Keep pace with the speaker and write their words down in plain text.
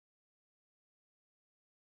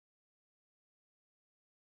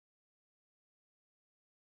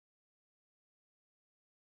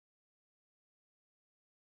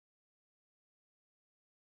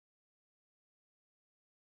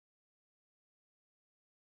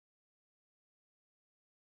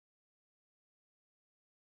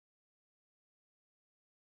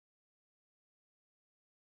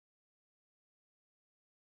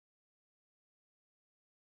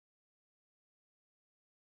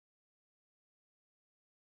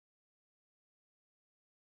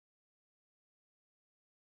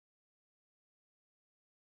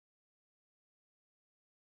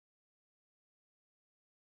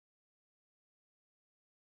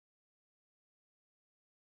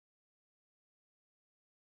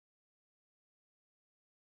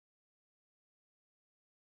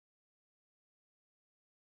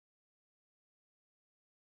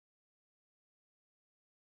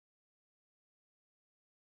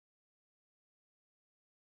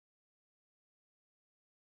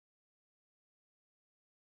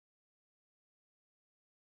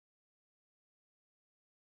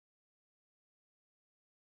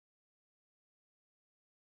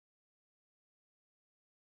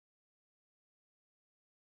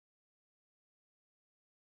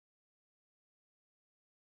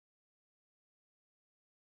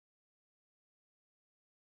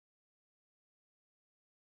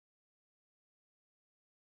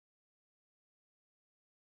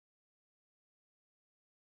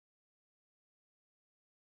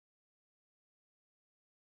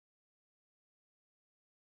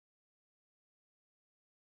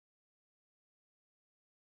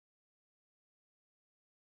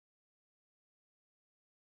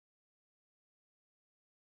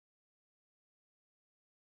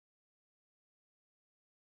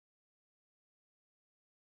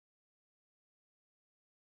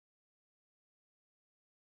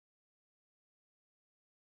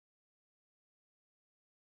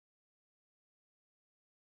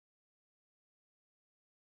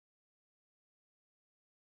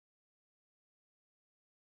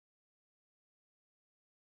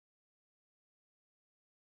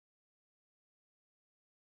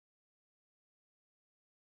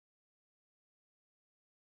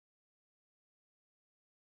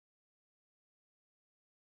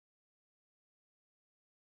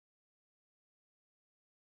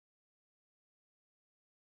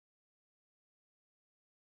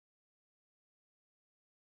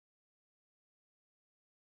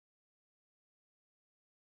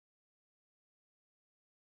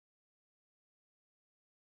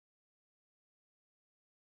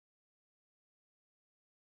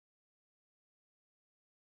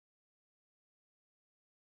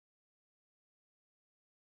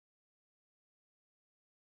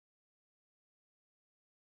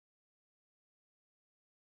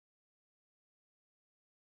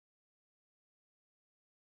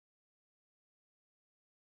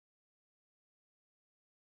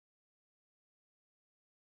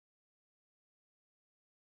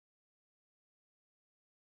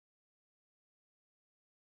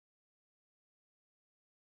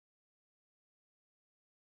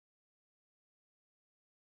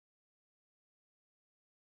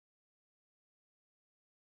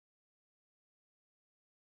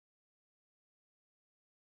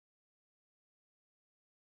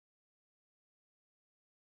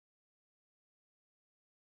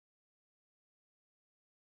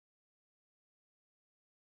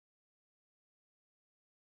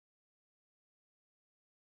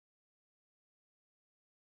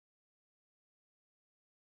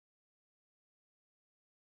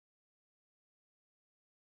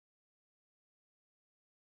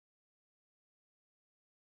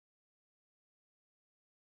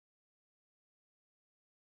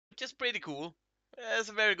which is pretty cool. It's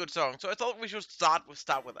a very good song, so I thought we should start with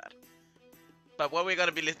that. But what we're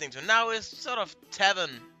gonna be listening to now is sort of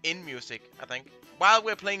tavern in music, I think, while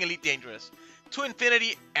we're playing Elite Dangerous, to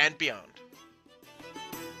infinity and beyond.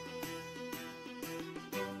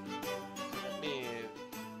 Let me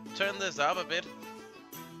turn this up a bit.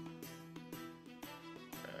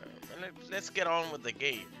 Let's get on with the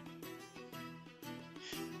game.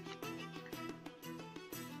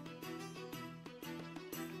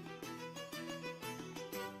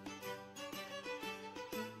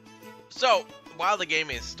 So, while the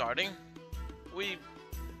game is starting, we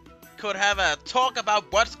could have a talk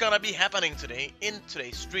about what's gonna be happening today in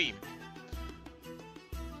today's stream.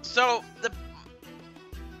 So, the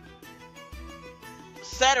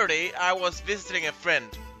Saturday I was visiting a friend,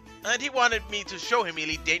 and he wanted me to show him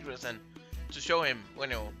Elite Dangerous and to show him, you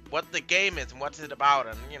know, what the game is and what's it about,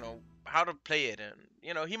 and you know how to play it, and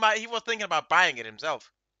you know he was thinking about buying it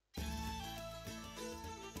himself.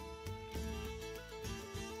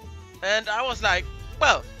 And I was like,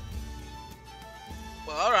 well,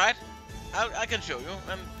 alright, I can show you.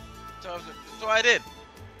 And so I did.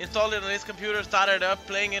 Installed it on his computer, started it up,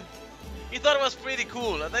 playing it. He thought it was pretty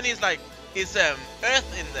cool. And then he's like, is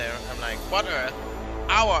Earth in there? I'm like, what Earth?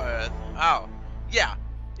 Our Earth. Oh, yeah,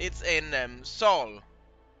 it's in Sol.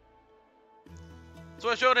 So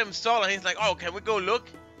I showed him Sol, and he's like, oh, can we go look?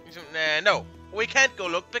 He said, no, we can't go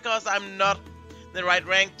look because I'm not the right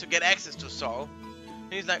rank to get access to Sol.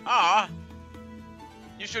 And he's like,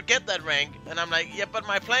 you should get that rank. And I'm like, yeah, but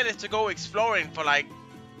my plan is to go exploring for like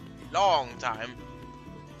long time.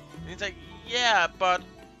 And he's like, yeah, but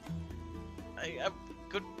I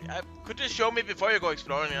could just show me before you go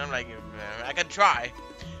exploring. And I'm like, I can try.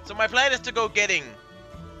 So my plan is to go getting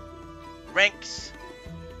ranks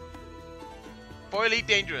for Elite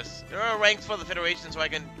Dangerous. There are ranks for the Federation, so I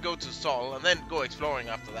can go to Sol and then go exploring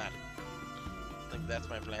after that. I think that's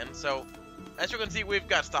my plan. So as you can see, we've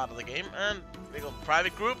got started the game, and we go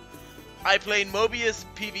private group. I play Mobius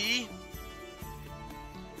PvE.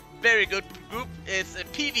 Very good group. It's a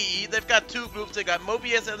PvE. They've got two groups. They got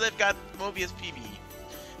Mobius and they've got Mobius PvE.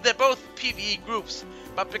 They're both PvE groups,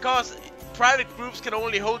 but because private groups can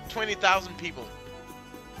only hold 20,000 people.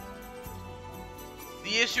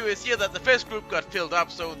 The issue is here that the first group got filled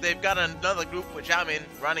up, so they've got another group which I'm in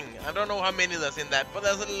running. I don't know how many there's in that, but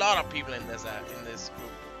there's a lot of people in this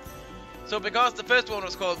group. So because the first one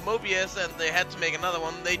was called Mobius and they had to make another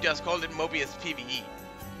one, they just called it Mobius PvE.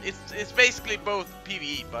 It's basically both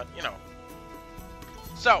PvE, but you know.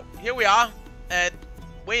 So here we are at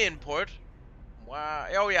Weigh-in Port. Wow.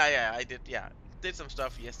 Oh yeah, I did some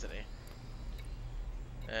stuff yesterday.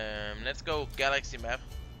 Let's go Galaxy map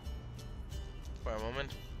for a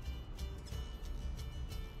moment.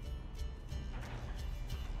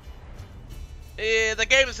 The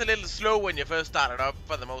game is a little slow when you first start it up,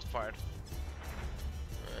 for the most part.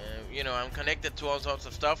 You know, I'm connected to all sorts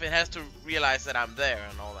of stuff. It has to realize that I'm there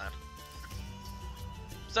and all that.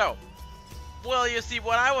 So, well, you see,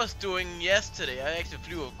 what I was doing yesterday, I actually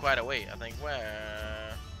flew quite a way, I think.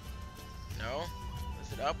 Where? No?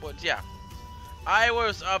 Is it upwards? Yeah. I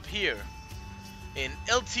was up here in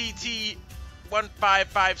LTT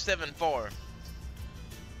 15574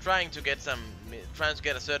 trying to get a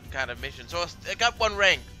certain kind of mission. So I got one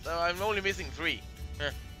rank, so I'm only missing 3.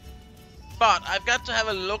 But I've got to have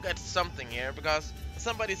a look at something here, because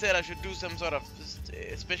somebody said I should do some sort of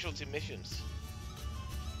specialty missions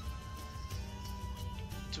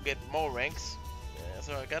to get more ranks.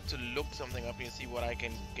 So I got to look something up here and see what I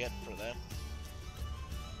can get for that.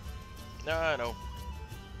 No,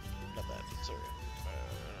 not that. Sorry.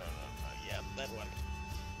 Yeah, that one.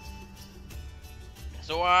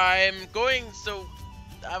 So I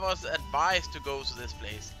was advised to go to this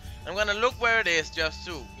place. I'm gonna look where it is just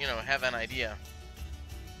to, you know, have an idea.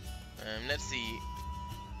 Let's see.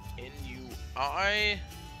 N-U-R-I-A-S-E-N-G.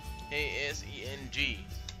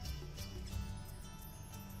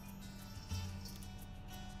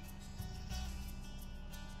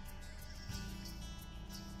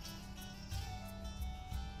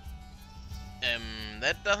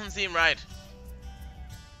 That doesn't seem right.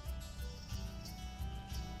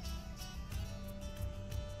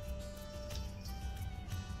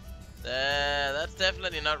 That's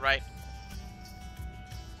definitely not right.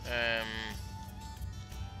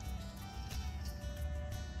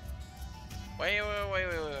 Wait.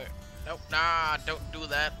 Nope, nah, don't do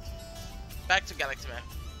that. Back to Galaxy Map.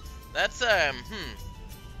 That's, that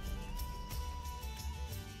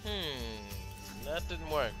didn't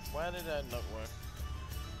work. Why did that not work?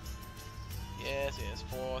 Yes,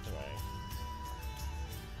 4th rank.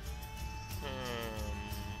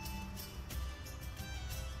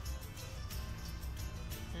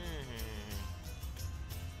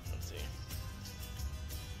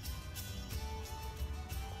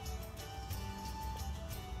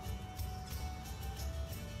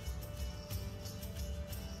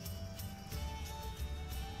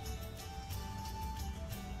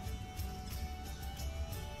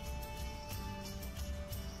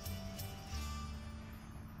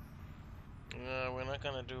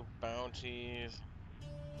 not gonna do bounties.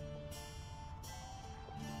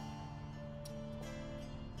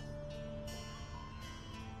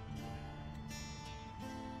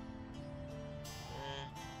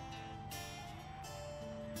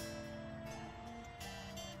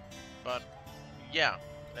 But yeah,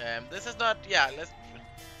 this is not. Yeah, let's.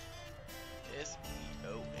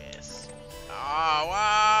 SOS. Oh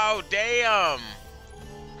wow! Damn.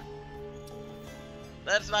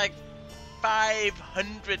 That's like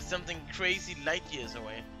 500 something crazy light years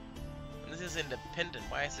away. And this is independent.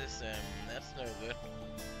 Why is this? That's no good.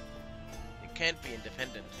 It can't be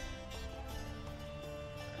independent.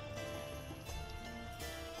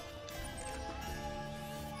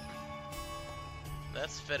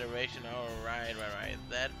 That's Federation. Oh, right.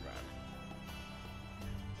 That run.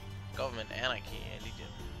 Government anarchy. Legion.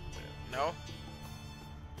 No.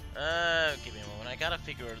 Give me a moment. I gotta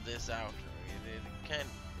figure this out. It can't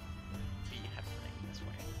be happening this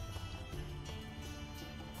way.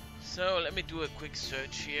 So let me do a quick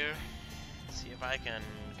search here. See if I can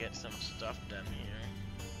get some stuff done here.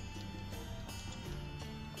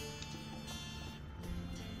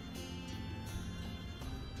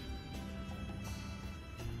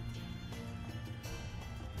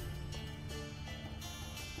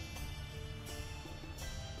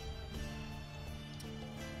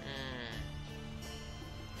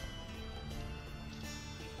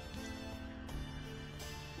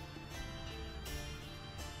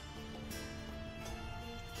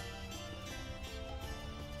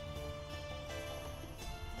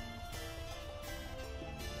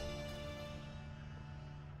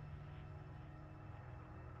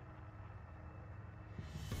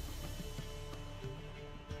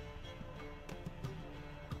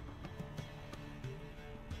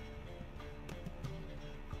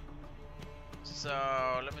 So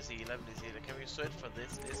let me see. Can we search for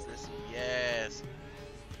this? Yes.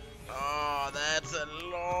 Oh, that's a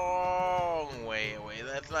long way away.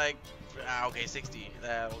 That's like okay, 60.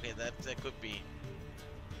 Okay, that could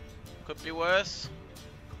be worse.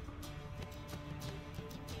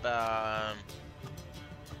 But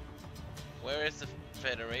where is the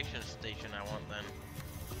Federation station I want then?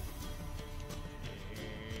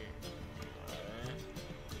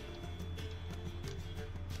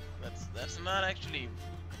 That's not actually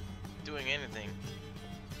doing anything.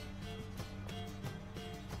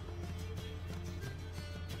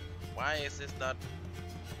 Why is this not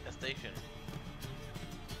a station?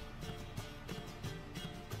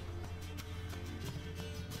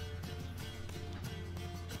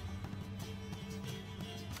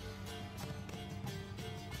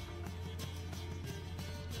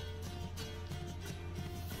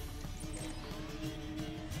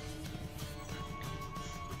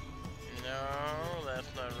 No, that's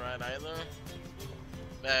not right either.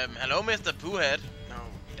 Hello, Mr. Poohead. No,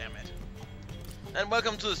 damn it. And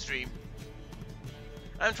welcome to the stream.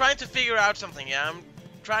 I'm trying to figure out something here. I'm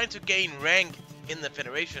trying to gain rank in the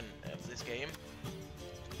Federation of this game.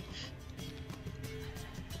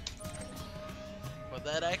 But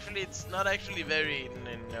that actually, it's not actually very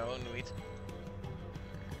known. Wait.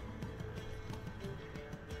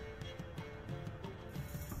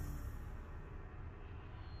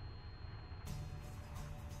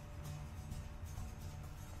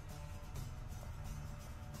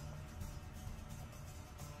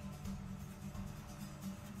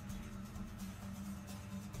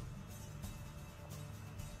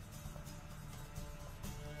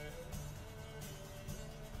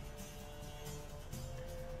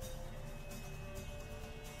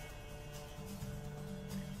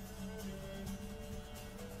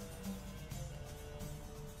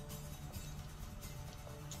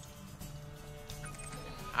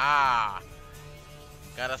 Ah,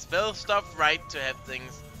 gotta spell stuff right to have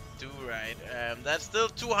things do right. That's still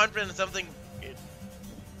 200 and something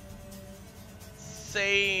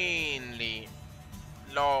insanely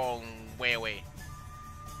long way away.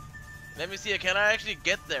 Let me see, can I actually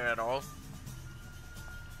get there at all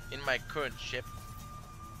in my current ship?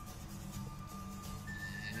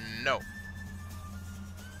 No,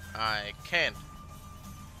 I can't.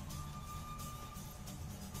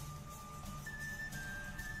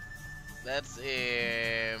 That's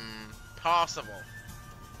impossible.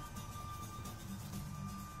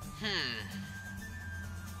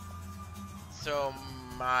 So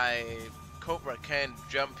my Cobra can't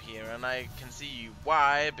jump here, and I can see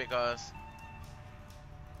why, because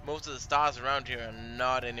most of the stars around here are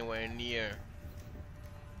not anywhere near.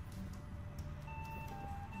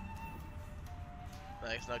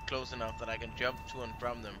 Like, it's not close enough that I can jump to and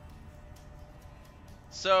from them.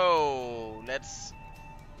 So let's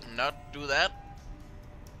not do that.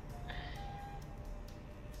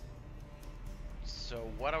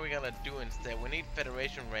 what are we gonna do instead? We need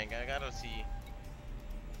Federation rank. I gotta see.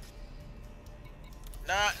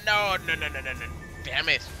 No. Damn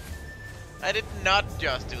it. I did not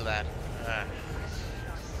just do that.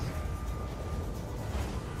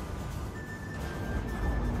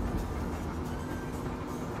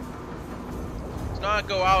 So now I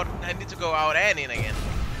go out. I need to go out and in again.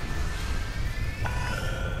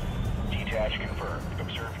 Detach confirmed.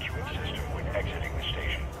 Observe QF system when exiting the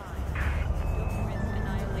station.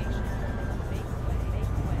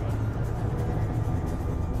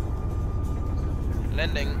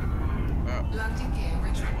 Landing. Oh. Landing gear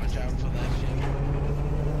retracted. Watch out for that shit.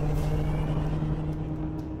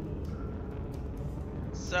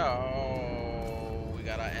 So we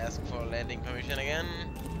gotta ask for landing permission again.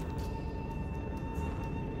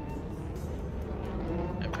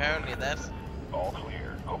 Apparently that's... All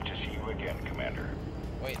clear. Hope to see you again, Commander.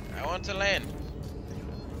 Wait, I want to land.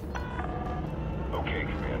 Okay,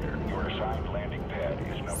 Commander. Your assigned landing pad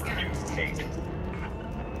is number 28.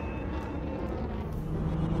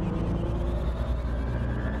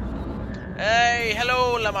 Hey,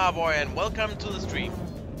 hello Lamar boy, and welcome to the stream.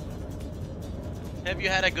 Have you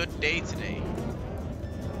had a good day today?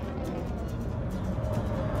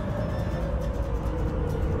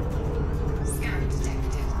 Scan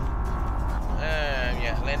detected.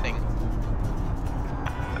 Yeah, landing.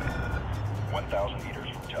 1,000 meters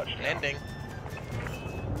from touchdown. Landing.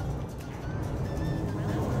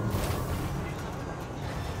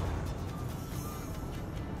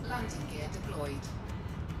 Landing gear deployed.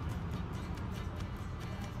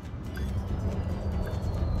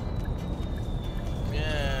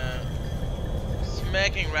 Yeah.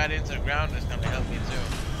 Smacking right into the ground is gonna help me too.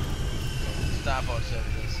 Starboard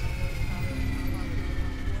services.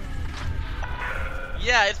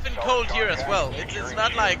 Yeah, it's been cold here as well. It's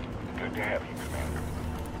not like... Good to have you, Commander.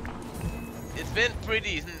 It's been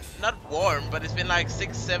pretty, not warm, but it's been like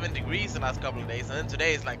 6-7 degrees the last couple of days, and then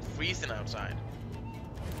today is like freezing outside.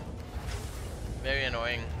 Very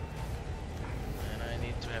annoying. And I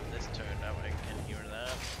need to have this turned up, I can hear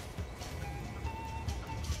that.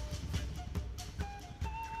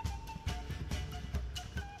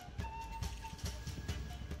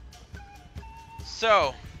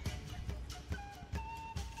 So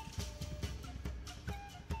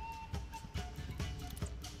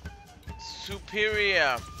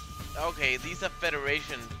Superior. Okay, these are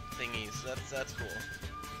Federation thingies. That's cool.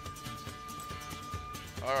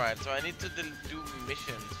 Alright, so I need to do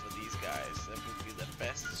missions for these guys. That would be the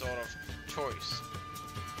best sort of choice.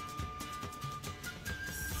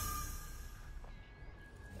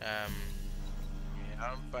 Yeah,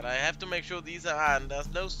 but I have to make sure these are, and there's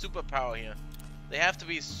no superpower here. They have to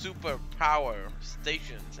be superpower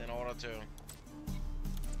stations in order to.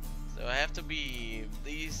 So I have to be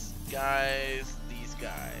these guys, these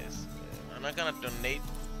guys. I'm not gonna donate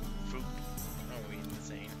fruit. Oh, we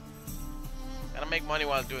insane. Gotta make money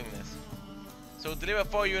while doing this. So deliver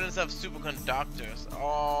 4 units of superconductors.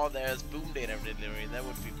 Oh, there's boom data delivery. That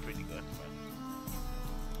would be pretty good.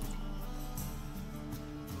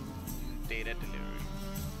 Boom data delivery.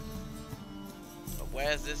 But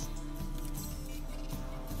where's this?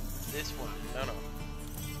 This one? No.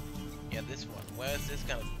 Yeah, this one. Where is this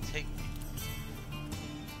gonna take me?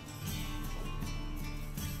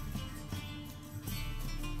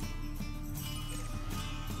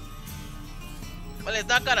 Well, it's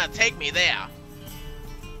not gonna take me there.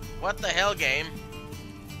 What the hell, game?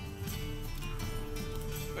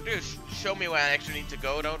 Could you show me where I actually need to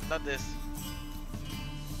go? Not this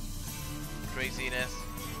craziness.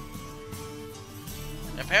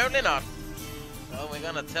 Apparently not. Well, we're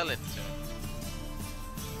gonna tell it to.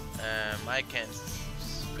 I can't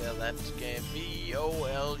spell that game.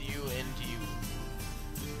 B-O-L-U-N-T-U.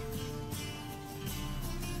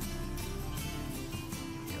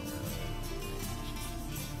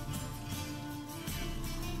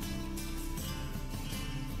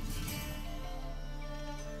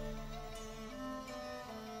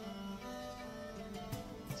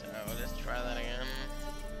 So let's try that again.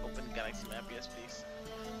 Open Galaxy Map, yes please.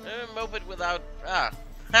 Moped without... Ha!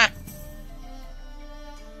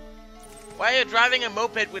 Why are you driving a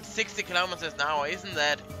moped with 60 kilometers an hour? Isn't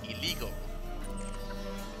that illegal?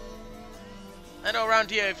 I know around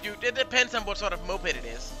here, it depends on what sort of moped it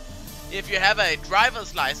is. If you have a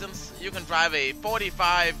driver's license, you can drive a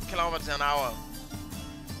 45 kilometers an hour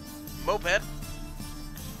moped.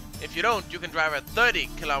 If you don't, you can drive a 30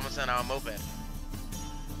 kilometers an hour moped.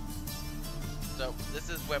 So this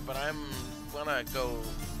is where, but I'm gonna go.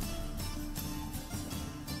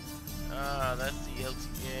 Ah, that's the LT.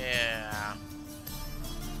 Yeah.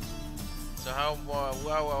 So how,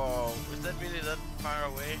 whoa, is that really that far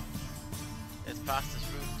away? It's past this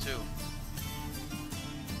route too.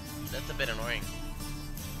 That's a bit annoying.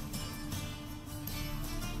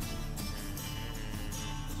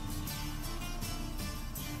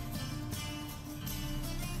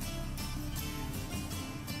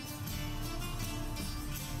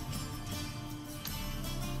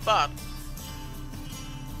 But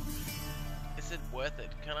is it worth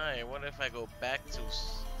it? Can I? What if I go back to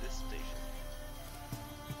this station?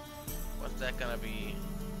 What's that gonna be?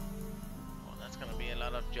 Oh, that's gonna be a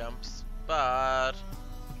lot of jumps. But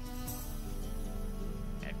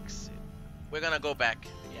exit. We're gonna go back.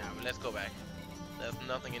 Yeah, let's go back. There's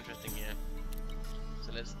nothing interesting here.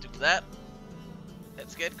 So let's do that.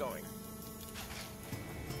 Let's get going.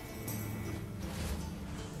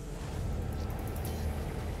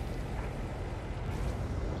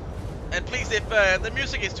 And please, if the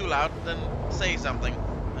music is too loud, then say something.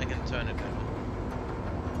 I can turn it down.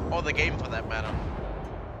 Or the game for that matter.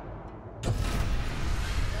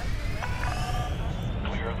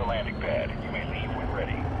 Clear of the landing pad. You may leave when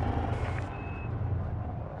ready.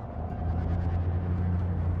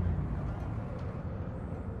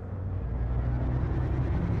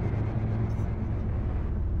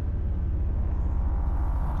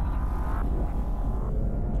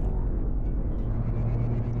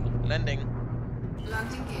 Landing.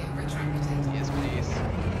 Landing gear retracted. Yes, please.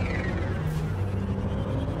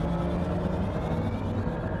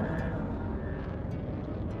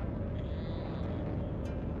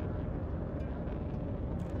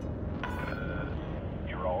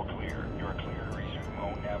 You're all clear. You're clear to resume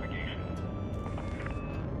own navigation.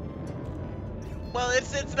 Well,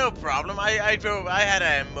 it's no problem. I had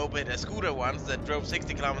a moped, a scooter once that drove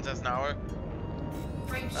 60 kilometers an hour.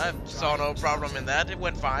 I saw no problem in that. It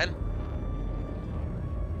went fine.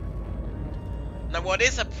 Now, what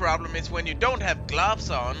is a problem is when you don't have gloves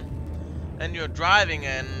on and you're driving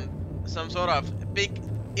and some sort of big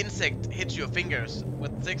insect hits your fingers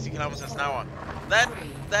with 60 kilometers an hour.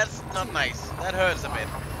 That's not nice. That hurts a bit.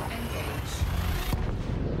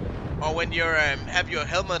 Or when you have your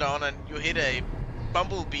helmet on and you hit a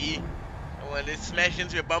bumblebee, when it smashes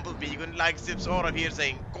into your bumblebee, you can like sort of hear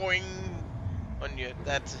saying "going" on you.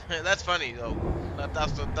 That's funny though. That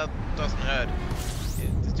doesn't hurt.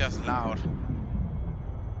 It's just loud.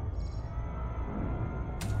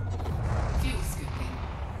 Fuel scooping.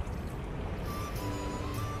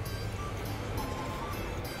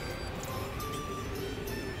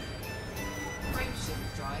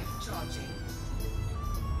 Frameshift drive charging.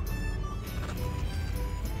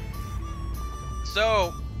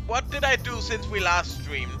 So, what did I do since we last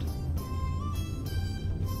streamed?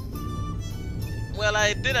 Well,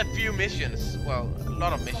 I did a few missions. Well, a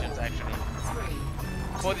lot of missions actually. 3,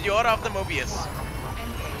 For the Order of the Mobius. 1,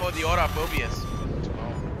 engage. For the Order of Mobius.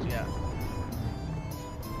 Oh, yeah.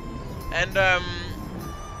 And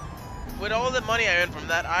with all the money I earned from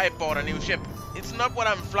that, I bought a new ship. It's not what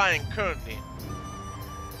I'm flying currently.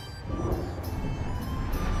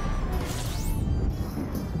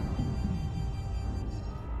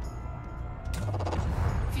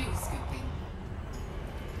 Fuel scooping.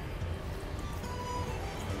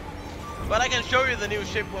 But I can show you the new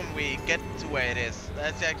ship when we get to where it is.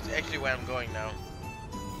 That's actually where I'm going now.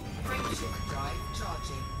 Frameshift drive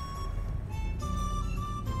charging.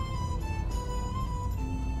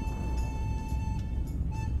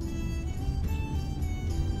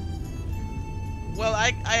 Well,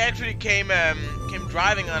 I actually came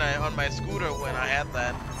driving on my scooter when I had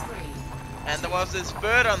that, 3, and there was this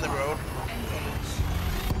bird on the road, engage.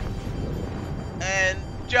 and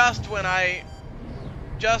just when I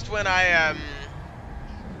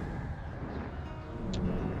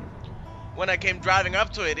came driving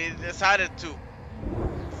up to it, it decided to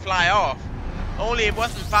fly off. Only it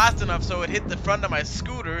wasn't fast enough, so it hit the front of my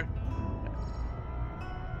scooter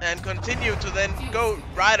and continued to then go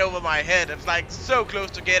right over my head. It was like so close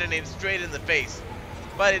to getting it straight in the face.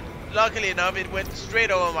 But luckily enough, it went straight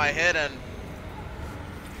over my head and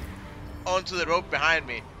onto the road behind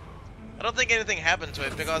me. I don't think anything happened to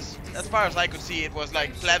it because as far as I could see, it was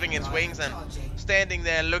like flapping its wings and standing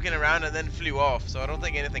there looking around and then flew off. So I don't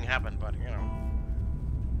think anything happened, but you know,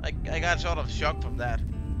 I got sort of shocked from that.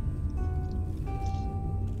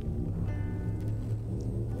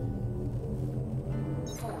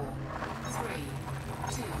 4, 3,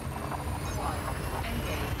 2, 1,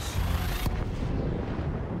 engage.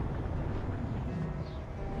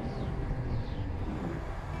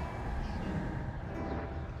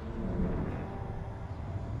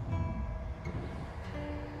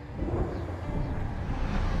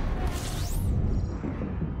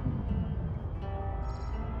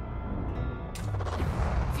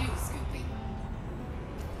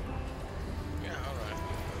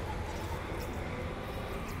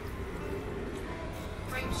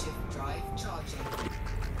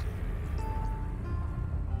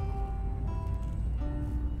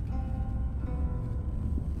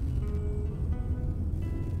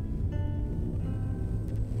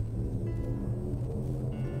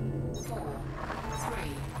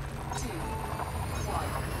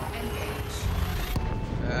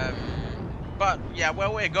 But yeah, where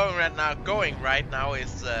we're going right now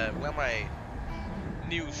is where my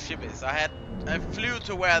new ship is. I flew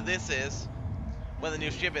to where this is, where the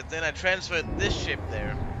new ship is. Then I transferred this ship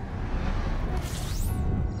there.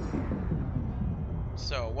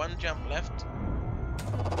 So one jump left.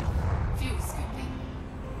 Fuel scooping.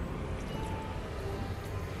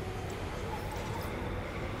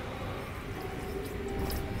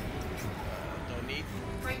 Don't need.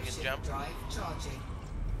 Frameshift Jump. drive charging.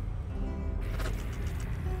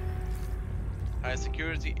 High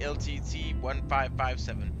security LTT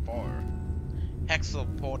 15574. Hexel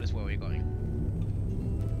port is where we're going.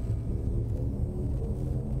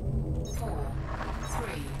 4,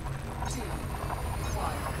 3, 2,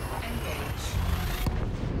 1. Engage.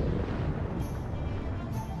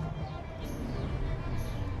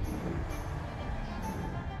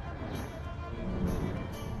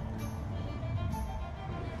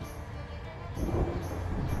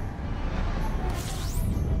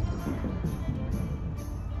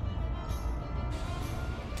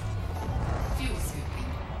 Fuel scooping.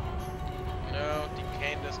 No,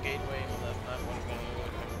 decanters gateway. Well, that's not what I'm gonna do.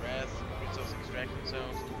 Rest, resource extraction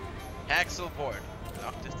zones. Hexel port.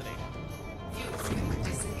 Lock destination. Fuel scoop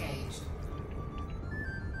disengaged.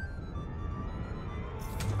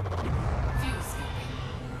 Fuel scooping.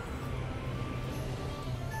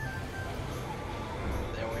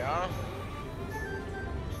 There we are.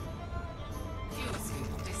 Fuel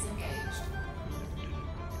scoop disengaged.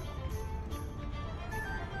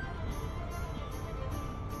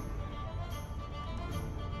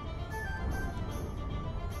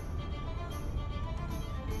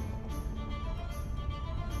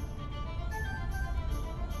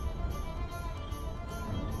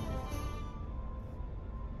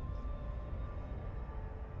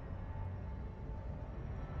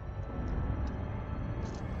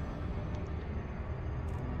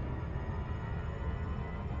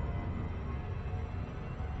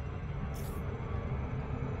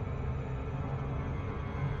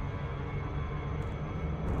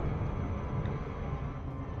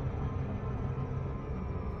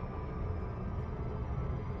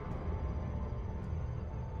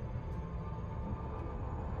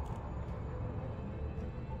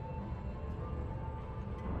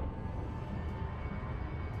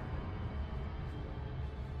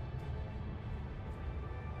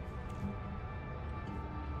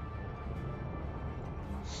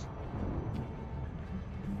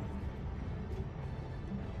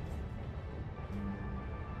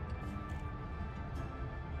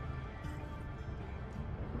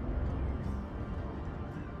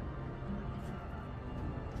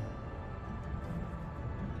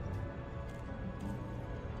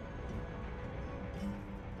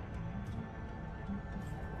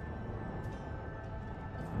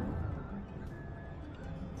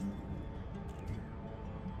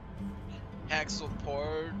 Hexel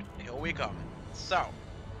port. Here we come. So,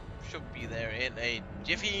 should be there in a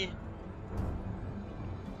jiffy.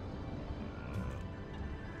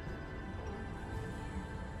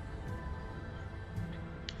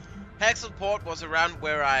 Hexel port was around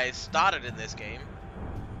where I started in this game.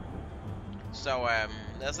 So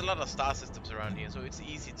there's a lot of star systems around here, so it's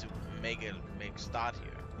easy to make start here.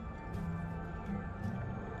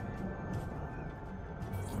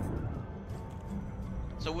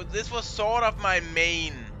 So this was sort of my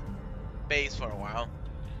main base for a while.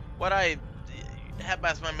 What I have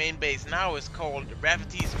as my main base now is called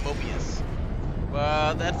Rafferty's Mobius.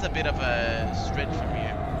 Well, that's a bit of a stretch from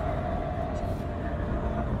here.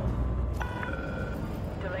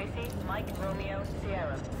 DeLacy, Mike, Romeo,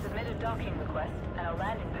 Sierra. Submit a docking request, and a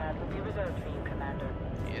landing pad will be reserved for you, Commander.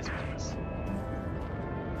 Yes, please.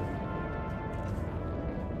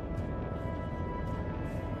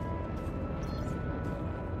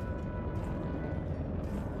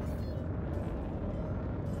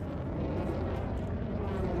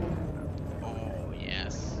 Oh,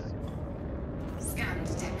 yes. Scan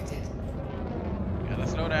detected. Gotta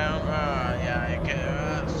slow down. Yeah, I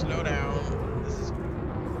can slow down.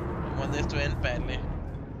 I want this to end badly.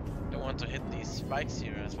 Don't want to hit these spikes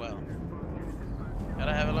here as well.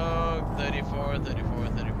 Gotta have a look. 34, 34,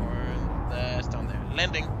 34. That's down there.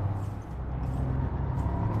 Landing.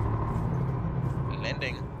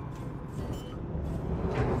 Landing.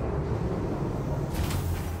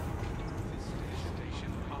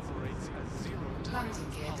 Station operates as zero Landing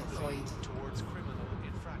gear deployed. towards criminal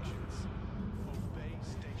infractions. Obey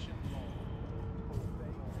station law.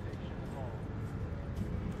 Obey station law.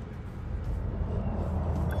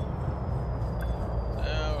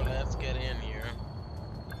 So let's get in here.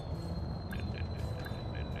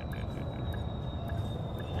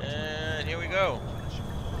 And here we go.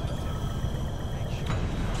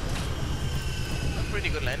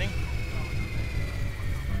 good landing.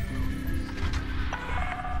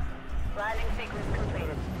 Landing sequence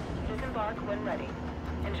completed. Disembark when ready.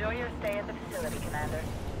 Enjoy your stay at the facility, Commander.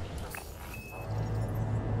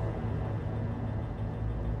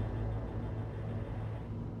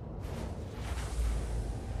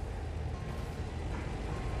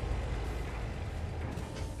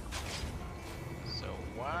 So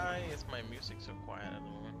why is my music so quiet at the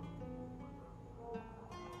moment?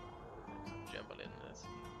 Jump a little in this.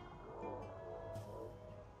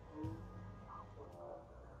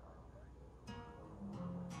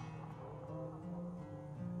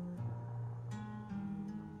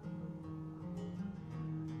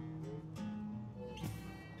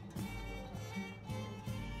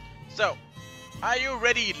 So, are you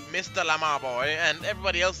ready, Mr. Lamar Boy, and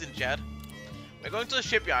everybody else in chat? We're going to the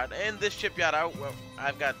shipyard. In this shipyard,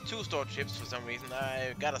 I've got 2 stored ships for some reason.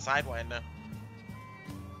 I got a Sidewinder.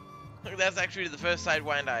 That's actually the first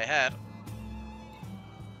Sidewinder I had.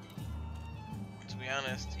 To be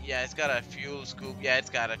honest, yeah, it's got a fuel scoop. Yeah, it's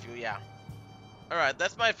got a fuel. Yeah. All right,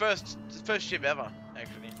 that's my first ship ever,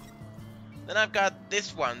 actually. Then I've got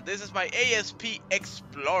this one. This is my ASP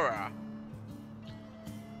Explorer.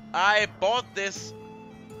 I bought this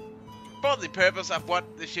for the purpose of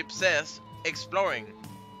what the ship says, exploring.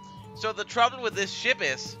 So the trouble with this ship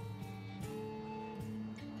is,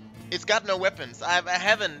 it's got no weapons. I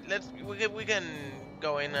haven't. We can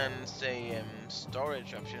go in and say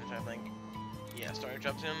storage options. I think. Yeah, storage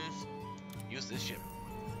options. Use this ship.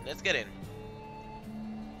 Let's get in.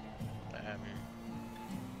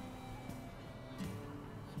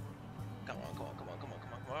 Come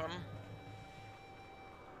on.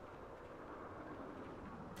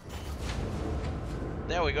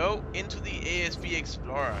 There we go, into the ASP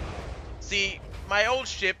Explorer. See, my old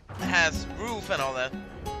ship has roof and all that.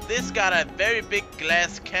 This got a very big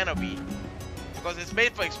glass canopy. Because it's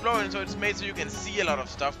made for exploring, so it's made so you can see a lot of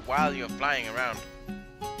stuff while you're flying around.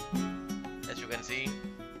 As you can see.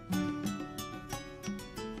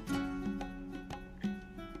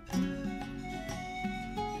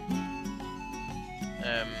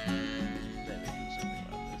 Let me do something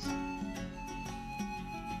about this.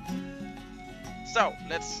 So,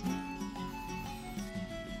 let's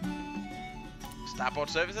starboard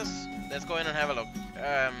services. Let's go in and have a look.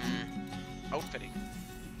 Outfitting.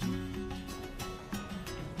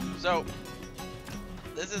 So,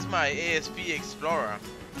 this is my ASP Explorer.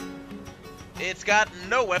 It's got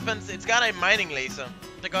no weapons. It's got a mining laser.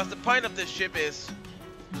 Because the point of this ship is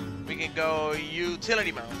we can go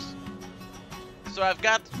utility mounts. So I've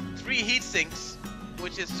got 3 heat sinks,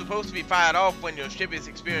 which is supposed to be fired off when your ship is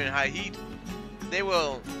experiencing high heat. They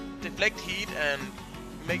will deflect heat and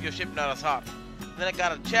make your ship not as hot. Then I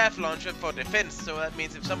got a chaff launcher for defense, so that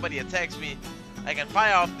means if somebody attacks me, I can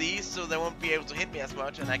fire off these so they won't be able to hit me as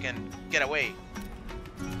much and I can get away.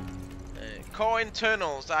 Core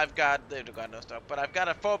internals, they've got no stuff, but I've got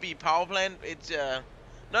a 4B power plant. It's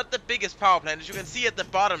not the biggest power plant. As you can see at the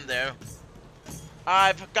bottom there,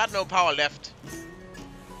 I've got no power left.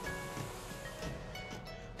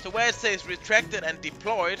 So where it says retracted and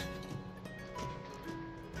deployed,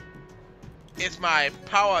 it's my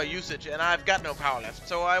power usage, and I've got no power left.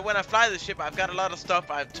 So when I fly the ship, I've got a lot of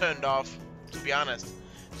stuff I've turned off, to be honest,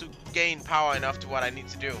 to gain power enough to what I need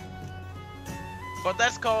to do. But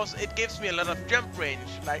that's cause it gives me a lot of jump range.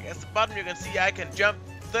 Like at the bottom you can see I can jump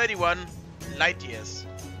 31 light years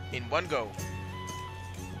in one go.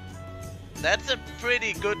 That's a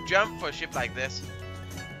pretty good jump for a ship like this.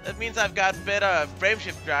 That means I've got better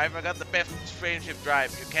frameshift drive. I got the best frameshift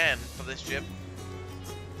drive you can for this ship.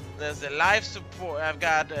 There's a life support. I've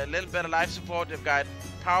got a little better life support. I've got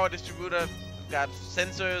power distributor. I've got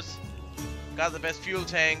sensors. Got the best fuel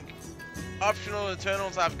tank. Optional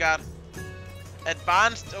internals. I've got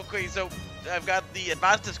advanced. Okay, so I've got the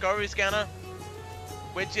advanced discovery scanner,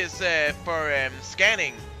 which is for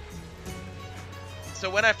scanning. So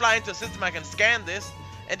when I fly into a system, I can scan this,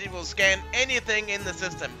 and it will scan anything in the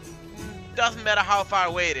system. Doesn't matter how far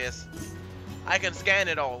away it is. I can scan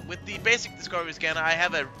it all. With the basic discovery scanner, I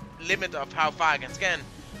have a limit of how far I can scan.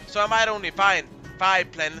 So I might only find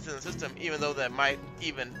 5 planets in the system, even though there might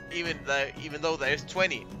even though there's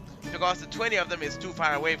 20, because the 20 of them is too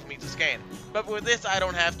far away for me to scan. But with this, I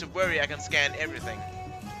don't have to worry. I can scan everything.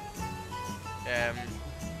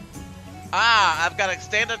 I've got a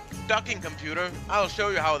standard docking computer. I'll show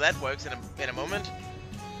you how that works in a moment.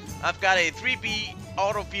 I've got a 3B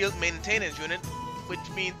auto field maintenance unit, which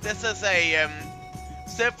means this is a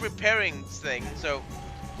self-repairing thing. So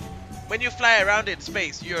when you fly around in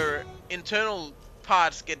space, your internal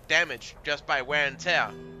parts get damaged just by wear and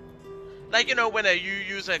tear. Like, you know, when you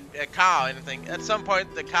use a car or anything, at some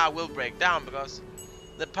point the car will break down because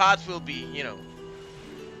the parts will be, you know,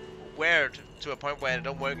 wear to a point where it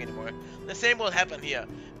don't work anymore. The same will happen here,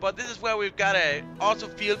 but this is where we've got a auto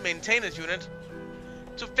field maintenance unit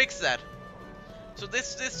to fix that. So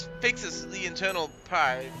this fixes the internal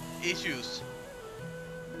part issues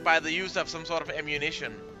by the use of some sort of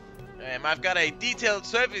ammunition. I've got a detailed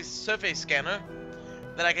surface scanner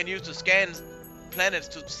that I can use to scan planets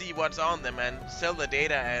to see what's on them and sell the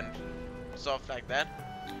data and stuff like that.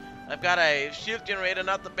 I've got a shield generator,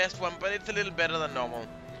 not the best one, but it's a little better than normal.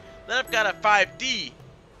 Then I've got a 5D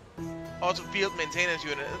auto field maintenance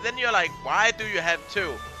unit. And then you're like, why do you have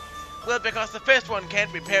two? Well, because the first one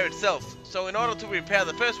can't repair itself. So in order to repair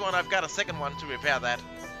the first one, I've got a second one to repair that.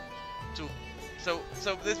 So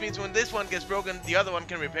this means when this one gets broken, the other one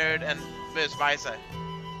can repair it, and vice versa.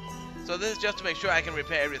 So this is just to make sure I can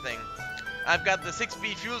repair everything. I've got the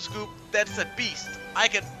 6B fuel scoop. That's a beast.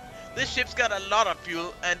 This ship's got a lot of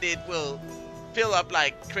fuel, and it will fill up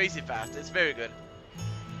like crazy fast. It's very good.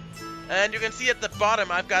 And you can see at the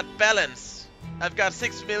bottom, I've got balance. I've got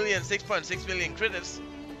 6.6 million credits.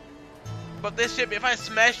 But this ship, if I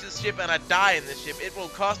smash this ship and I die in this ship, it will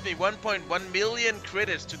cost me 1.1 million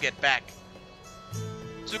credits to get back.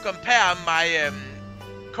 To compare, my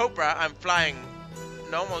Cobra I'm flying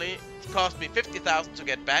normally cost me 50,000 to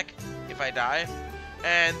get back if I die,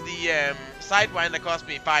 and the Sidewinder cost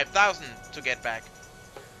me 5,000 to get back.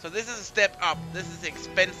 So this is a step up. This is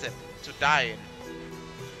expensive to die in.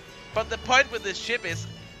 But the point with this ship is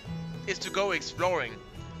to go exploring.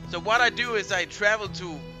 So what I do is I travel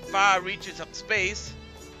to far reaches of space.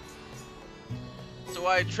 So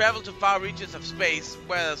I travel to far reaches of space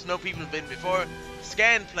where there's no people been before,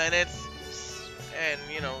 scan planets, and,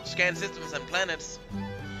 you know, scan systems and planets,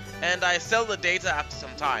 and I sell the data after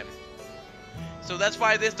some time. So that's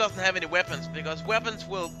why this doesn't have any weapons, because weapons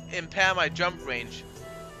will impair my jump range,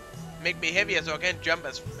 make me heavier so I can't jump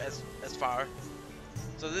as far.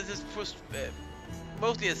 So this is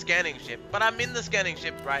mostly a scanning ship, but I'm in the scanning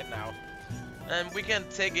ship right now, and we can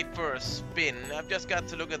take it for a spin. I've just got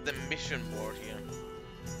to look at the mission board here.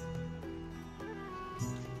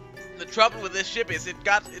 The trouble with this ship is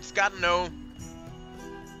it's got no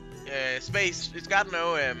space. It's got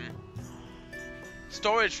no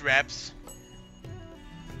storage wraps,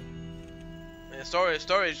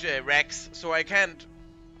 storage racks. So I can't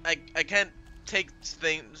take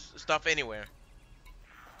stuff anywhere,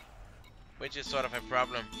 which is sort of a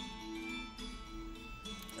problem.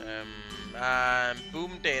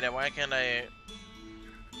 Boom data. Why can't I?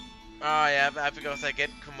 Oh yeah, because I get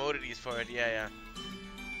commodities for it. Yeah.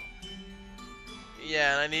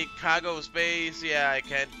 Yeah, and I need cargo space. Yeah, I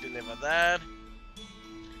can't deliver that.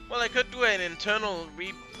 Well, I could do an internal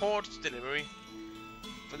reports delivery.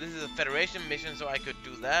 But this is a Federation mission, so I could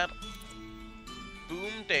do that.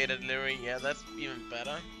 Boom data delivery. Yeah, that's even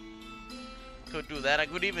better. Could do that. I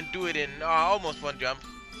could even do it in almost one jump.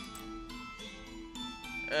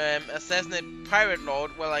 Assassinate Pirate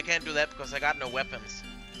Lord. Well, I can't do that because I got no weapons.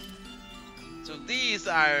 So these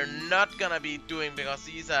are not gonna be doing, because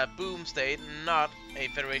these are boom state, not a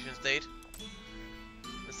Federation state.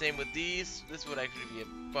 The same with these. This would actually be a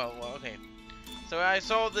well, okay. So I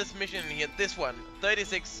saw this mission here. This one,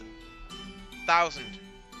 36,000.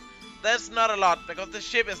 That's not a lot because the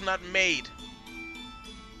ship is not made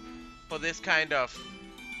for this kind of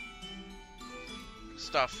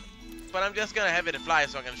stuff. But I'm just gonna have it fly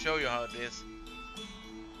so I can show you how it is.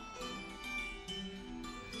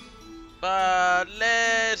 But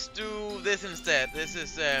let's do this instead. This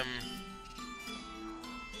is a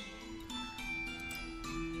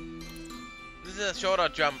shorter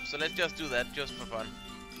jump, so let's just do that just for fun.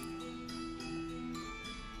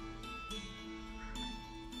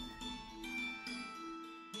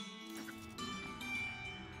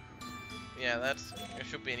 Yeah, it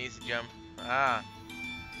should be an easy jump.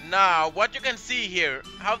 Now what you can see here,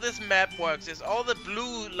 how this map works, is all the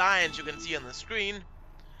blue lines you can see on the screen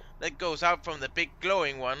that goes out from the big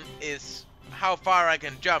glowing one is how far I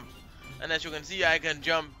can jump. And as you can see, I can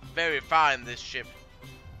jump very far in this ship,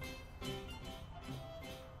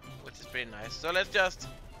 which is pretty nice. So let's just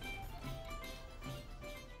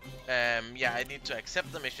yeah, I need to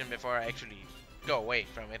accept the mission before I actually go away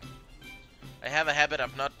from it. I have a habit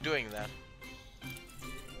of not doing that.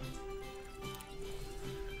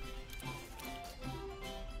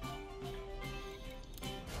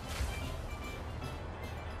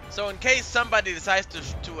 So in case somebody decides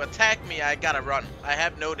to attack me, I gotta run. I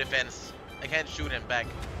have no defense. I can't shoot him back.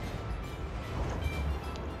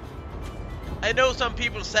 I know some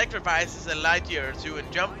people sacrifices a light year or two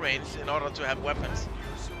in jump range in order to have weapons.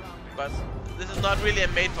 But this is not really a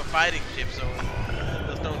made for fighting ship, so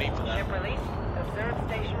there's no need for that. Ship release. Observe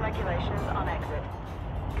station regulations on exit.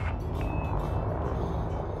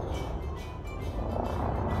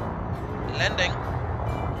 Landing.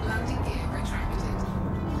 Landing gear retracted.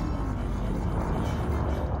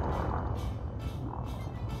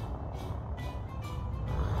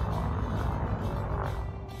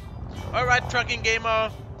 Alright, trucking gamer.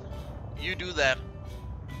 You do that.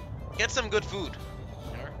 Get some good food.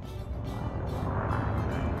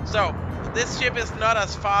 So, this ship is not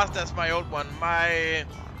as fast as my old one. My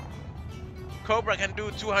Cobra can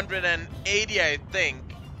do 280, I think.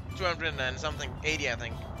 200 and something, 80, I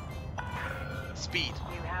think. Speed.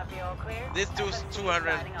 You have the all clear. This does FSC signing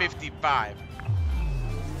off. 255.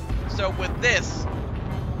 So with this,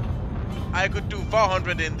 I could do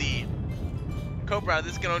 400 in the Cobra.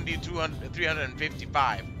 This can only do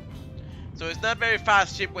 355. So it's not very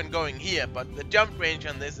fast ship when going here, but the jump range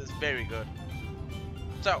on this is very good.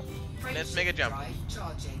 So, let's make a jump. Drive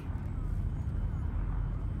charging.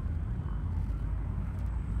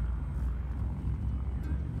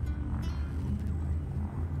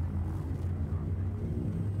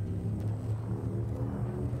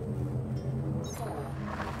 Four,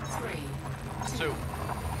 three, 2,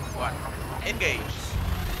 1, engage.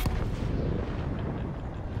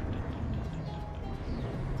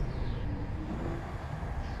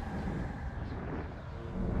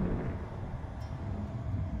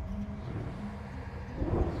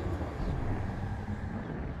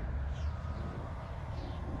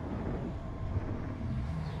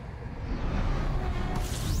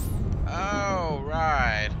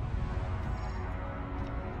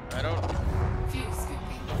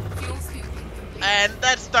 And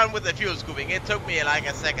that's done with the fuel scooping. It took me like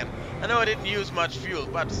a second. I know I didn't use much fuel,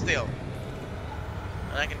 but still.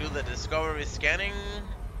 And I can do the discovery scanning.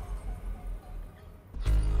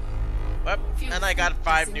 Well, and I got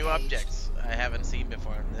 5 new objects I haven't seen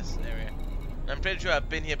before in this area. And I'm pretty sure I've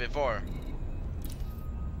been here before.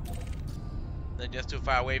 They're just too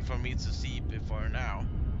far away for me to see before now.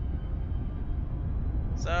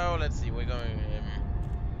 So let's see, we're going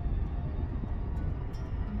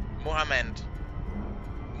Mohammed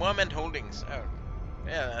Holdings. Oh,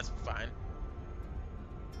 yeah, that's fine.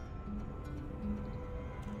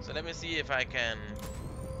 So let me see if I can.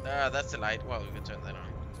 That's the light. Well, we can turn that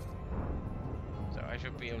on. So I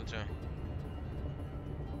should be able to.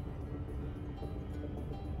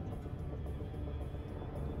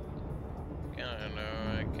 No,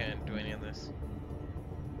 I can't do any of this.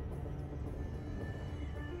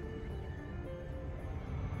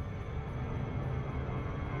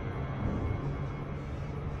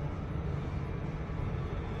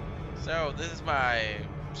 So this is my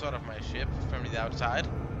sort of my ship from the outside.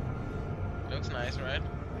 Looks nice, right?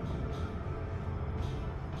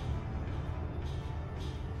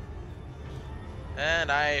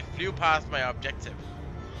 And I flew past my objective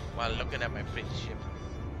while looking at my pretty ship.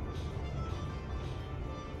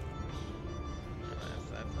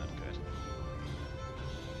 That's not good.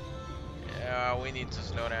 Yeah, we need to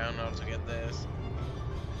slow down now to get this.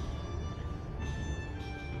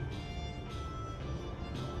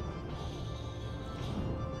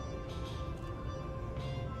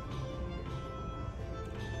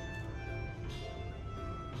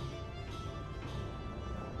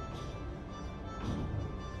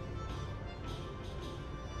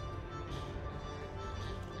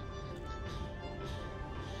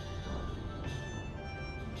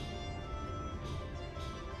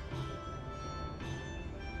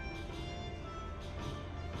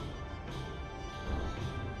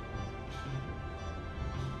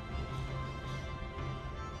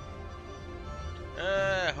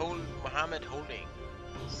 Mohammed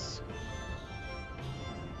Holdings.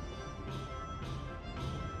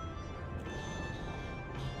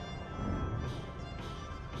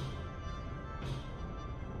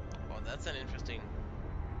 Oh, that's an interesting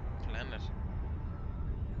planet.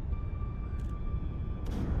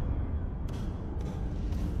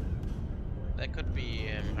 That could be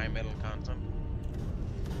high metal content.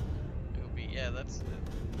 It would be, yeah, that's.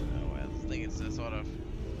 Oh, I think it's a sort of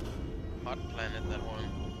hot planet, that one.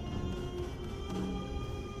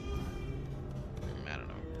 I don't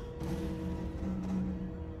know.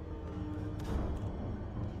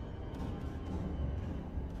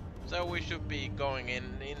 So we should be going in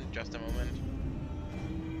just a moment.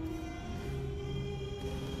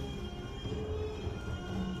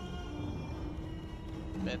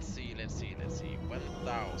 Let's see.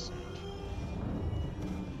 1000.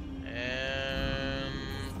 And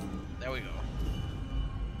there we go.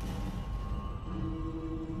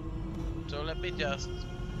 So let me just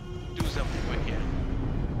do something quick here.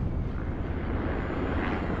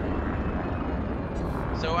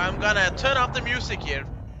 So I'm gonna turn off the music here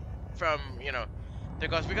from,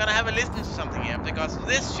 because we're gonna have a listen to something here, because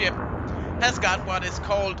this ship has got what is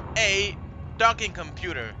called a docking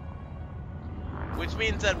computer, which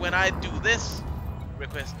means that when I do this,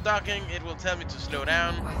 request docking, it will tell me to slow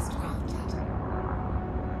down, Request granted.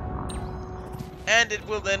 and it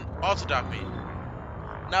will then auto-dock me.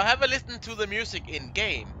 Now have a listen to the music in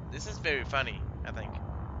game. This is very funny, I think.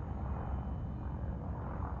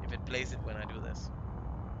 If it plays it when I do this.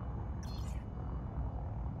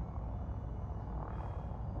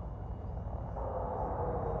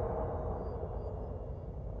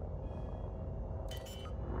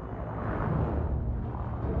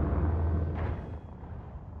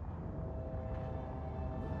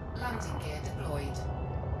 Landing gear deployed.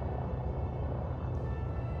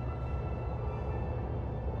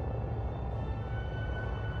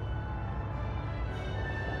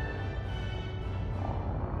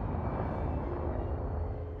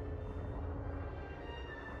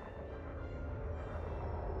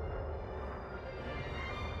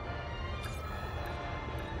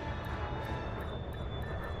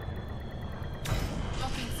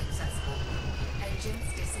 Docking successful.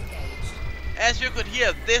 Engines disengaged. As you could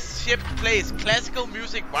hear, this ship plays classical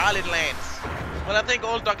music while it lands. Well, I think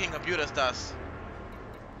all docking computers does.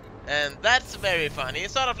 And that's very funny.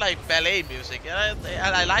 It's sort of like ballet music, and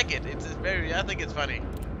I like it. It's very, I think it's funny.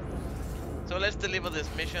 So let's deliver this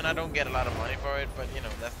mission. I don't get a lot of money for it, but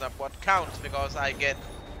that's not what counts, because I get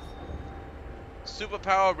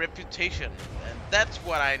superpower reputation, and that's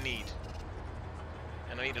what I need.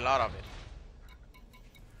 And I need a lot of it.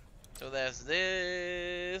 So there's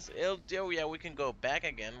this. Oh yeah, we can go back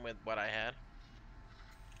again with what I had.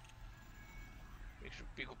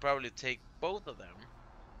 We could probably take both of them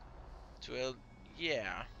to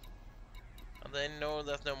yeah. And then no,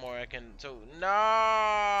 there's no more I can. So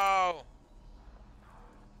no.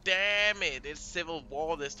 Damn it! It's Civil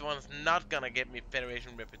War. This one's not gonna get me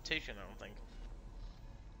Federation reputation, I don't think.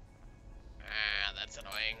 Ah, that's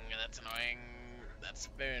annoying. That's annoying. That's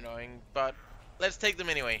very annoying. But let's take them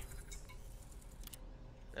anyway.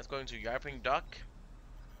 Let's go into Yarping Dock.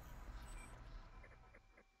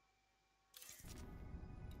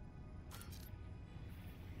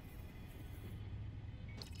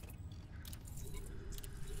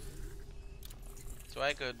 So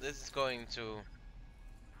I could. This is going to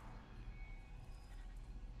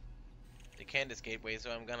the Candace Gateway.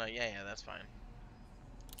 So I'm gonna. Yeah, that's fine.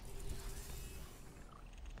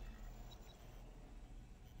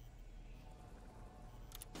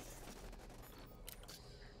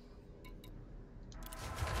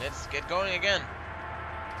 Let's get going again.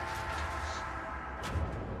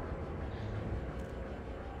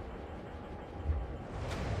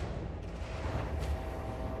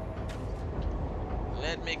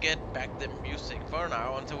 Let me get back the music for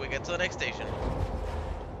now until we get to the next station.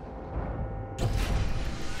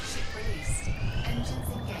 Ship released. Engines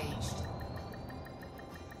engaged.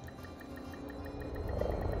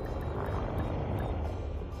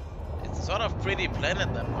 It's a sort of pretty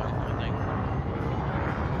planet, that one, I think.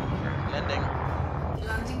 Landing.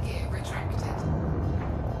 Landing gear retracted.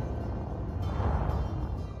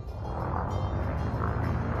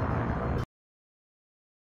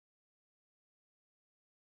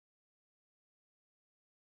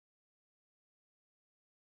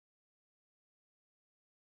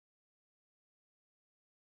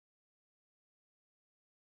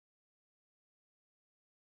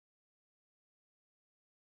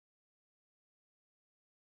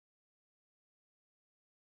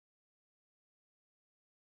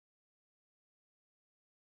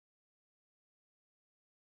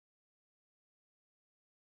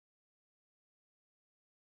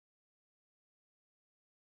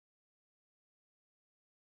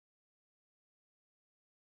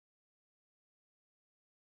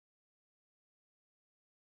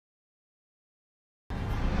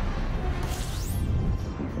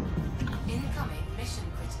 Incoming mission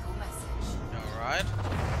critical message. Alright.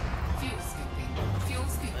 Fuel scooping. Fuel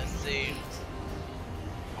scooping. Let's see. complete.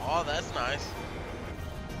 Oh, that's nice.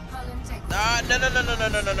 Hull integrity. Ah, no, no, no, no, no,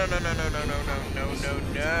 no, no, no, no, no, no, no, no, no, no,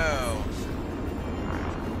 no.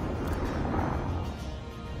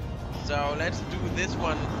 So let's do this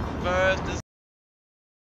one first. This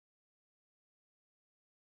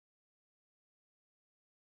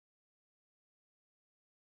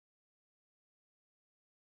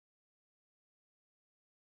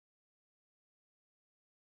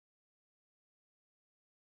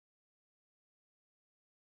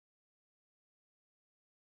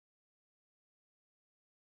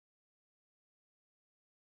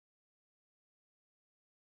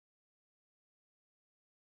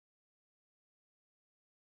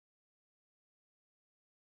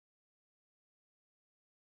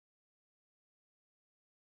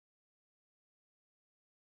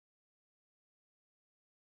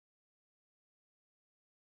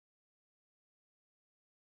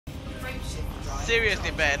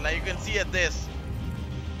seriously bad. Like you can see at this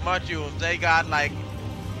module, they got like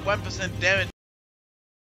 1% damage.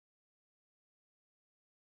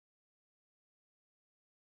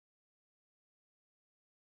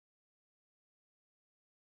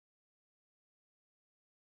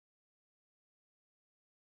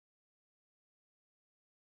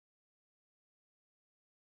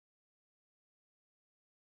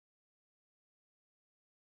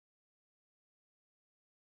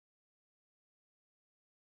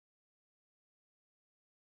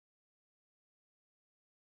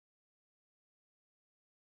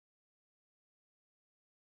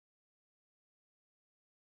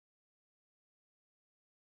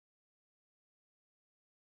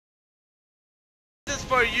 This is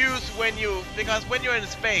for use when because when you're in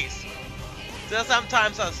space, there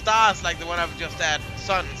sometimes are stars like the one I've just had,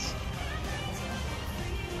 suns,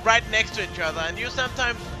 right next to each other, and you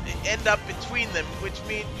sometimes end up between them, which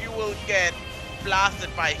means you will get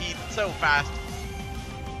blasted by heat so fast,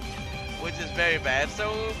 which is very bad.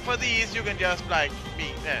 So for these, you can just like be.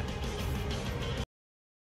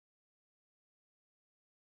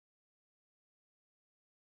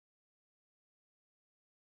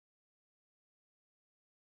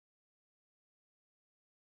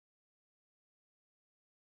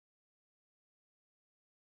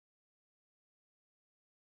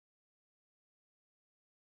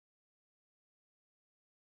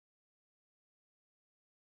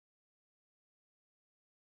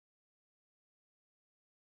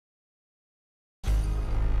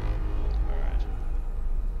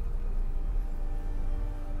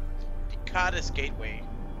 Cardis Gateway.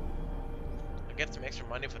 I get some extra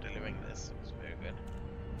money for delivering this. It's very good.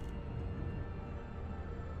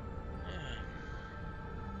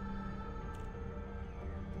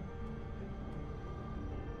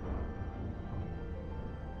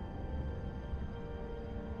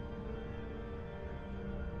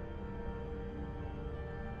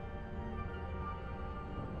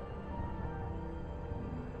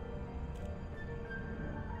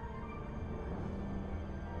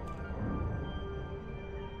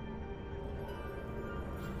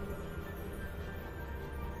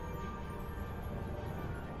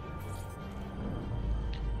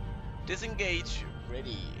 Disengage,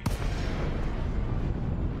 ready.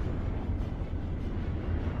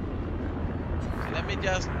 So let me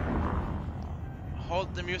just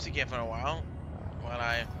hold the music here for a while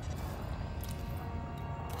I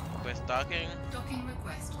request docking. Docking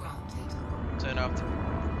request granted. Turn off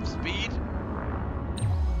the speed.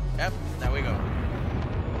 Yep, there we go.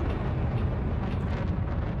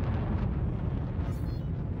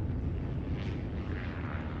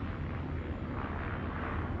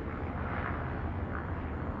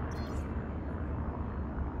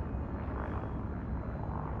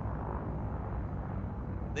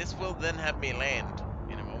 This will then have me land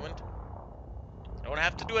in a moment. I don't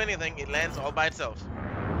have to do anything, it lands all by itself.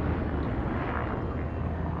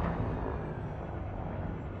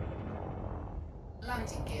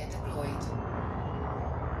 Landing gear deployed.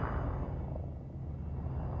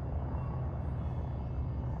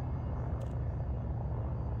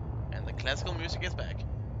 And the classical music is back.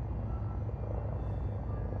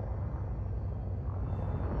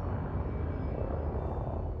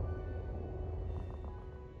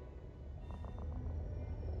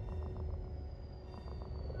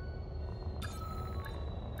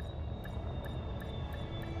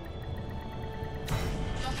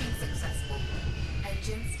 Docking successful.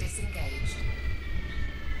 Engines disengaged.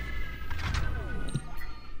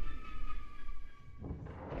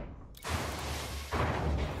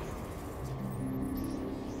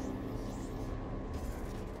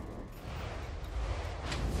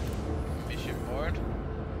 Mission board.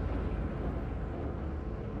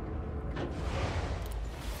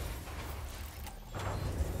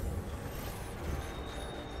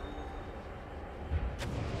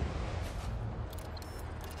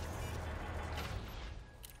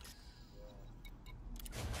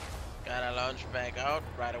 Gotta launch back out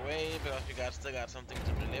right away because you still got something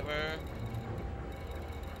to deliver.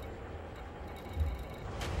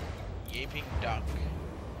 Yaping Dock.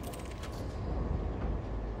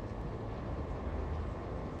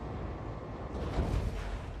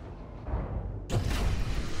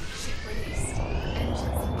 Ship released.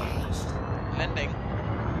 Engines engaged. Landing.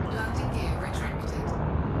 Landing gear retracted.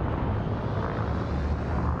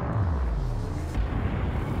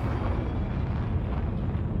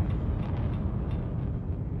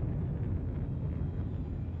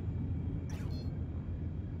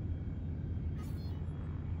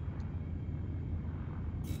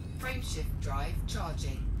 Frameshift drive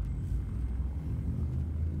charging.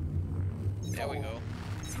 There we go.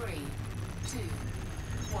 3, 2,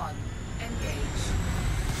 1, engage.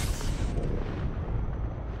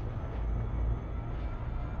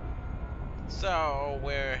 So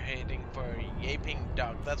we're heading for Yaping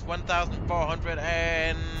Dock. That's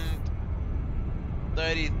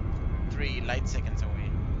 1,433 light seconds away.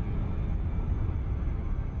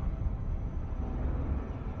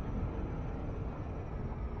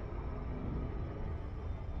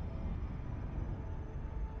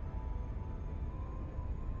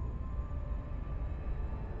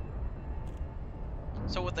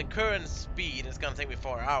 So with the current speed, it's gonna take me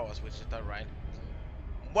 4 hours, which is not right.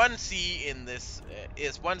 1c in this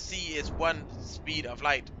is 1c is one speed of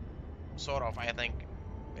light, sort of. I think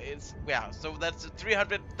it's So that's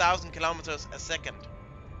 300,000 kilometers a second.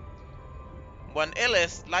 One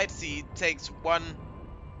LS light c takes one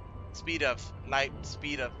speed of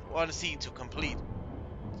 1c to complete.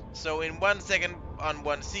 So in 1 second on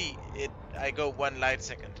 1c, I go 1 light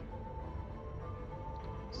second.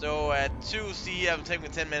 So at 2c, it'll take me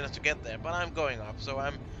 10 minutes to get there, but I'm going up. So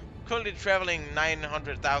I'm currently traveling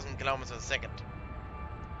 900,000 kilometers a second,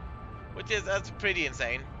 that's pretty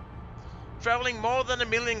insane. Traveling more than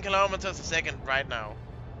 1,000,000 kilometers a second right now.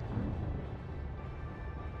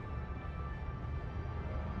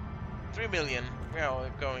 3 million. We're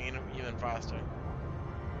going even faster.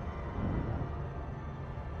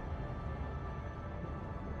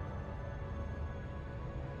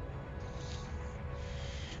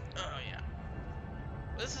 Oh yeah.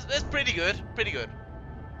 This pretty good. Pretty good.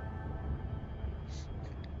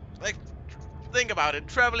 Like, think about it.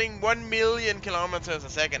 Traveling 1,000,000 kilometers a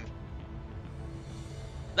second.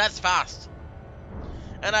 That's fast.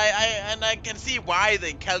 And I can see why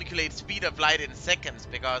they calculate speed of light in seconds,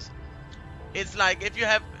 because it's like if you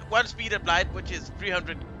have one speed of light, which is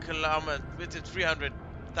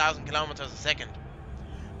 300,000 kilometers a second,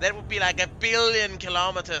 that would be like 1,000,000,000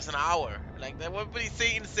 kilometers an hour. Like, that would be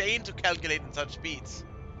insane to calculate in such speeds,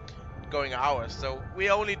 going hours. So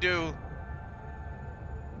we only do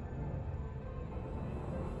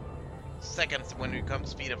seconds when it comes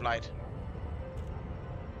to speed of light.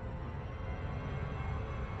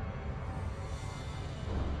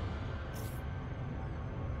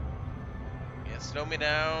 Yeah, slow me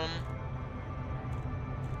down.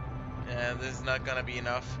 And this is not gonna be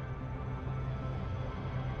enough.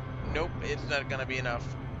 Nope, it's not gonna be enough.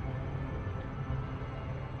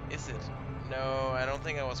 Is it? No, I don't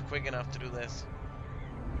think I was quick enough to do this.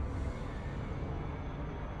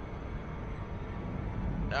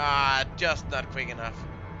 Ah, just not quick enough.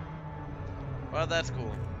 Well, that's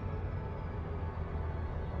cool.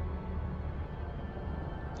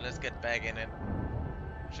 Let's get back in it.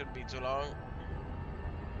 Shouldn't be too long.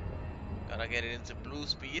 Gotta get it into blue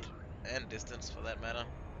speed and distance for that matter.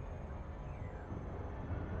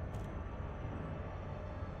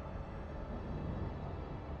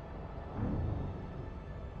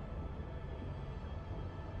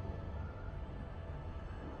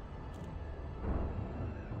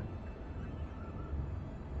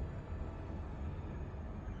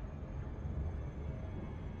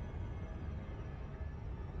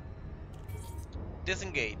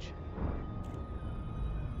 Disengage.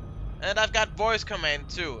 And I've got voice command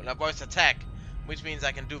too, like voice attack, which means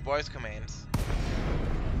I can do voice commands.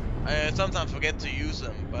 I sometimes forget to use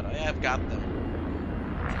them, but I have got them.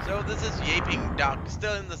 So this is Yaping Dock,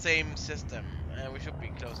 still in the same system, and we should be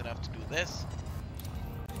close enough to do this.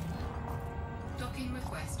 Docking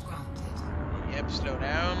request granted. Yep, slow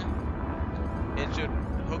down. It should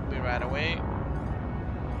hook me right away.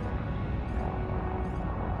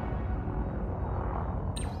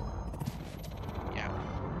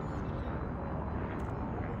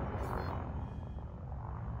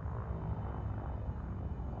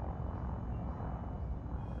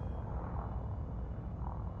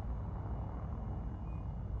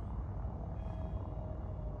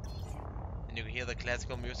 And you can hear the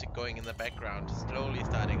classical music going in the background, slowly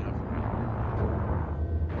starting up.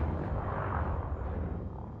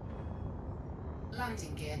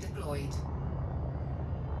 Landing gear deployed.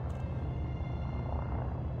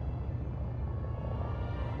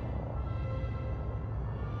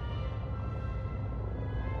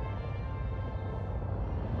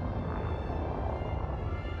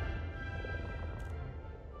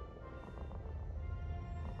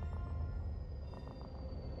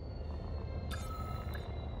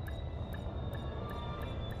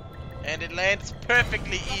 And it lands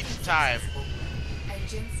perfectly each time.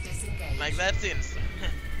 Engines disengaged. Like, that's insane.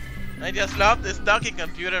 I just love this docking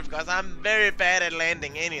computer because I'm very bad at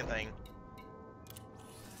landing anything.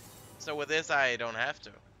 So with this I don't have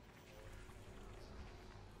to.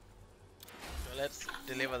 So let's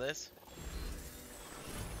deliver this.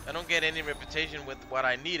 I don't get any reputation with what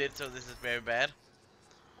I needed, so this is very bad.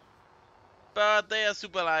 But they are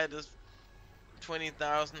super light. There's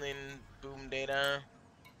 20,000 in boom data.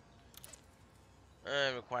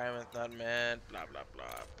 Requirements not met. Blah blah blah.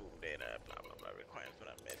 Boom data. Blah blah blah. Requirements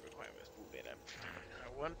not met. Requirements. Boom data.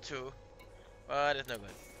 I want to, but it's no good.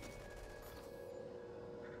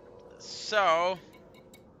 So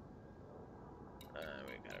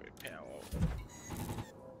we gotta repair all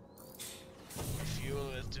fuel.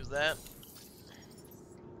 Let's do that.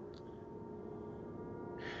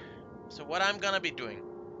 So what I'm gonna be doing,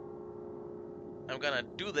 I'm gonna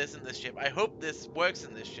do this in this ship. I hope this works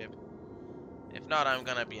in this ship. If not, I'm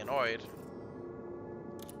gonna be annoyed.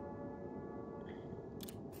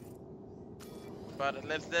 But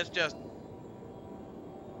let's just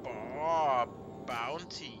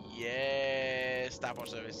bounty. Yeah, starboard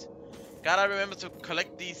service. Gotta remember to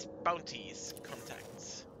collect these bounties.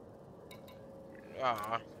 Contacts.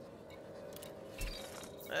 Ah.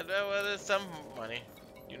 Well, there's some money.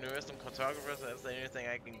 Universal cartographers, that's the only thing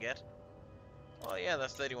I can get. Oh yeah,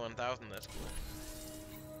 that's 31,000, that's cool.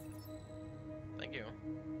 Thank you.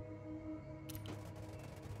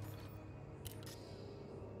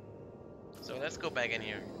 So let's go back in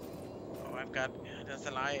here. Oh, I've got, there's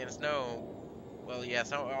Alliance, no. Well, yeah,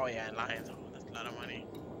 so, oh yeah, Alliance, oh, that's a lot of money.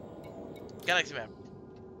 Galaxy map.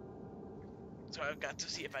 So I've got to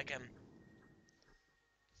see if I can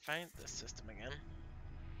find the system again.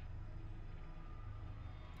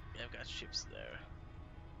 Yeah, I've got ships there.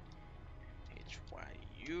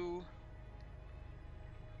 HYU.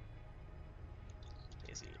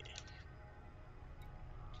 Easy.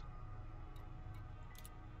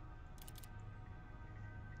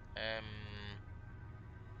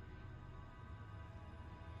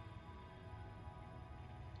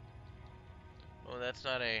 Oh, that's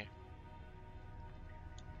not a.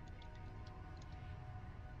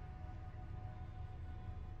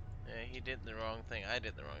 Yeah, he did the wrong thing. I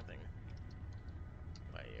did the wrong thing.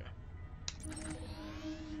 Why you?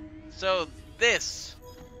 So this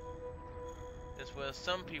is where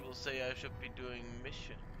some people say I should be doing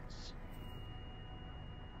missions.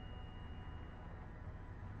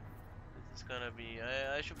 This is gonna be.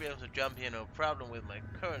 I should be able to jump here, no problem with my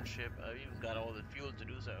current ship. I've even got all the fuel to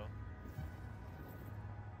do so.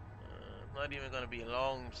 Not even gonna be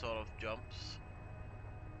long sort of jumps.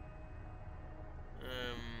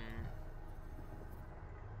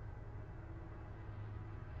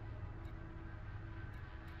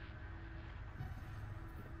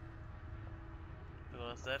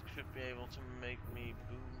 Because that should be able to make me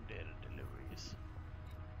boom data deliveries.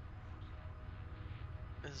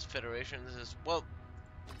 This is Federation, this is, well,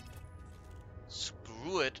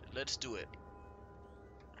 screw it, let's do it.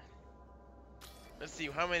 Let's see,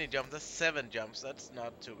 how many jumps? That's 7 jumps, that's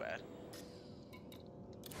not too bad.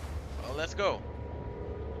 Well, let's go.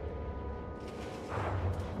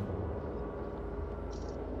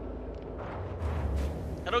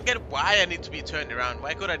 I don't get why I need to be turned around.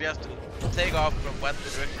 Why could I just take off from what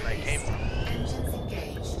direction I came from? Engines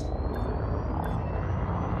engaged.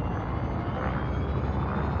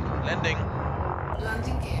 Landing.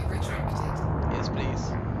 Landing gear retracted. Yes,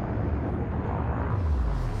 please.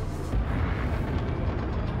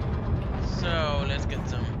 So, let's get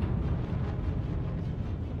some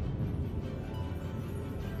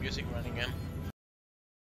music running again.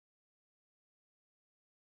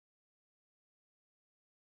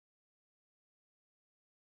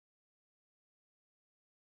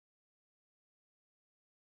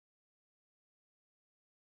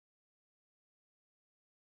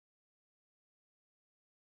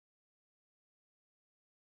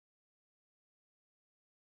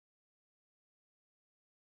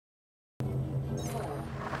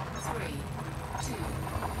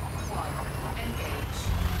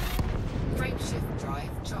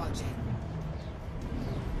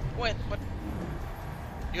 Wait, but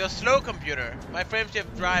your slow computer. My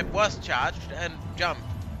frameshift drive was charged and jumped.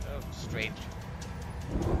 Oh, strange.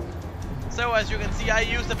 So as you can see, I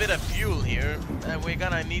used a bit of fuel here, and we're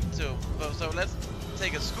gonna need to. So let's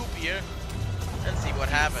take a scoop here and see what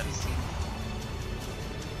happens.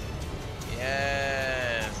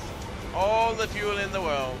 Yes, all the fuel in the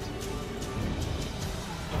world.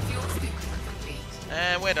 Fuel scoop complete.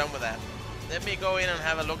 And we're done with that. Let me go in and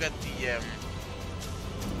have a look at the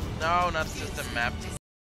no, not system map.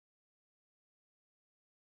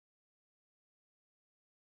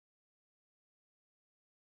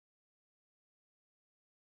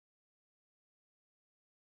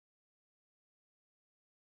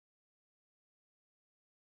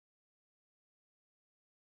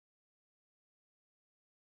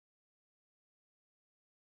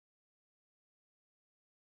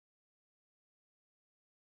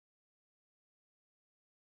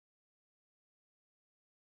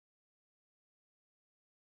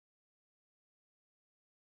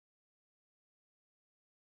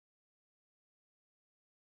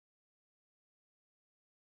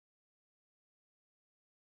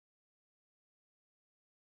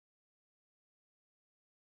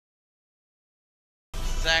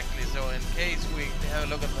 in case we have a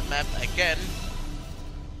look at the map again.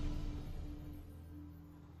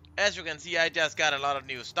 As you can see, I just got a lot of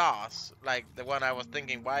new stars. Like the one I was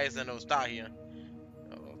thinking, why is there no star here?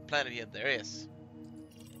 Oh, planet here, there is.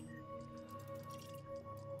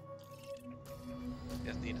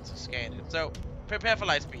 Just needed to scan it. So, prepare for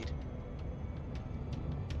light speed.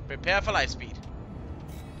 Prepare for light speed.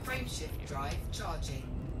 Frameshift drive charging.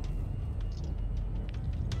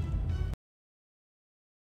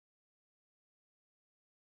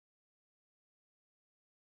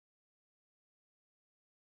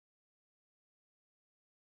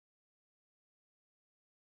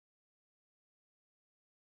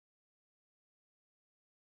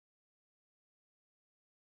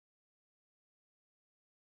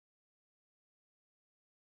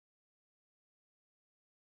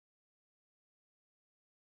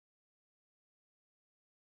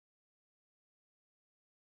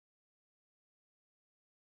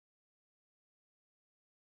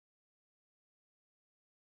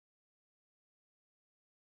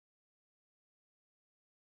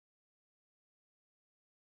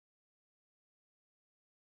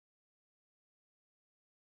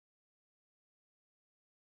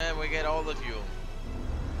 And we get all the fuel.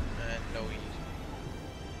 And no heat.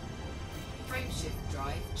 Frameshift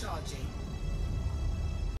drive charging.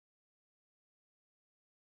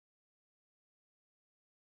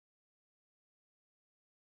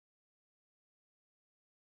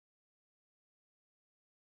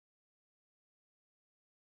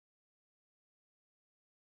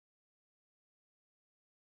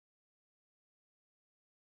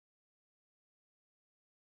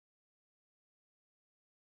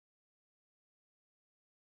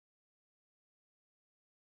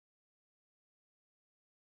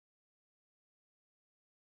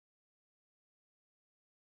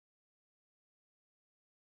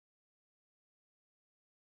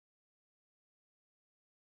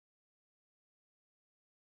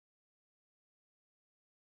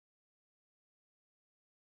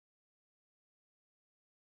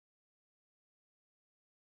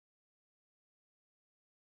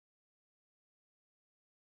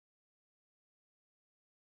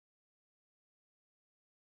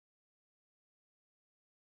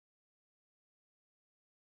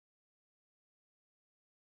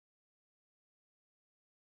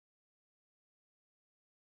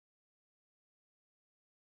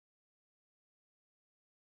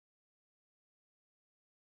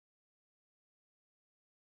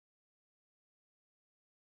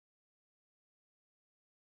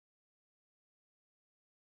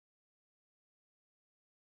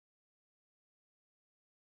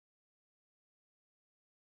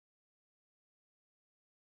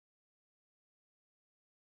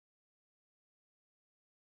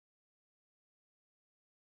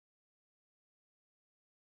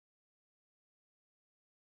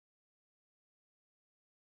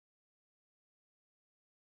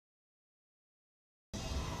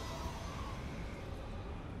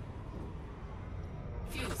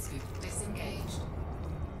 Fuel scoop disengaged.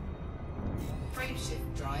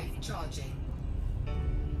 Frameshift drive charging.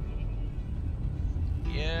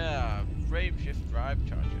 Yeah, frame shift drive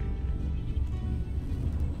charging.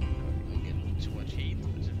 Don't get too much heat,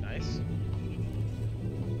 which is nice.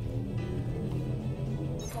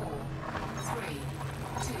 4, 3,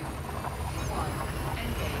 2, 1,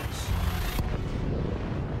 engage.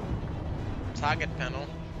 Target panel.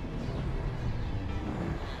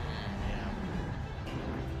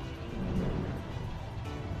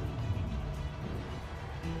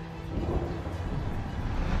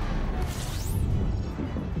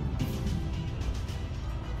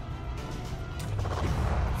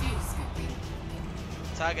 Fuel scooping.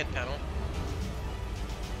 Target panel.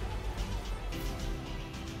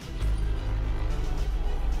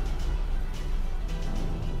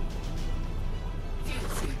 Fuel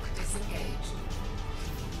scoop disengaged.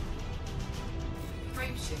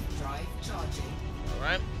 Frameshift drive charging.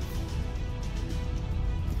 Alright.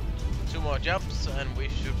 2 more jumps and we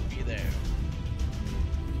should be there.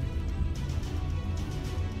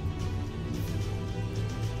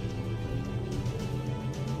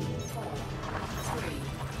 Four, three,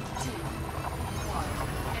 two, one,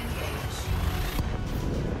 engage.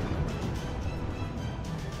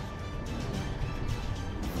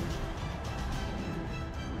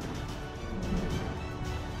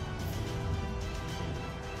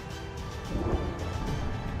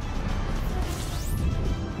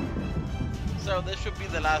 So this should be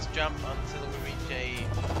the last jump until we reach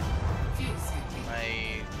Fuel scooping.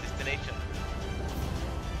 my destination.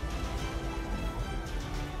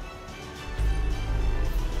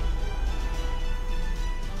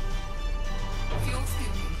 Fuel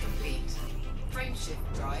scooping complete.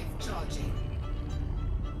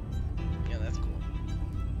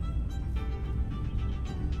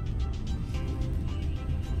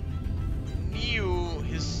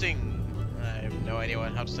 Closing. I have no idea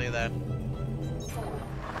how to say that. 4,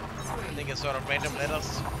 I 3, think it's sort of random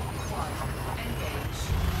letters. 1. Engage.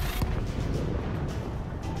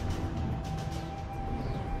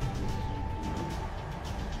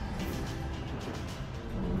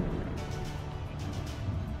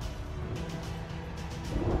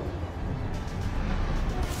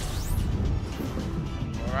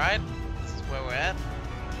 Alright, this is where we're at.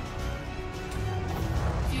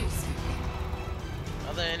 Fuel scooping.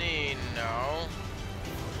 Are there any? No.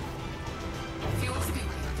 Fuel scooping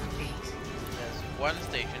complete. There's one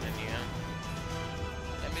station in here.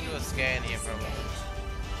 Let me do a scan here for a moment.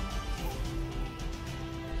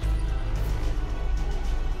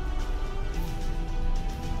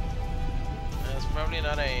 Disengage. There's probably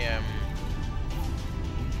not a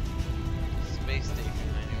space station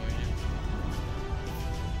anyway.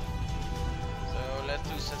 So let's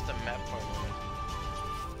do system map for a moment.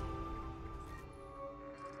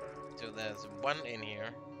 So there's one in here.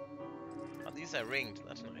 Oh, these are ringed.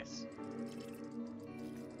 That's nice.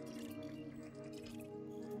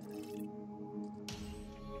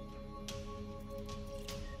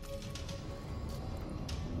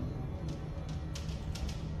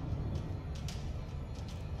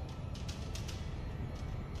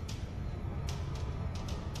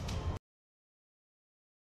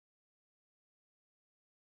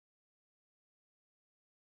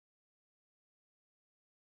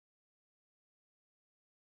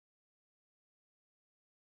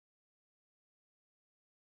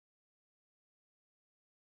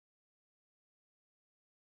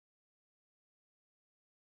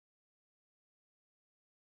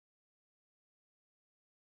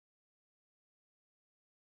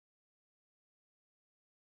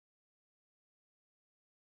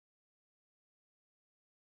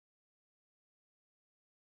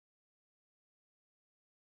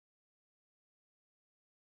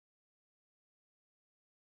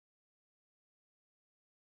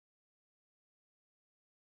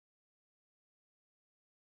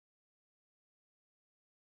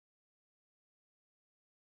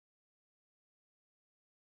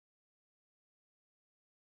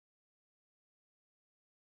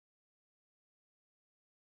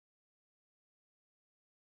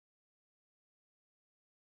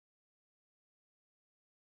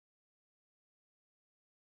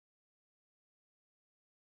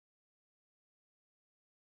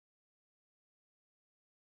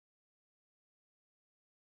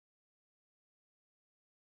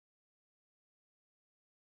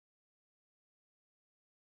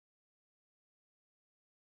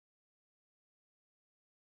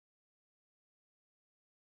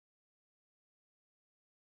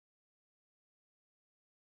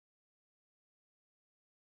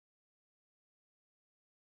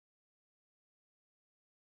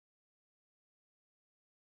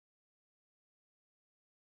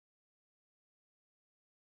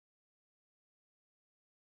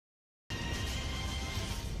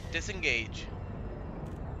 Disengage.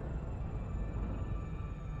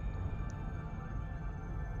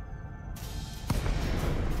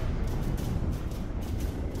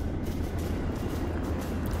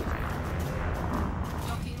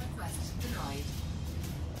 Docking request denied.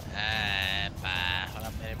 Hold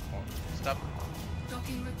up, stop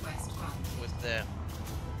Docking request granted. with the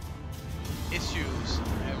issues.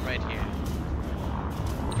 I'm right here.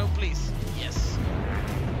 No, please. Yes.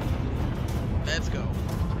 Let's go.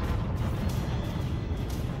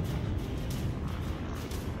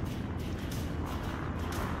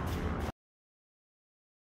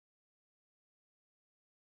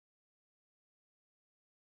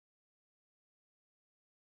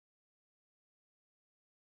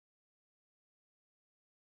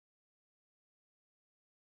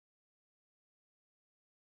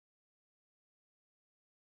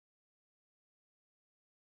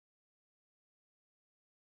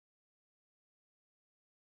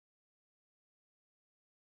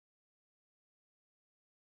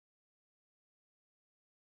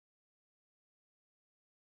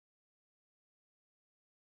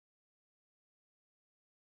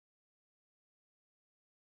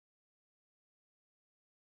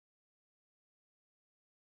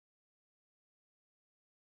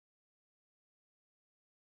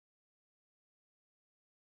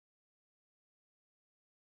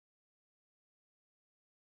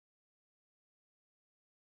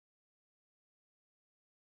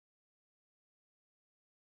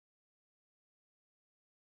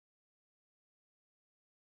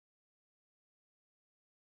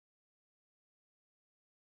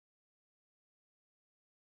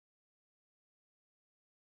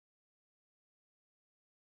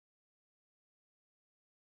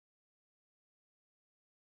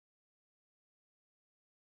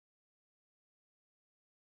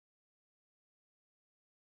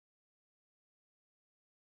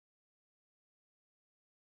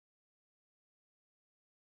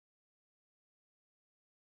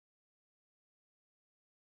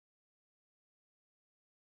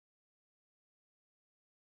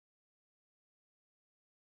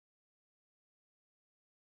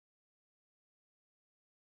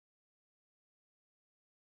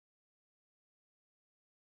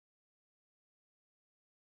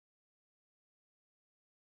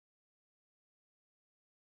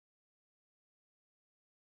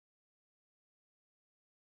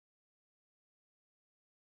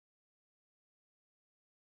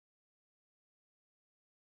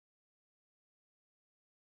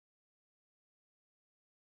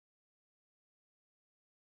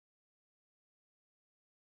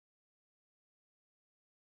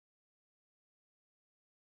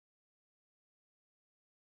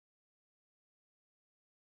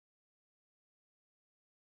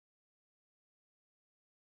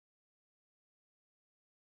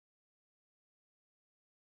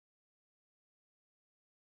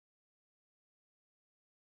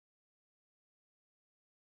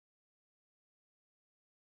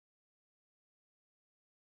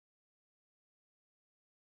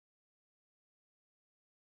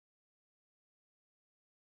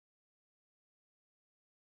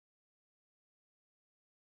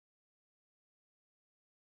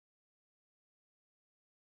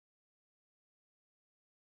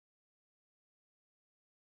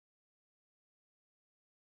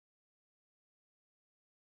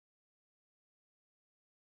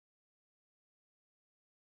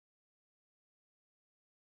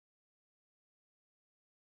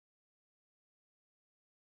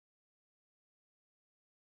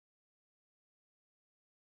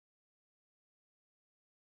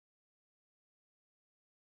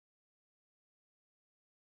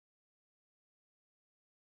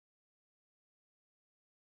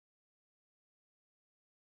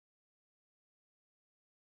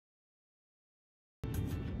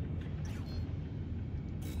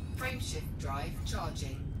 Frameshift drive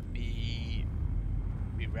charging. Be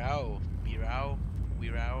row.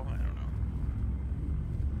 I don't know.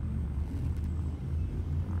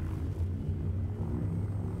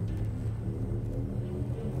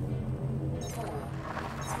 Four,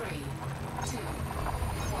 three, two,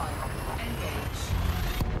 one. Engage.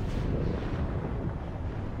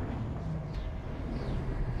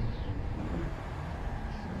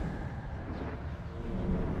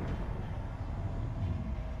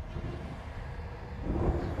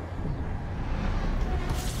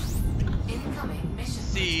 Incoming mission.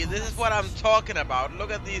 See, this is what I'm talking about.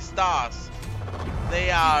 Look at these stars. They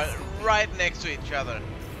are right next to each other.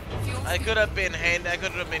 Fuel I could have been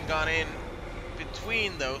gone in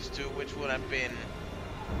between those two, which would have been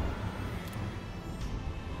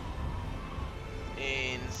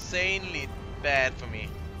insanely bad for me.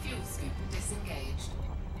 fuel scoop disengaged.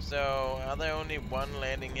 So, are there only one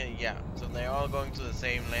landing here? Yeah, so they're all going to the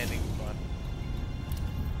same landing spot.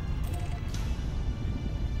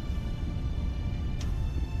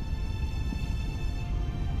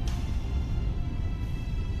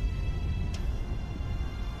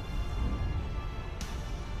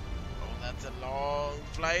 Oh, that's a long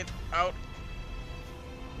flight out.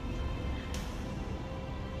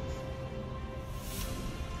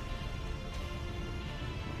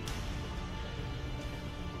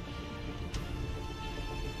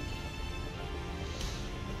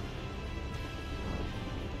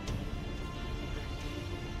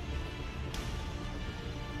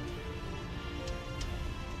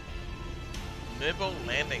 Nibble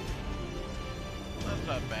landing. That's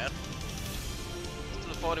not bad.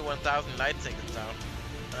 Still 41,000 light seconds out.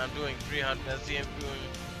 I'm doing 300. Let's see, I'm doing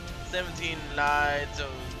 17 light, so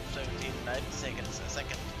 17 light seconds a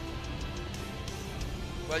second.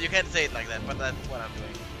 Well, you can't say it like that, but that's what I'm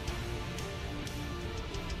doing.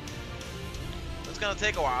 It's gonna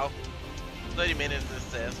take a while. 30 minutes, it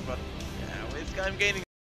says, but yeah, I'm gaining.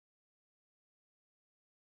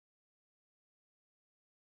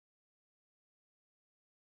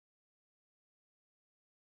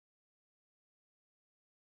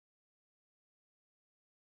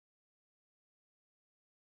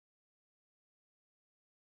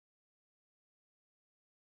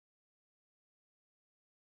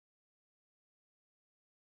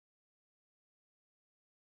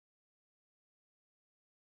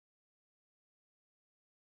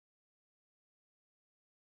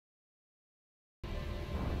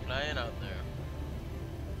 Flying out there.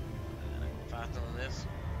 And I go faster than this.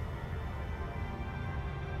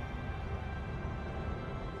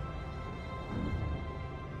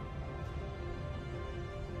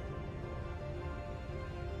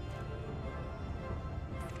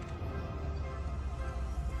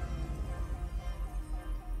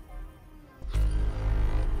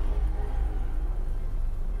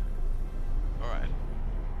 Alright.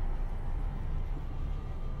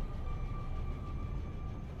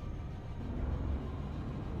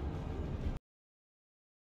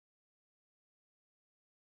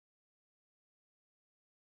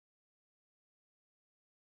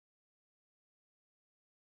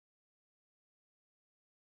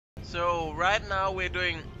 So right now we're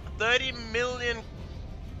doing 30 million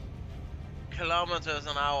kilometers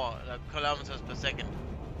an hour, kilometers per second,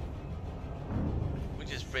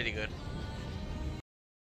 which is pretty good.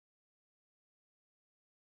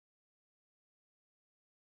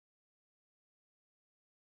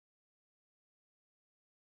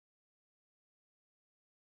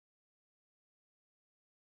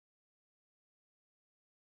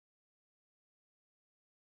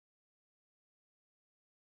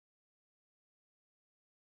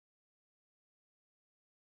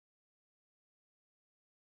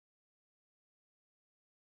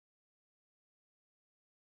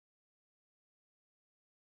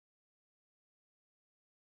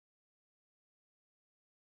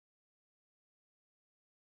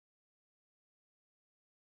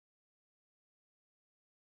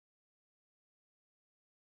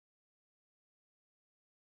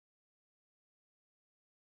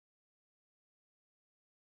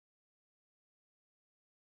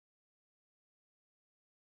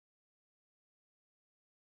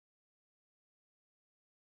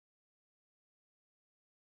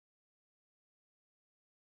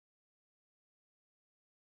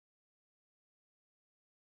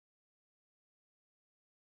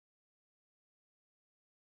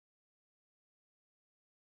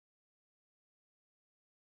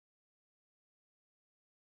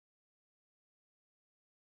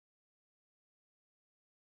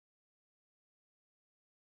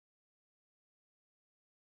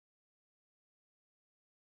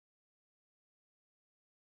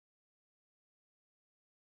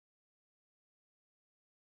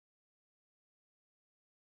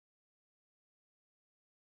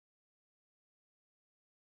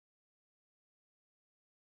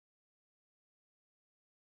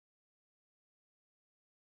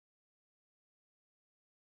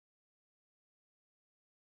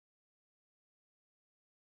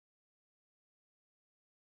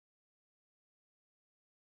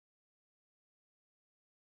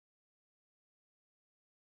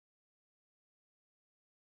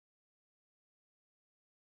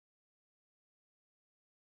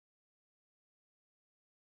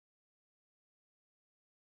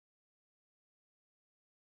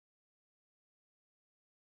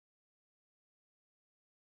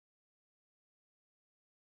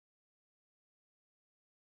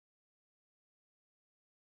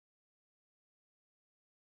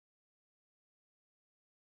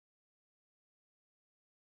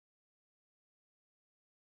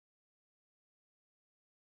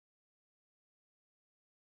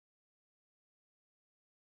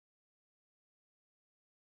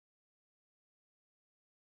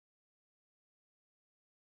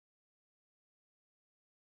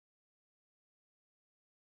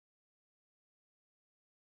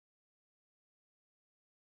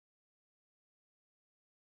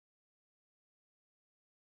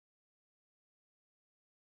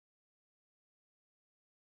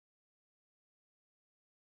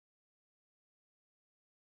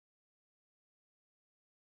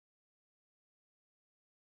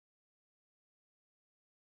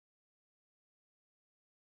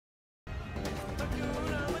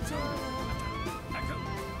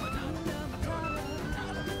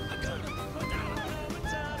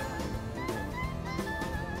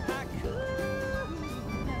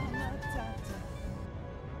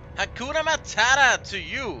 Hakuna Matata to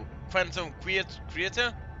you, Quantum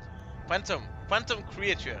Creator. Quantum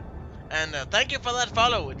Creature. And thank you for that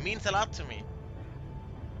follow. It means a lot to me.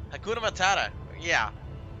 Hakuna Matata. Yeah.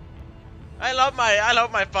 I love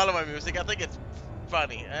my follower music. I think it's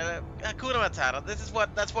funny. Hakuna Matata.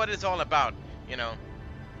 That's what it's all about, you know.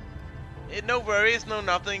 No worries, no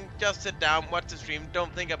nothing. Just sit down, watch the stream.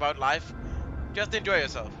 Don't think about life. Just enjoy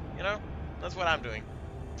yourself, you know? That's what I'm doing.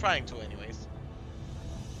 Trying to, anyways.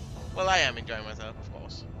 Well, I am enjoying myself, of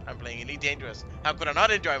course. I'm playing Elite Dangerous. How could I not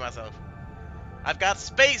enjoy myself? I've got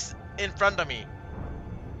space in front of me.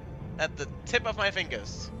 At the tip of my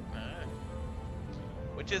fingers.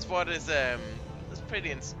 Which is what is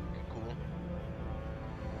pretty cool.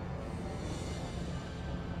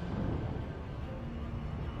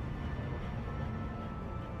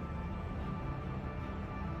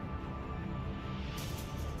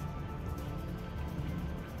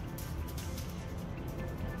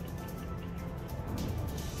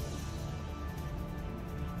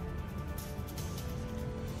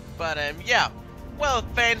 But yeah. Well,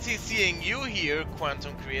 fancy seeing you here,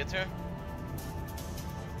 Quantum Creator.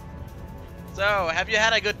 So, have you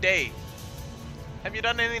had a good day? Have you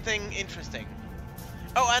done anything interesting?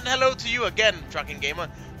 Oh, and hello to you again, Trucking Gamer.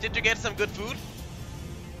 Did you get some good food?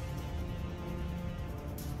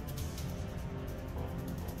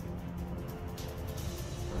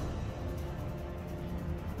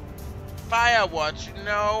 Firewatch?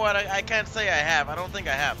 No, I can't say I have. I don't think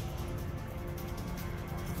I have.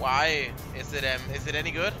 Why? Is it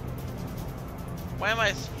any good? Why am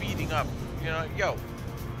I speeding up? You know, yo.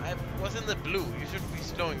 I was in the blue. You should be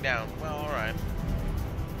slowing down. Well, alright.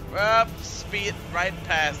 Well, speed right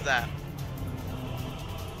past that.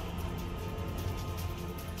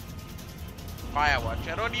 Firewatch.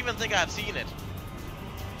 I don't even think I've seen it.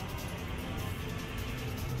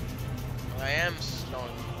 I am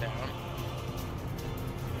slowing down.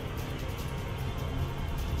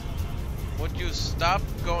 Would you stop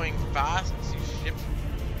going fast, you ship?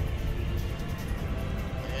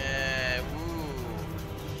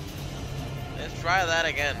 Let's try that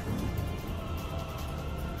again.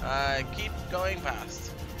 Keep going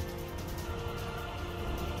fast.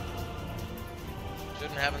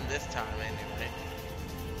 Shouldn't happen this time anyway.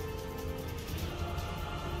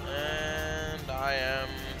 And I am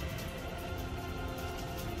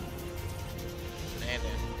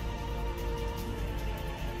landed.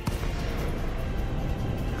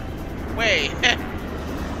 Wait.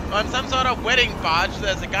 On some sort of wedding barge,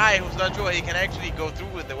 there's a guy who's not sure he can actually go through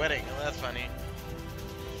with the wedding. Oh, that's funny.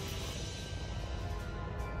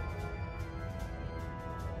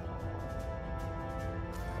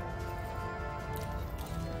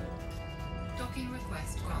 Docking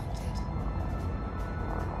request granted.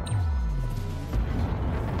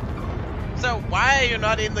 So, why are you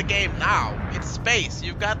not in the game now? It's space.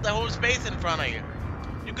 You've got the whole space in front of you.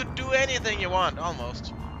 You could do anything you want,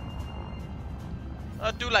 almost.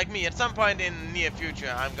 Do like me. At some point in the near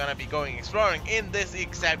future, I'm gonna be going exploring in this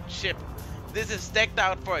exact ship. This is decked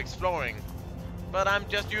out for exploring. But I'm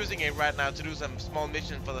just using it right now to do some small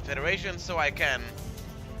mission for the Federation so I can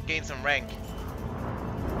gain some rank.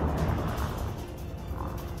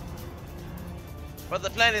 But the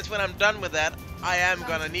plan is when I'm done with that, I am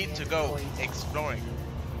gonna need to go exploring.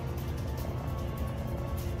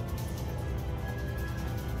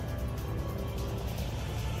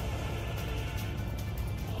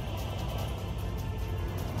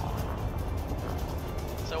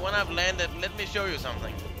 So when I've landed, let me show you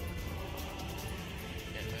something.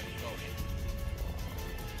 Yeah, go ahead.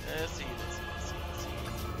 Let's see.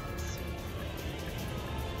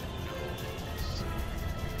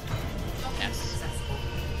 Yes. Successful.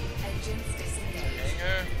 Engines disengaged.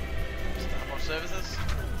 Hangar. Starport services.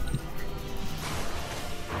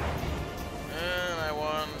 And I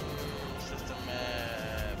want system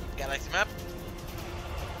galaxy map.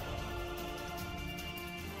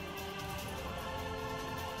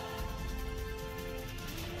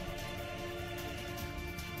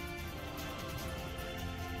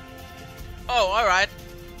 Oh, alright.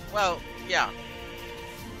 Well, yeah.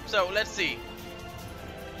 So, let's see.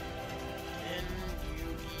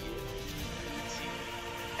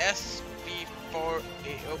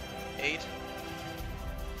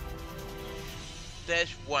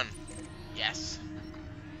 SB408-1. Yes.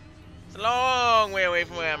 It's a long way away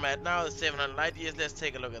from where I'm at now. It's 700 light years. Let's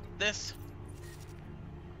take a look at this.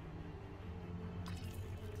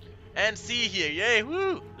 And see here. Yay,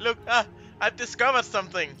 woo! Look, I've discovered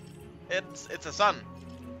something. It's a sun.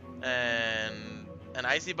 And an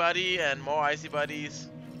icy body and more icy bodies.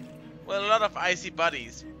 Well, a lot of icy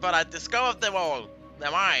bodies. But I discovered them all.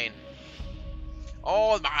 They're mine.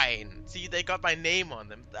 All mine. See, they got my name on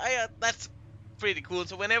them. That's pretty cool.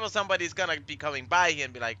 So whenever somebody's gonna be coming by here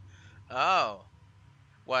and be like, oh,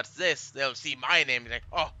 what's this? They'll see my name and be like,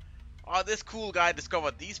 oh, this cool guy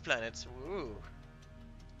discovered these planets. Ooh.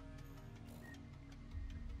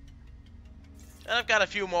 And I've got a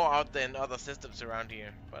few more out there in other systems around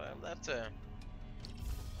here. But that's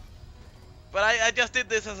But I just did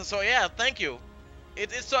this as a sort. Yeah, thank you.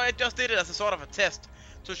 So I just did it as a sort of a test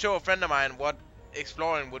to show a friend of mine what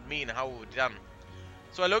exploring would mean, how it would be done.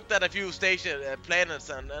 So I looked at a few planets,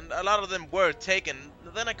 and a lot of them were taken.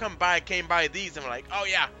 Then I came by these, and I'm like, oh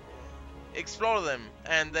yeah, explore them,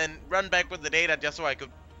 and then run back with the data just so I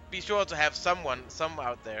could be sure to have some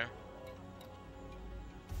out there.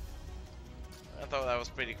 I thought that was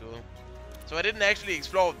pretty cool. So I didn't actually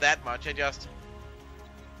explore that much. I just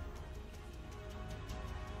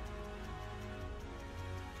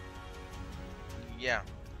yeah.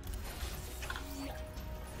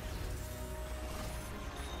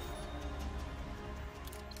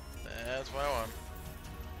 That's what I want.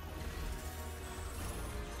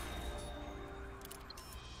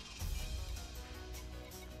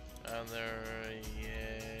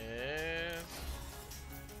 Yes.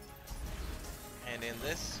 And in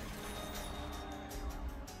this.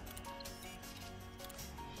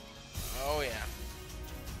 Oh yeah.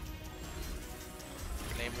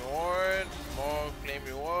 Claim reward. More claim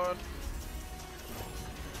reward.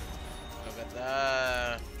 Look at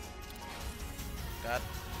that. Got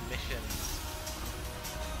missions.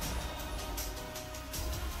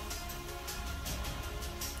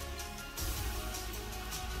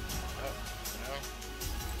 Oh, no.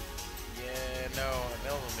 Yeah, no,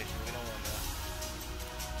 another mission. We don't want that.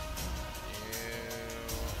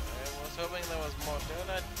 I was hoping there was more. Did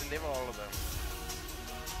I deliver all of them?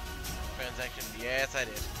 Transaction. Yes, I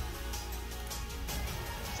did.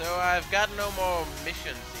 So I've got no more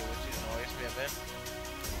missions here, which annoys me a bit.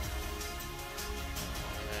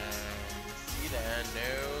 See that?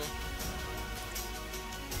 No.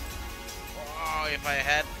 Oh, if I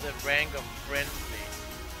had the rank of friendly,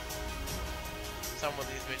 some of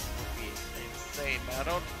these missions would be insane, but I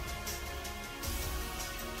don't.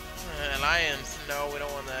 Alliance, no, we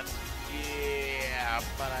don't want that. Yeah,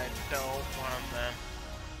 but I don't want that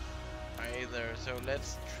either. So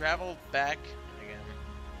let's travel back again.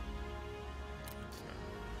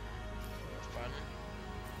 Fun.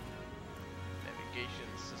 Navigation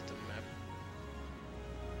system map.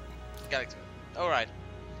 Galaxy. Alright.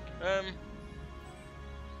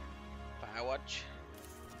 Firewatch.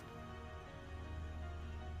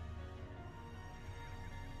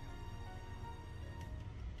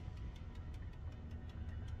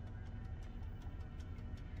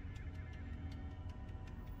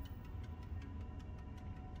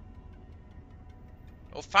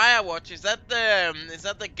 Oh, Firewatch, is that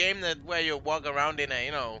the game that where you walk around in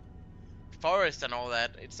a, forest and all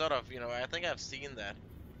that? It's sort of, I think I've seen that.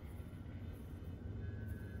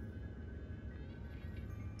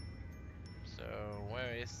 So,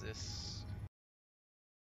 where is this?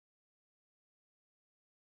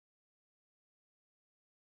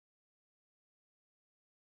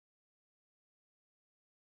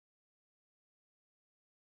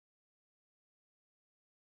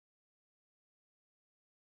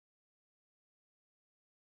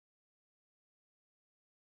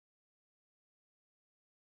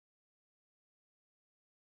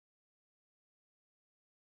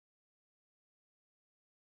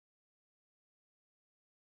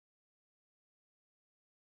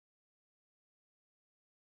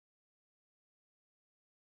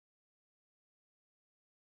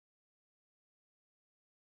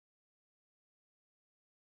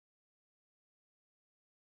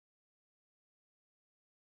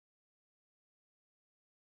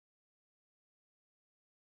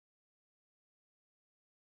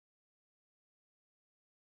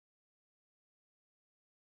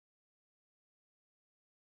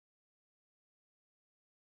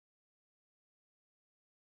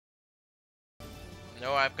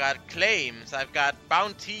 No, I've got claims. I've got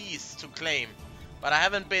bounties to claim, but I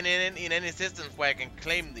haven't been in any systems where I can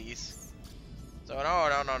claim these. So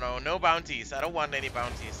no bounties. I don't want any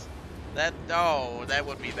bounties. That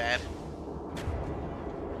would be bad.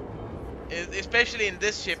 Especially in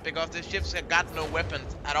this ship, because this ship's got no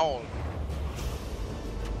weapons at all.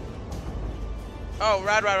 Oh,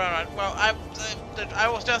 right. Well, I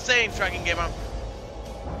was just saying, Tracking Gamer.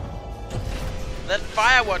 That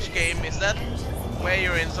Firewatch game, is that where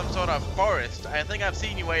you're in some sort of forest? I think I've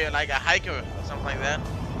seen you where you're like a hiker or something like that.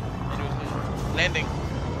 And you're landing.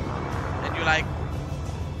 And you like...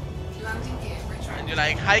 Landing gear retracted. And you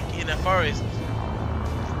like hike in a forest.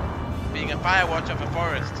 being a fire watch of a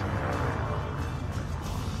forest.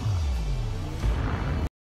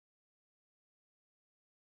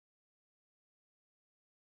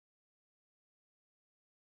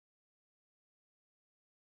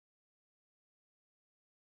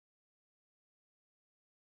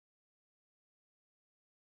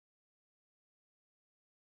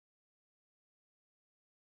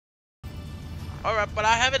 Alright, but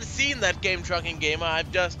I haven't seen that game, Trucking Gamer.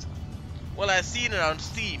 I've just... Well, I've seen it on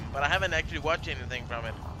Steam, but I haven't actually watched anything from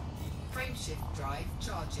it. Frameshift drive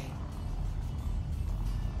charging.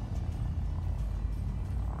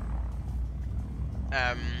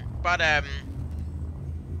 But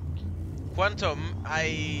Quantum,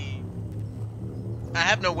 I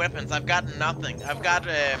have no weapons. I've got nothing. I've got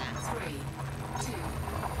 3, 2,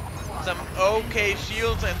 1. some okay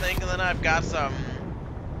shields, I think, and then I've got some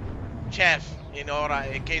chaff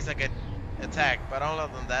in case I get attacked. But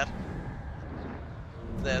other than that,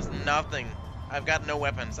 there's nothing. I've got no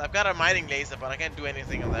weapons. I've got a mining laser, but I can't do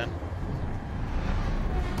anything of that.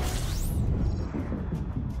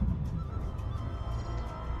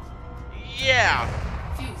 Yeah.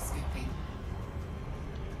 Fuel scooping.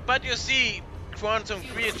 But you see, Quantum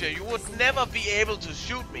Creature, you would never be able to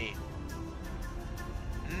shoot me.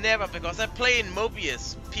 Never, because I play in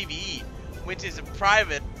Mobius PvE, which is a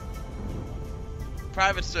private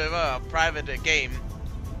server, a private game,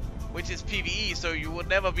 which is PvE, so you would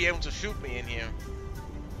never be able to shoot me in here.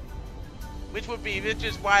 Which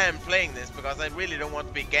is why I'm playing this, because I really don't want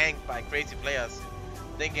to be ganked by crazy players,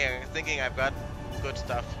 thinking I've got good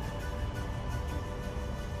stuff.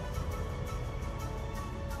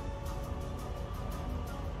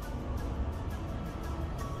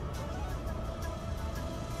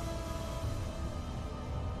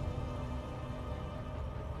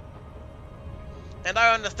 And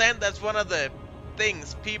I understand that's one of the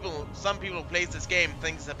things some people who play this game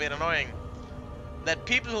thinks a bit annoying. That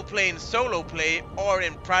people who play in solo play or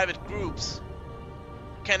in private groups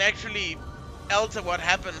can actually alter what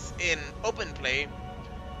happens in open play.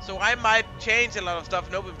 So I might change a lot of stuff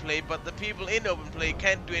in open play, but the people in open play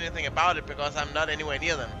can't do anything about it because I'm not anywhere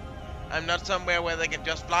near them. I'm not somewhere where they can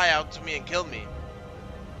just fly out to me and kill me.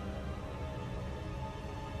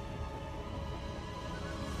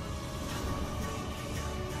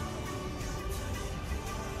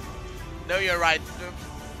 No, you're right.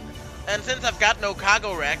 And since I've got no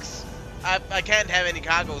cargo racks, I can't have any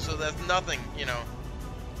cargo, so there's nothing, you know,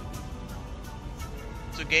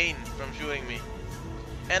 to gain from shooting me.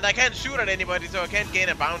 And I can't shoot at anybody, so I can't gain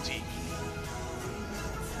a bounty.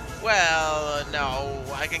 Well, no,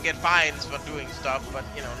 I can get fines for doing stuff, but,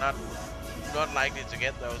 you know, not likely to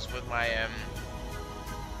get those with my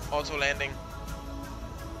auto landing.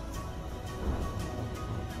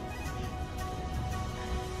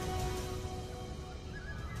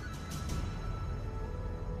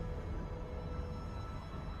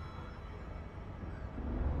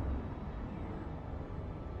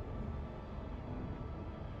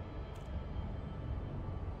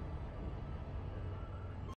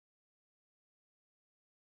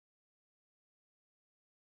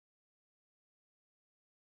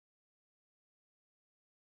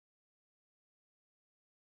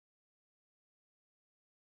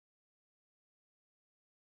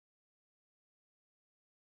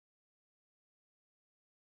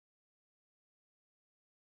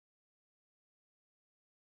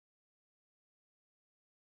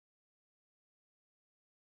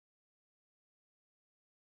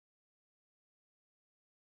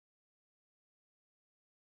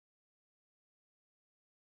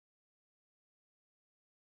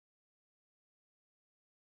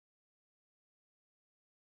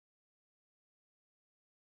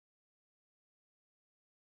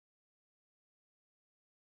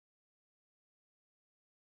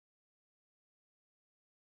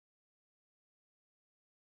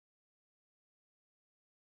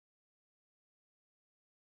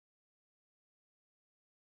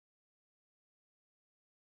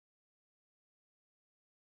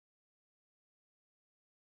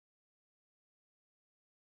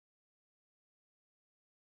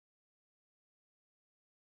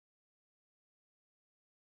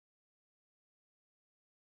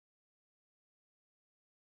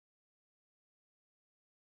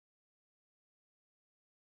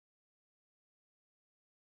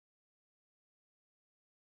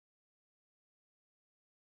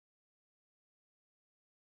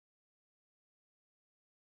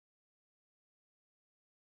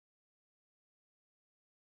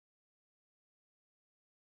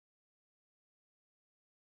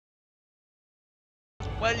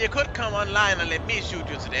 Well, you could come online and let me shoot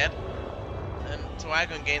you to death, and so I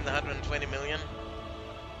can gain the 120 million.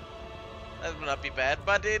 That would not be bad,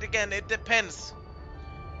 but again, it depends.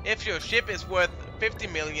 If your ship is worth 50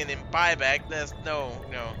 million in buyback, there's no.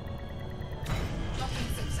 Docking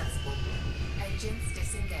successful. Engines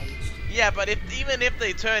disengaged. Yeah, but even if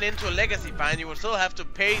they turn into a legacy find, you will still have to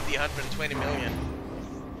pay the 120 million.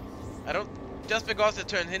 I don't. Just because it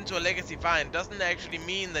turns into a legacy find doesn't actually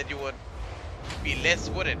mean that you would be less,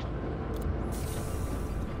 would it?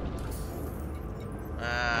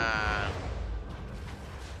 Yeah.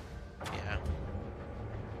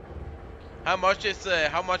 How much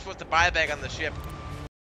was the buyback on the ship?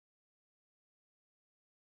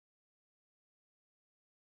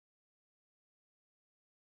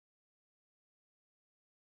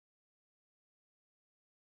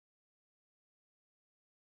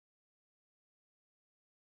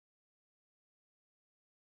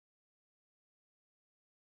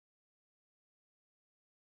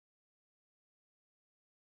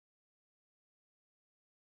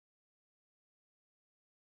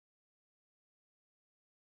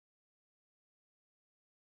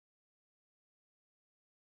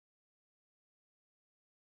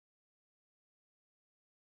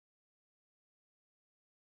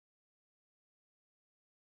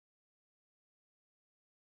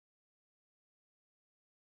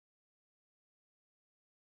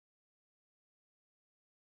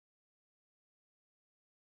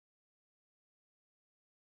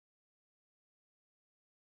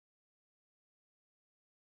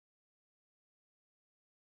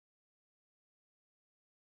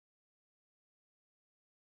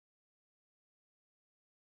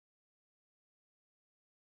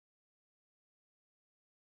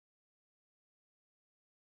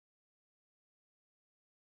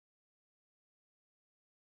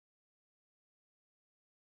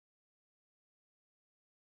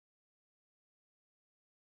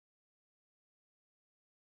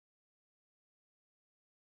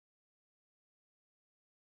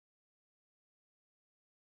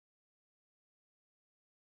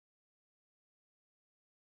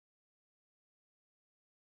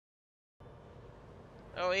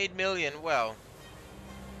 Oh, 8 million. Well,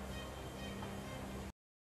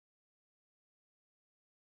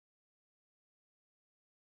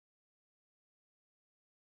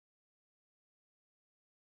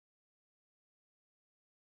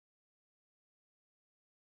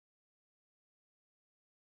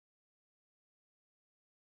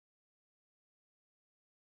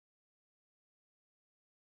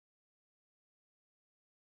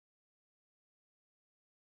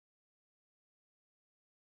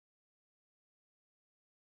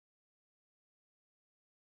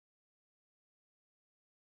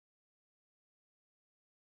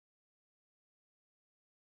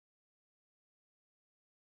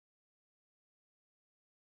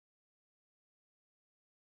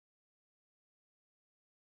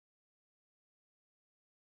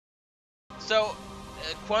 so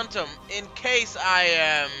Quantum, in case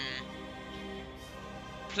I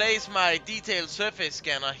place my detailed surface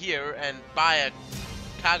scanner here and buy a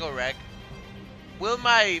cargo rack, will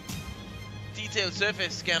my detailed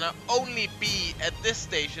surface scanner only be at this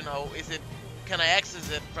station, or can I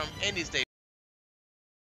access it from any station?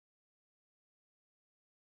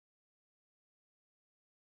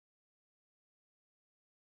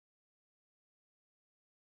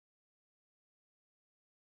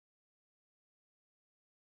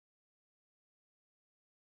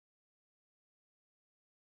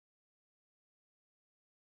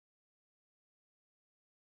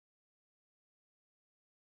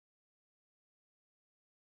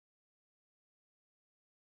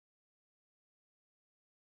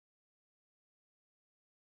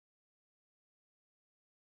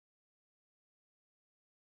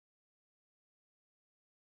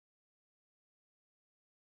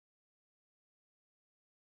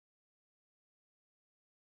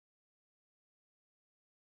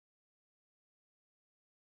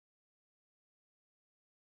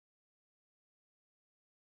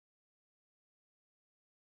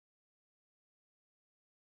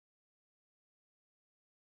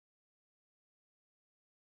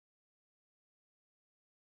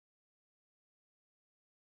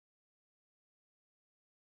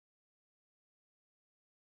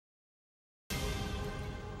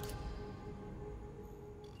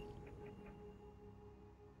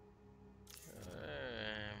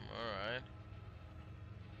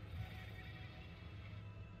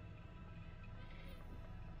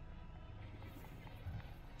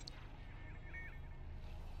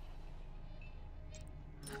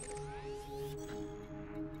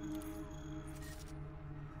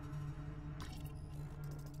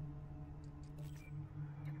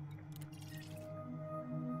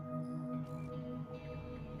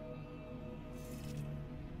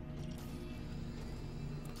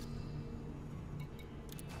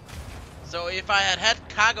 So if I had had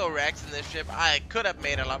cargo racks in this ship, I could have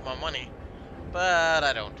made a lot more money. But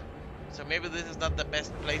I don't. So maybe this is not the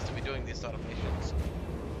best place to be doing these sort of missions.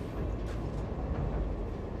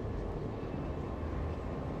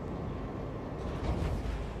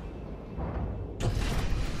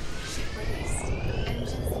 Ship released.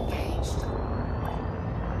 Engines engaged.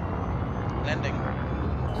 Landing.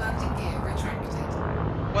 Landing gear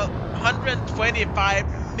retracted. Well,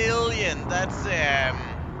 125 million. That's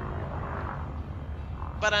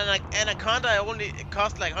But an Anaconda only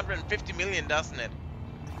costs like 150 million, doesn't it?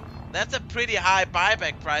 That's a pretty high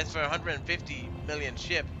buyback price for a 150 million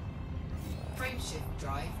ship. Frameshift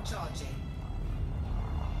drive charging.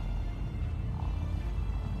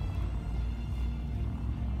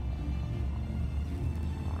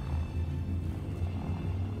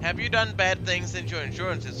 Have you done bad things since your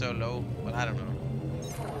insurance is so low? Well, I don't know.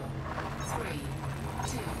 4, 3,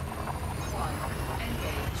 2, 1.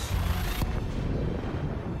 Engage.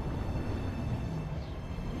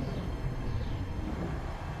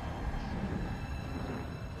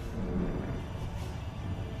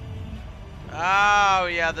 Oh,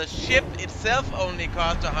 yeah, the ship itself only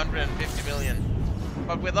cost 150 million.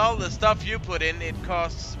 But with all the stuff you put in, it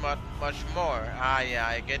costs much more. Ah, yeah,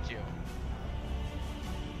 I get you.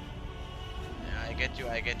 Yeah, I get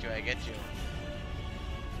you.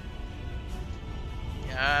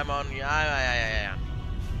 Yeah, I'm on. Yeah.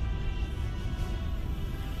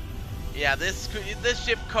 Yeah, this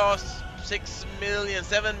ship costs 6 million,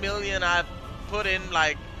 7 million. I've put in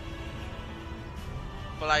like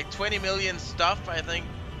for like 20 million stuff, I think.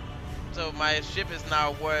 So my ship is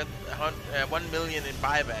now worth 1 million in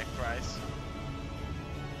buyback price.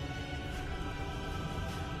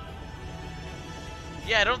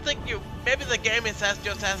 Yeah, I don't think you. Maybe the game just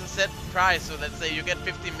has a set price. So let's say you get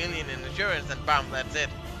 50 million in insurance, and bam, that's it.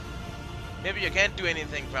 Maybe you can't do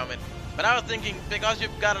anything from it. But I was thinking, because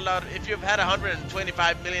you've got a lot, if you've had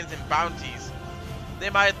 125 millions in bounties,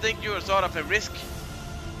 they might think you're sort of a risk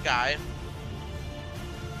guy.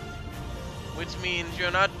 Which means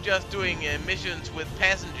you're not just doing missions with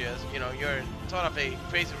passengers, you know, you're sort of a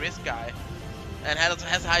crazy risk guy. And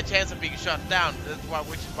has a high chance of being shot down,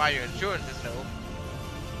 which is why your insurance is low.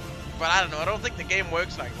 But I don't know, I don't think the game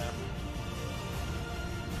works like that.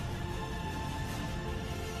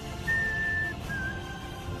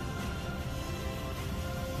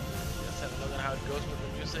 Let's have a look at how it goes with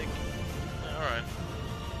the music. Alright.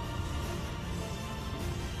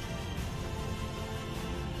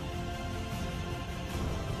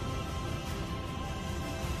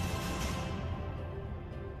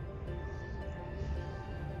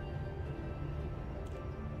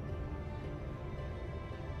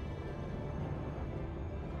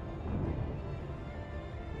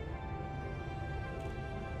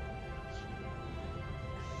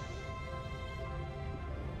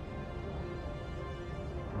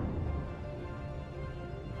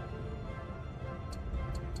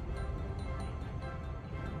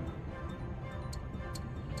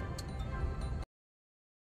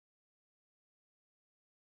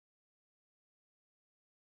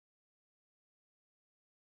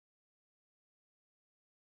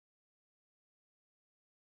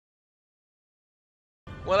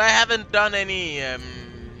 Well, I haven't done any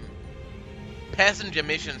passenger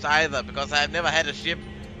missions either, because I've never had a ship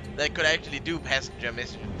that could actually do passenger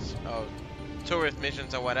missions or tourist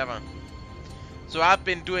missions or whatever. So I've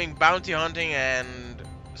been doing bounty hunting and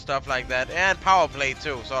stuff like that, and power play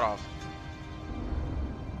too, sort of.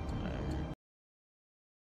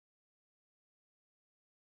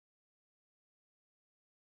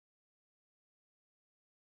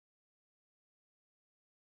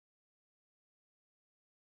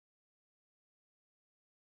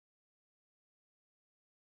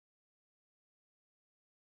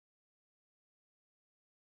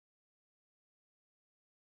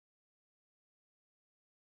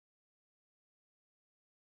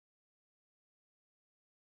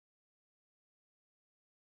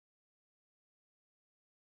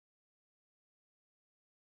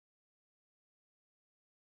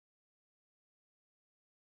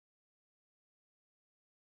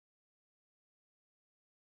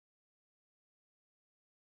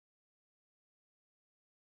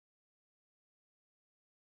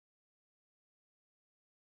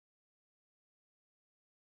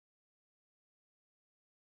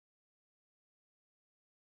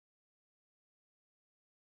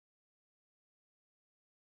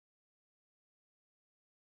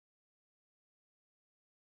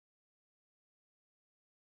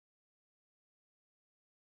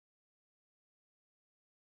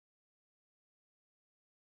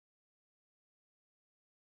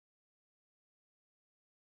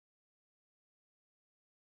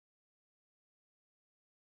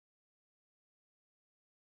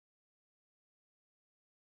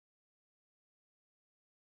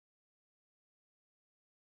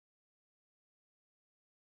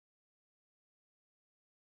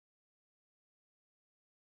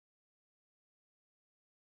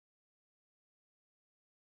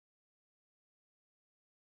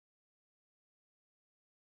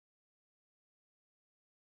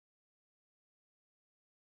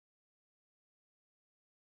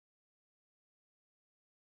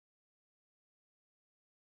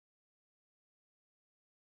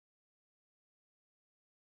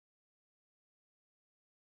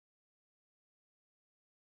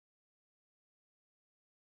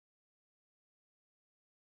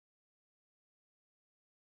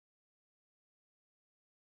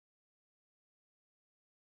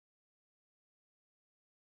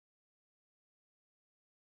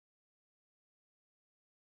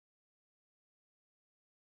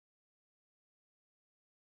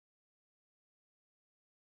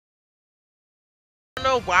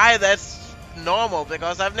 don't know why that's normal,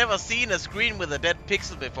 because I've never seen a screen with a dead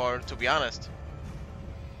pixel before, to be honest.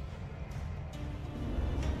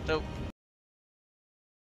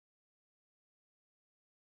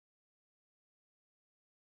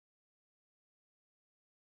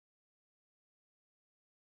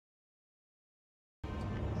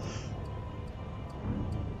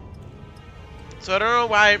 So I don't know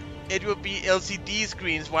why it would be LCD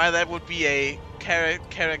screens, why that would be a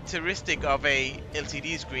characteristic of a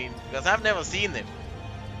LCD screen, because I've never seen it.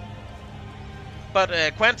 But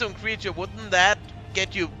Quantum Creature, wouldn't that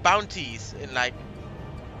get you bounties in, like,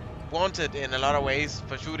 wanted in a lot of ways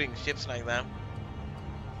for shooting ships like that?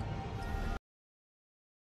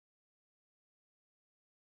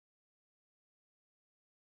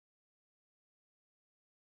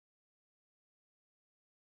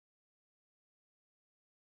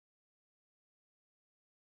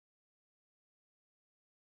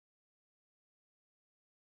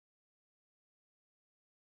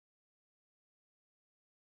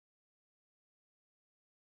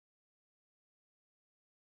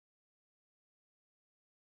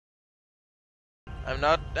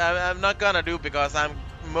 I'm not gonna do, because I'm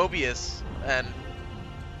Mobius and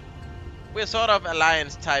we're sort of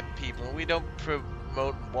alliance type people. We don't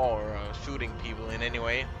promote war or shooting people in any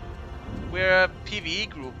way. We're a PvE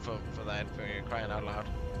group for that, for crying out loud.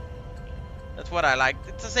 That's what I like.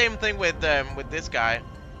 It's the same thing with this guy.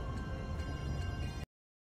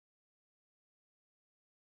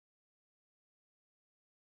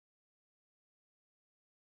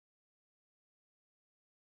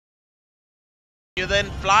 You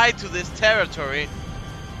then fly to this territory,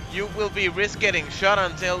 you will be risk getting shot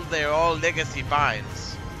until they're all legacy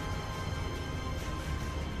finds.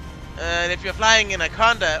 And if you're flying in a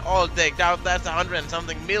Conda all decked out, that's 100 and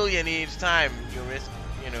something million each time you risk,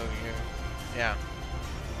 you know, yeah.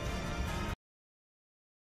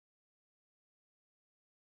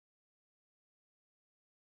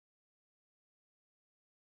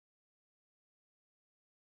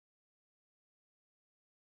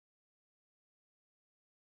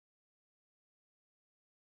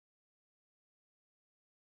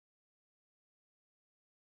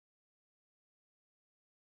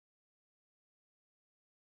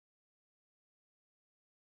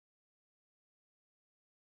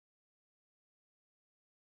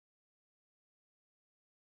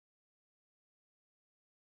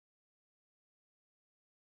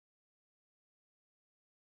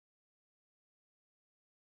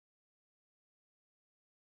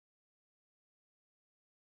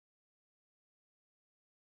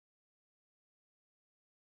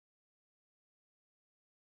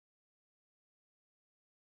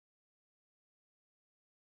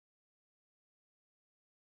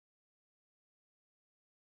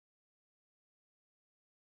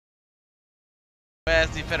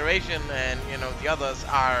 Whereas the Federation and, you know, the others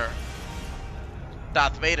are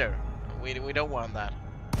Darth Vader. We don't want that.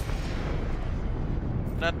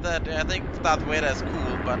 Not that I think Darth Vader is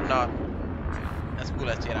cool, but not as cool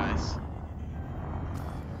as Jedi's.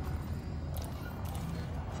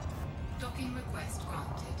 Docking request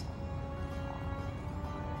granted.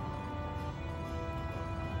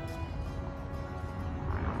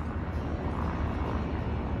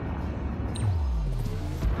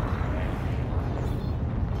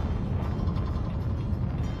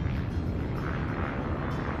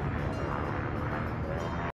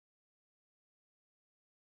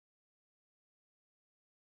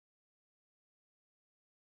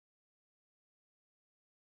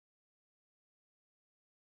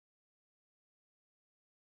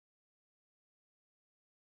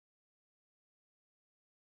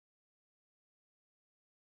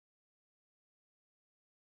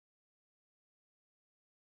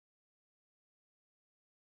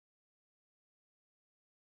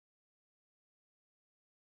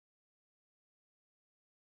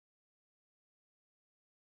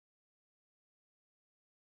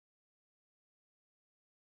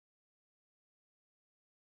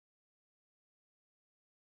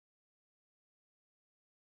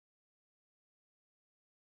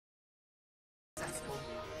 Successful.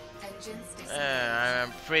 Engines disengaged.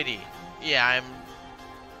 I'm pretty. Yeah, I'm.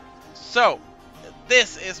 So,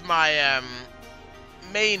 this is my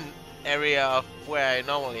main area of where I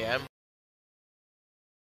normally am.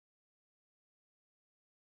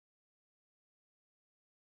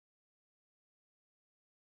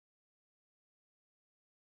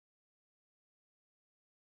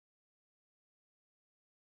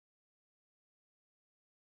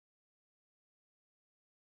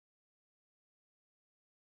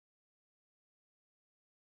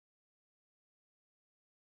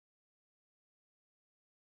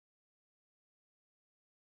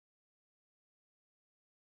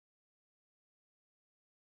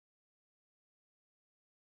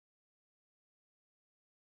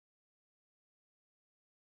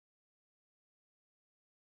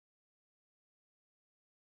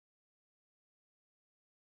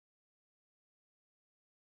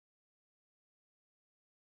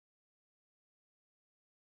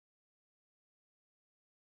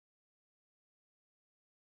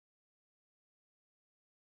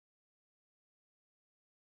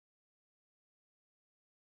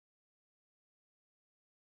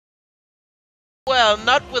 Well,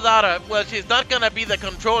 not without her. Well, she's not gonna be the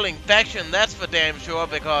controlling faction, that's for damn sure,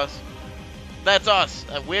 because that's us,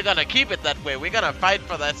 and we're gonna keep it that way. We're gonna fight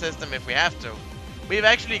for that system if we have to. We've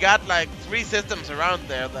actually got like 3 systems around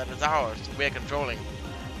there that is ours, we're controlling.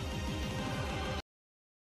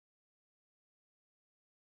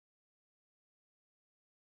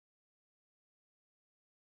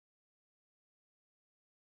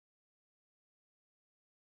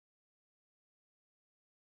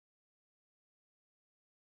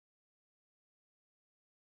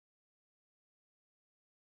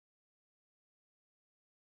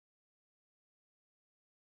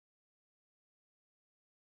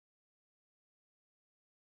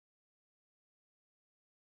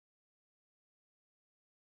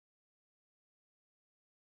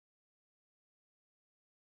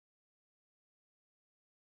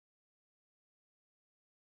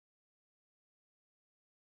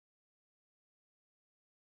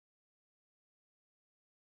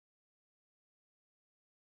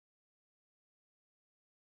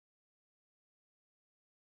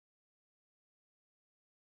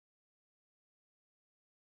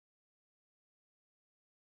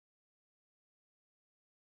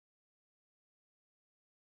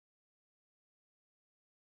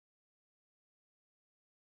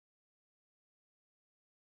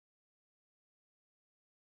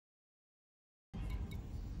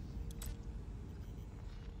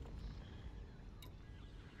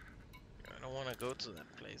 I don't wanna go to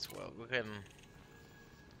that place. Well, we can...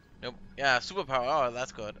 Nope. Yeah, superpower. Oh,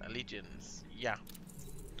 that's good. Allegiance. Yeah.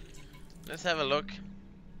 Let's have a look.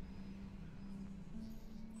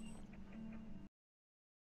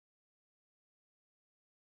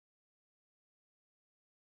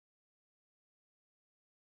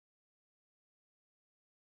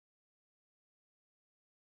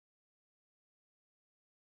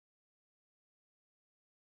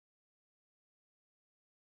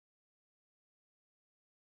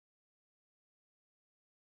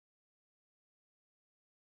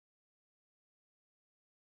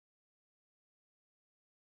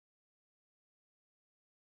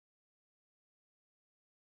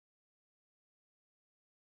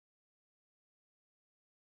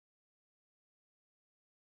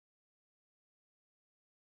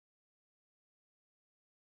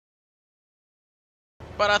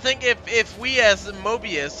 But I think if we as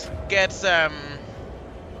Mobius gets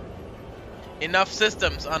enough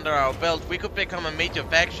systems under our belt, we could become a major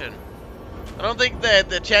faction. I don't think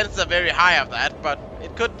that the chances are very high of that, but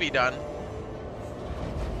it could be done.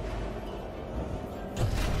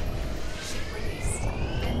 Ship released.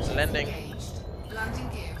 Engines Landing. engaged. Landing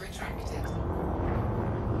gear retracted.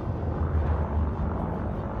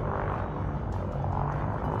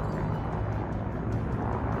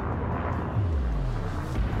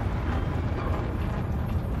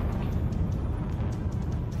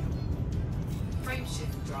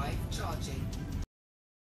 Frameshift drive charging.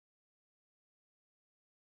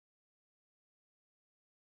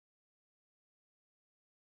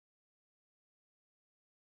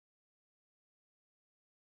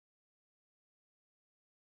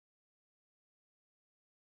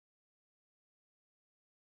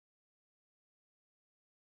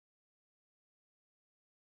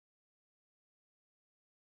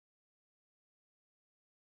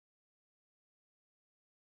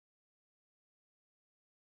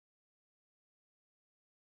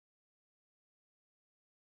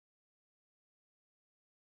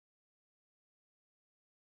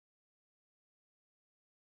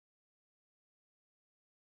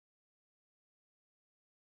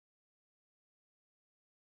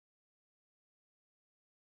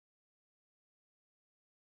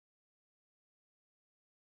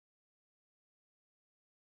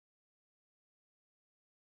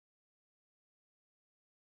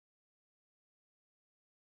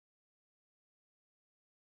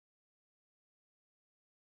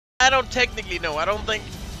 I don't technically know. I don't think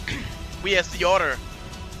we as the Order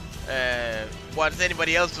wants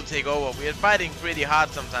anybody else to take over. We are fighting pretty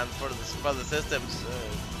hard sometimes for the systems,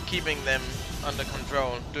 keeping them under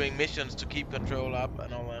control, doing missions to keep control up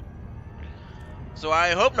and all that. So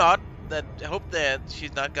I hope not. I hope that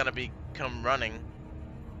she's not gonna come running.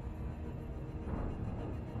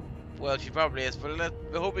 Well, she probably is, but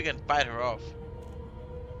we hope we can fight her off.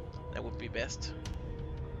 That would be best.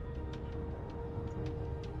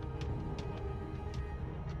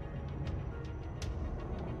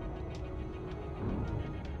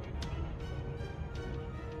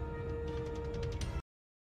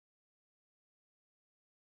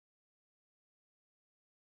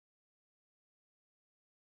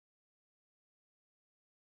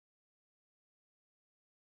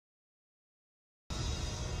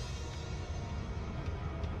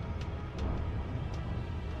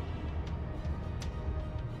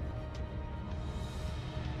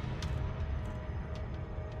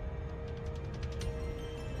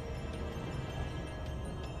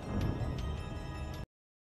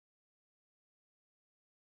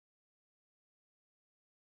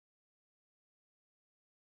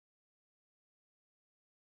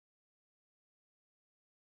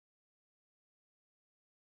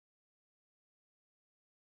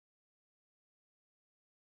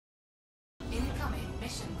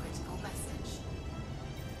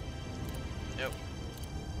 Nope.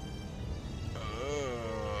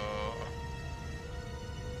 Oh.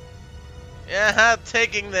 Yeah,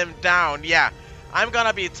 taking them down. Yeah, I'm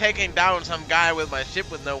gonna be taking down some guy with my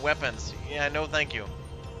ship with no weapons. Yeah, no thank you.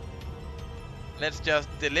 Let's just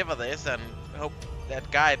deliver this and hope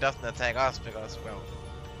that guy doesn't attack us because, well,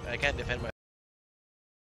 I can't defend myself.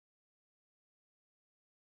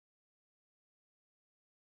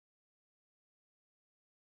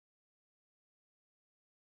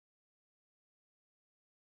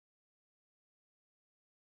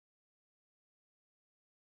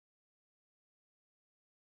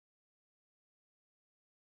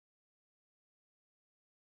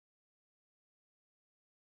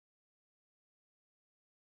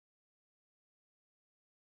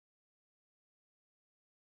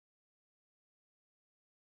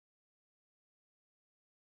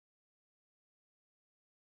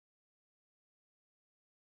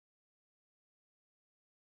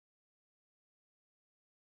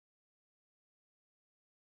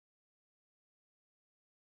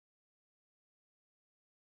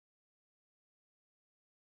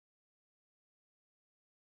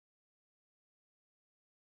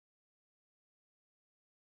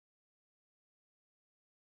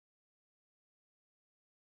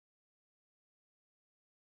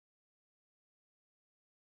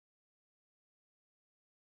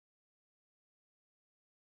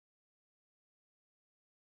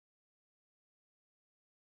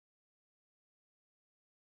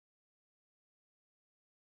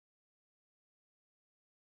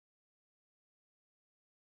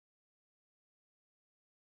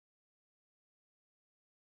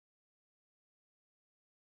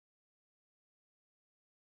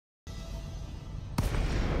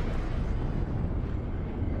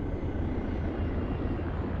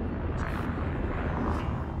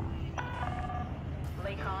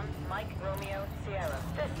 Lakon, Mike, Romeo, Sierra.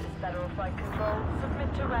 This is Federal Flight Control.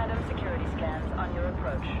 Submit to random security scans on your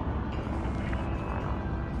approach.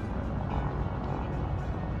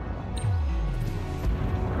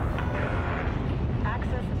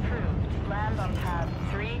 Access approved. Land on pad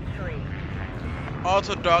 3-3.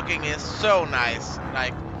 Auto docking is so nice.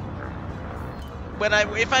 Like,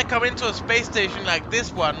 if I come into a space station like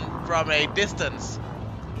this one from a distance,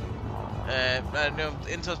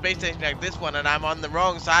 into a space station like this one, and I'm on the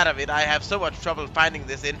wrong side of it, I have so much trouble finding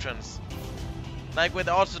this entrance. Like with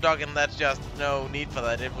auto docking, that's just no need for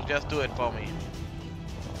that. It will just do it for me.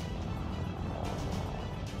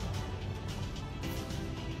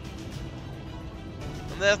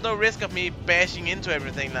 And there's no risk of me bashing into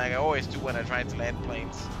everything like I always do when I try to land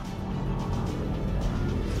planes.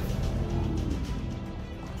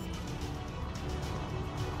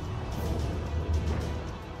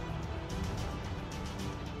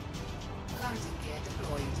 Landing gear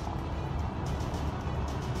deployed.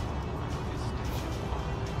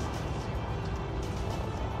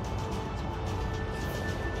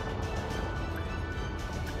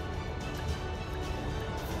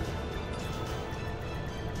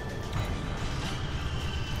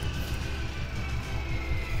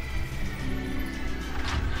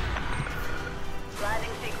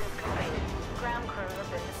 Landing sequence completed. Ground crew has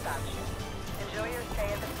been dispatched. Enjoy your stay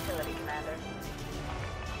at the facility, Commander.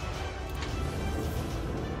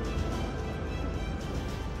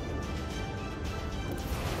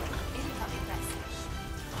 Incoming message.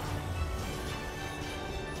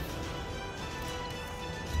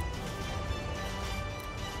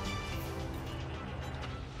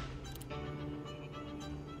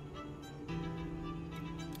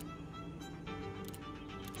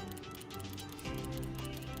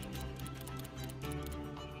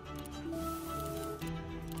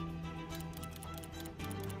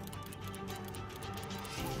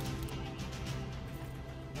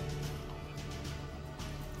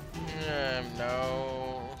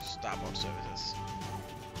 No starboard services.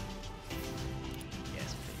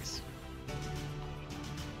 Yes, please.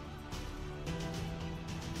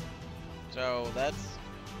 So that's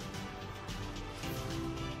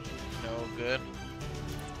no good.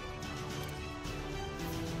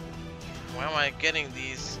 Why am I getting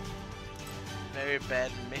these very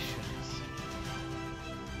bad missions?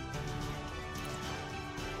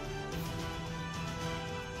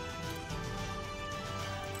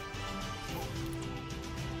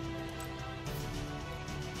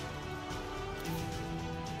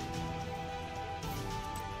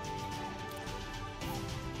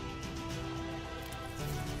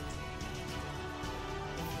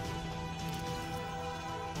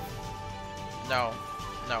 No,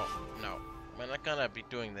 no, no. We're not gonna be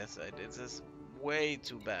doing this. This is way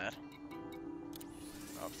too bad.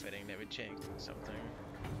 Outfitting, let me change something.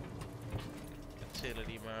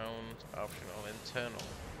 utility mount, optional, internal.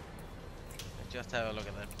 Let's just have a look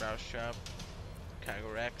at that browse shop,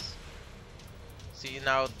 cargo racks. See,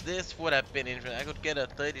 now this would have been interesting. I could get a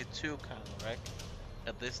 32 cargo rack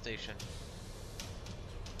at this station.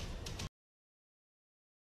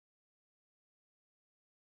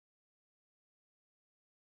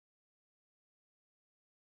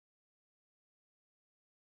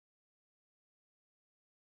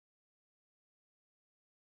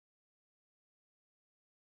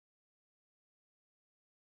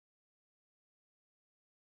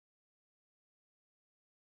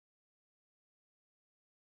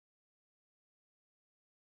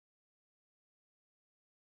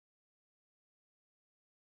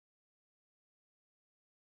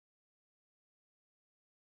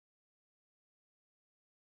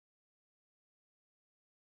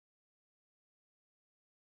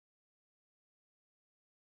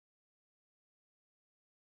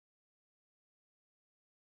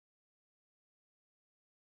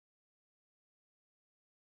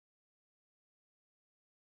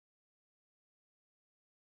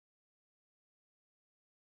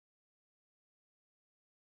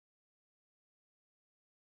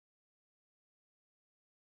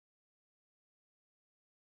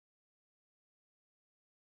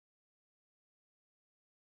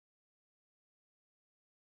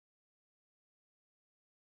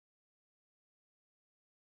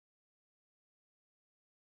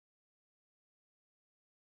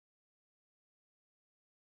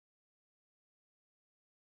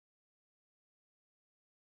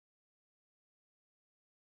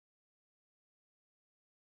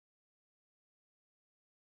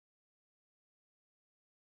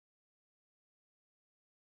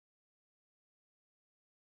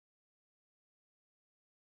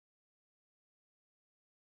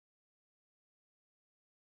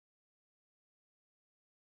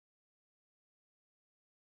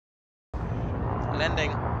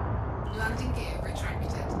 Landing. Landing gear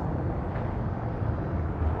retracted.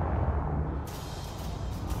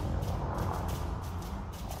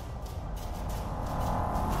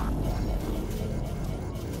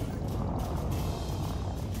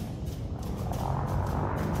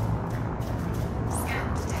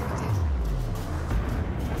 Scan detected.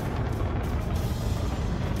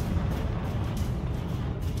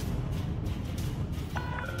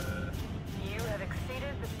 You have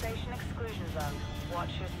exceeded the station exclusion zone. Watch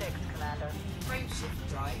your six, Commander. Frameshift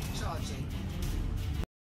drive charging.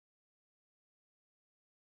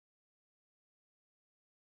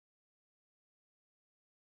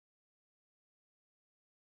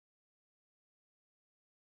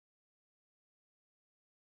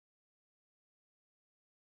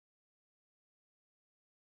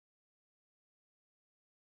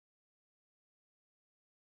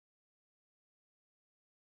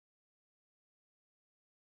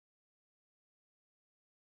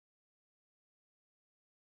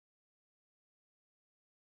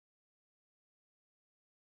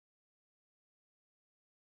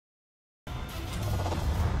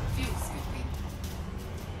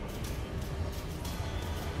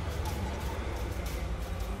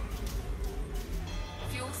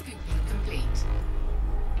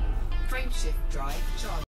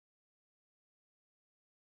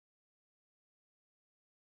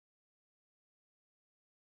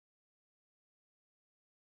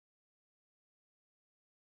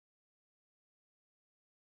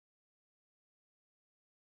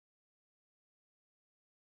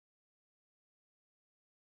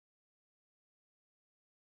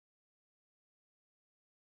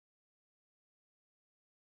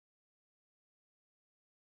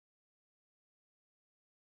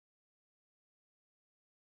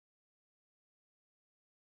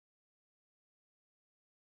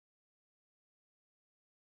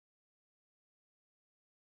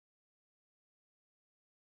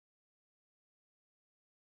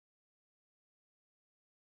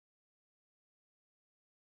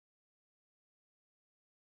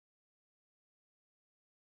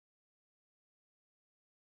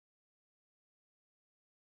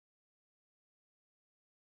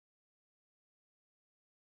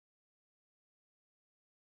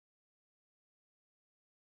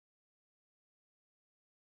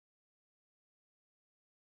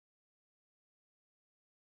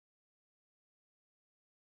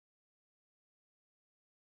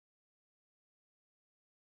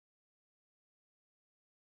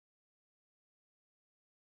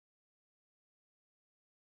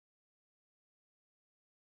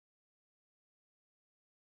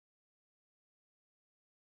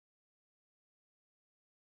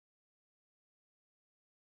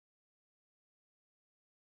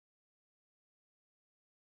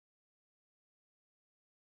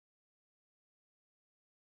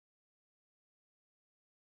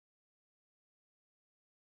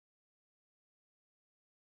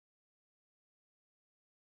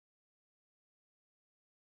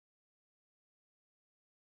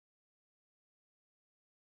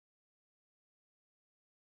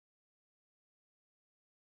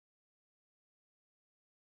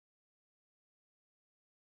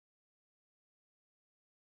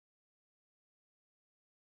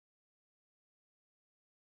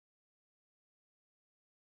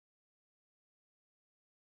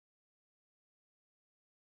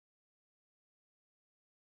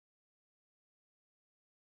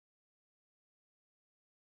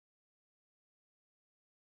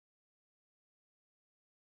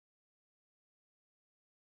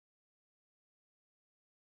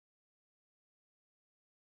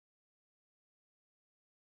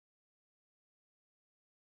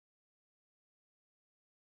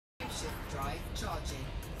 Frameshift drive charging.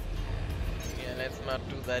 Yeah, let's not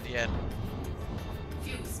do that yet.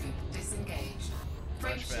 Fuel scoop disengaged.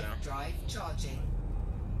 Much better. Frameshift drive charging.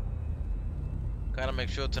 Gotta make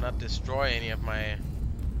sure to not destroy any of my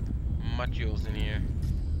modules in here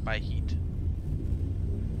by heat.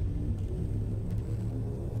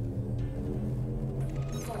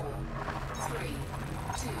 4, 3,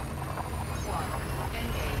 2, 1.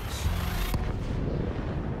 Engage.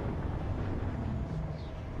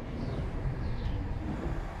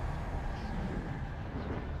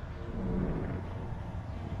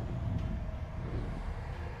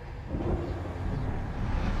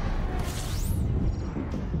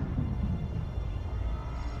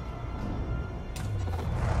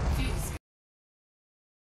 Fuel scoop.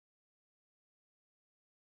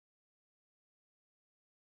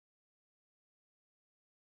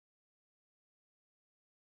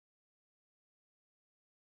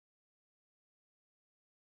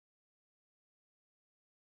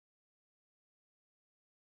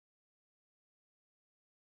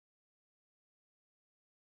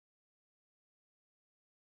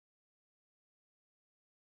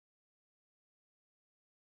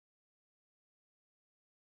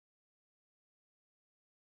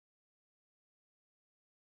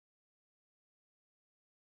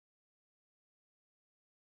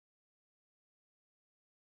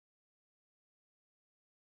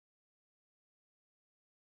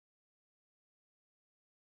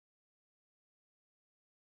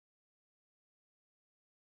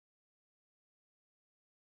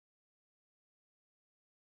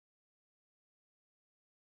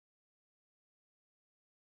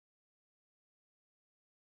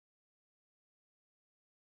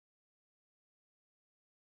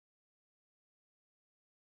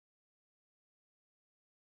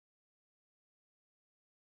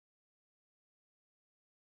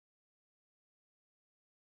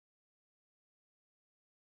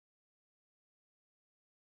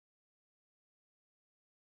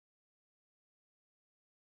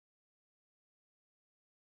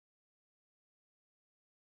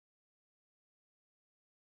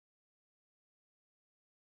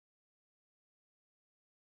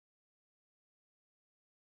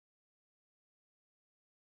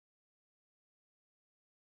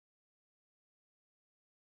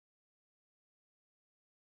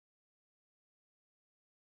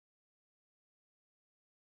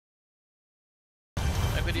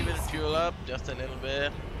 I could even fuel up just a little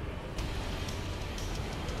bit.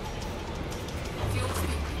 Fuel scoop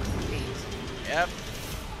complete. Yep.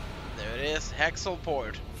 There it is. Hexel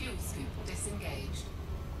port. Fuel scoop disengaged.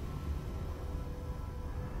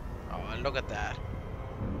 Oh, look at that.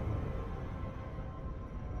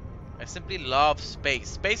 I simply love space.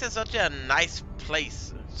 Space is such a nice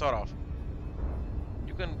place, sort of.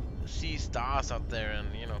 You can see stars out there,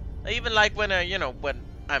 and you know. I even like when when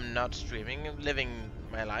I'm not streaming, living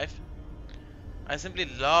my life. I simply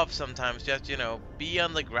love sometimes just be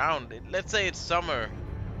on the ground. Let's say it's summer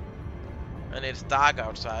and it's dark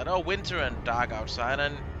outside, or winter and dark outside,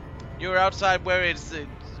 and you're outside where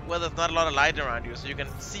where there's not a lot of light around you, so you can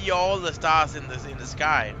see all the stars in the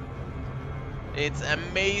sky. It's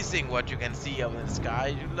amazing what you can see up in the sky.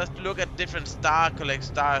 You just look at different star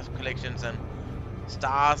collections and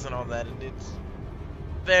stars and all that, and it's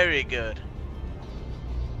very good.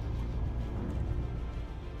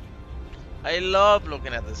 I love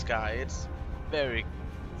looking at the sky. It's very,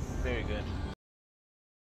 very good.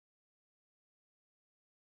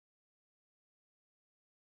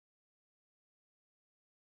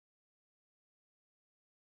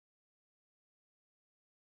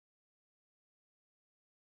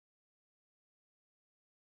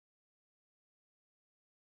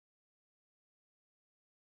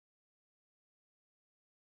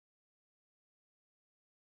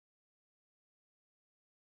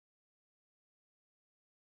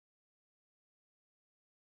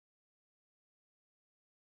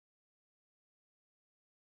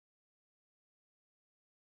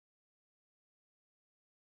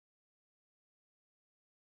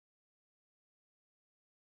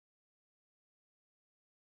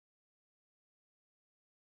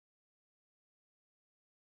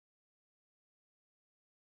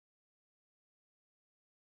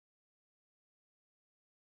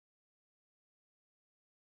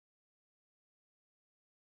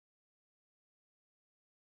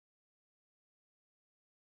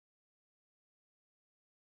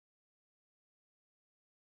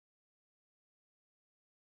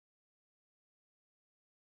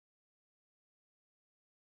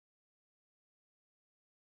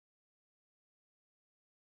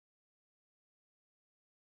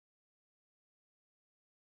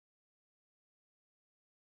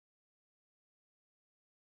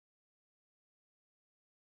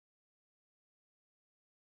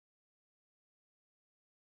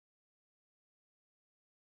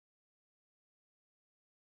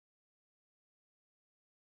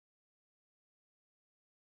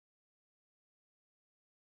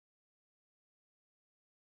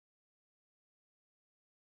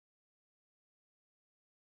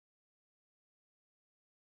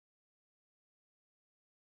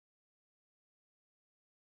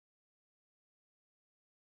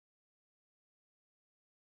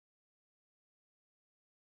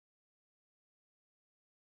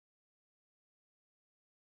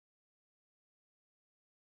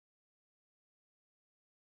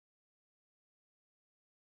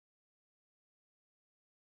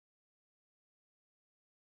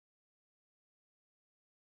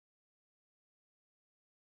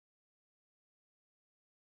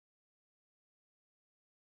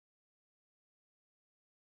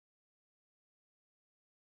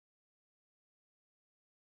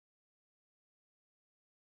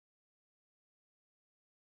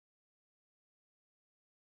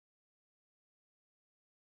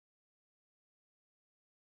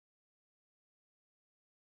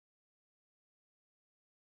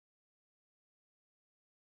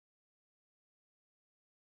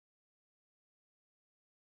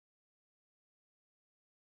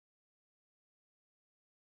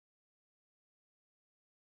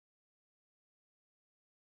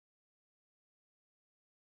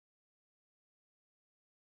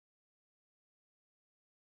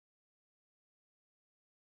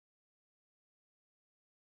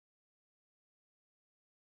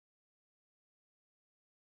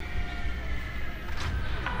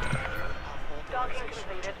 Docking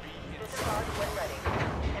completed. Disembark when ready.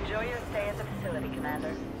 Enjoy your stay at the facility,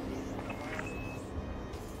 Commander.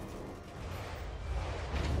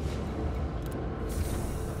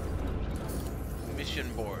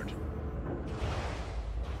 Mission board.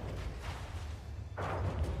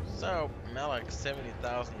 So, Malak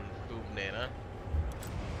 70,000 boom data.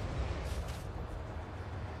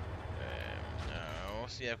 No,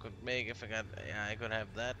 see, I could make if I got. Yeah, I could have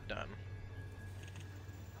that done.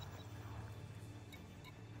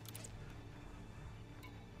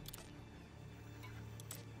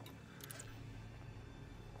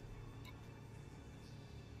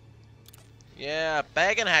 Yeah,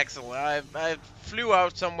 back in Haxel, I flew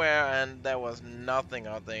out somewhere and there was nothing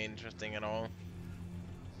out there interesting at all.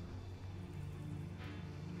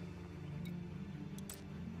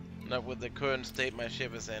 Not with the current state my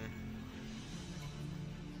ship is in.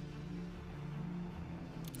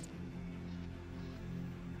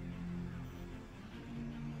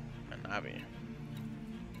 Manabi.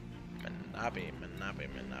 Manabi.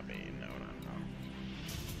 No.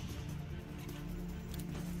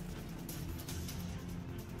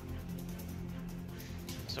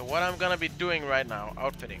 So what I'm gonna be doing right now,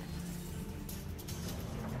 outfitting.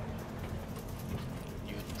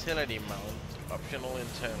 Utility mount, optional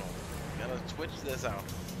internal. Gonna switch this out.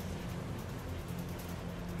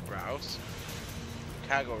 Browse.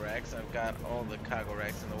 Cargo racks, I've got all the cargo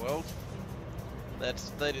racks in the world.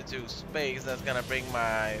 That's 32 space, that's gonna bring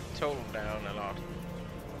my total down a lot.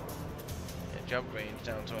 And jump range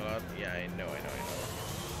down to a lot. Yeah, I know.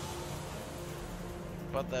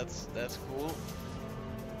 But that's cool.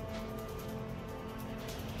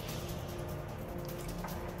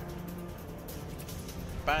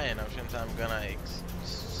 Buying options I'm gonna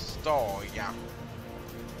store, yeah.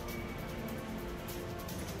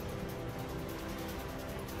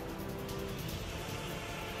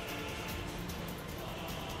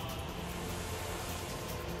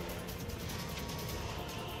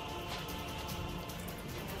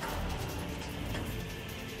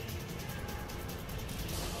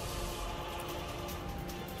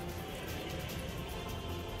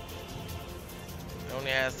 It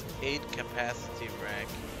only has 8 capacity rack.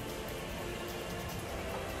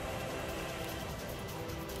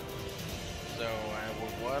 So I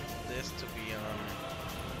would want this to be on.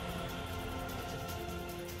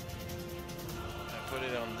 I put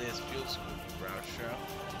it on this fuel scoop browser.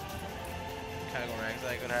 Cargo racks.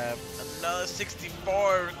 I could have another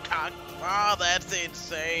 64 cargo. Oh, that's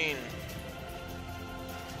insane.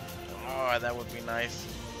 Oh, that would be nice.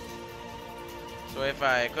 So if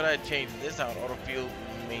I change this out, auto fuel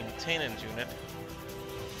maintenance unit.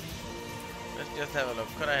 Let's just have a look.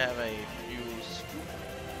 Could I have a fuel scoop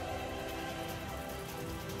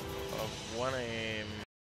of 1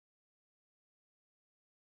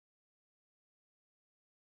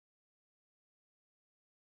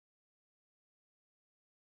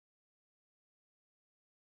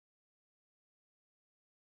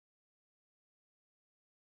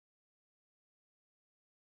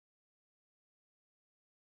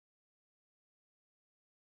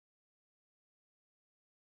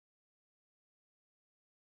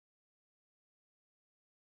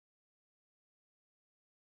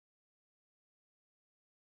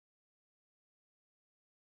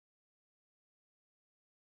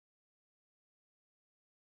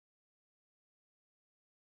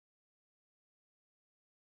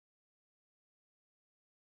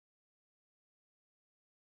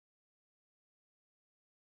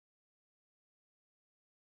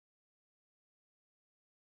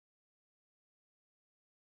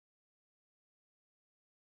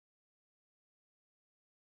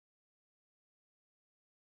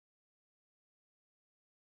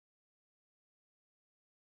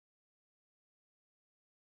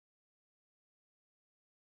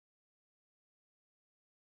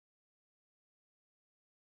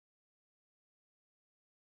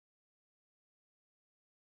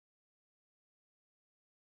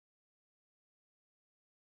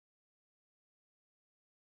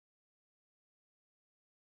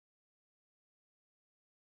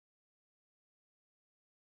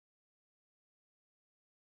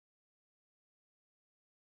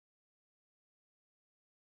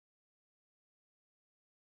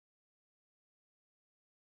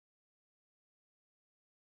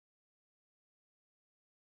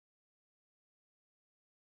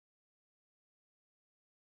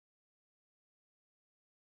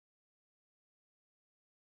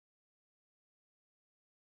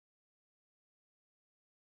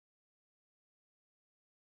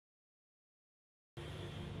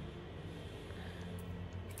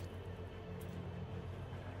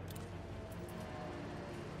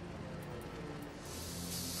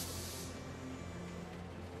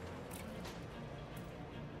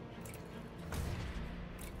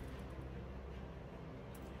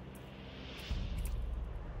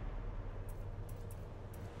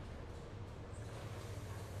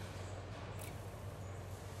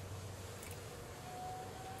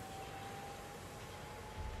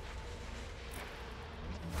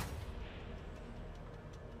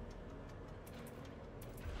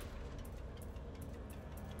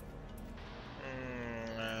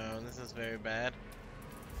 is very bad.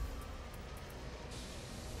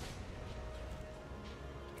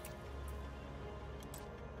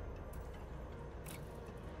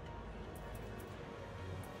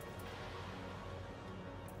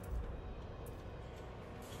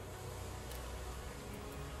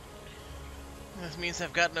 This means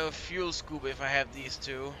I've got no fuel scoop if I have these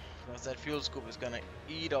two, because that fuel scoop is gonna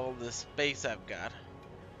eat all the space I've got.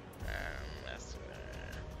 That's,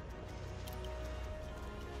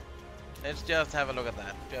 let's just have a look at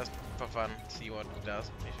that, just for fun, see what it does.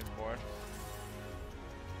 Mission board.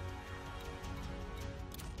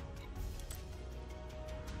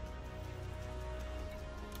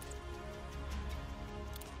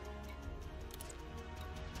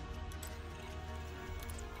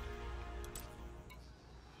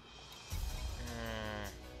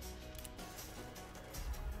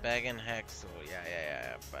 Bag and Hexel,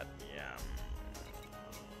 yeah, but yeah.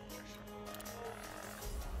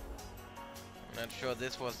 I'm not sure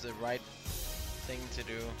this was the right thing to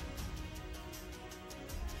do.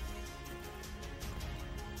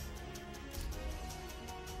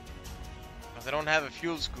 Because I don't have a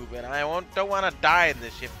fuel scoop and I don't want to die in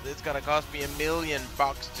this ship. It's gonna cost me $1 million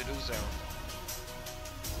to do so.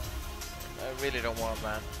 I really don't want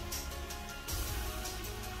that.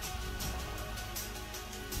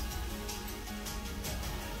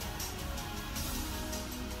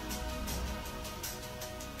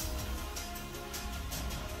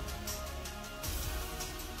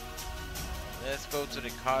 Let's go to the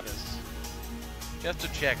Carters, just to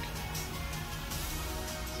check,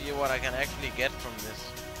 see what I can actually get from this.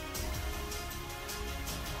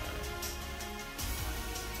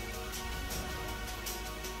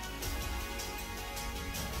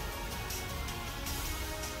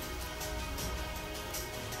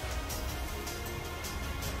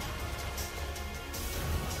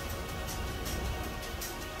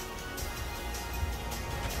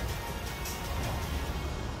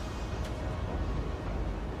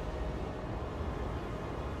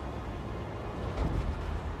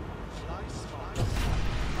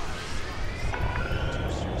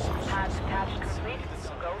 Hatch attached complete.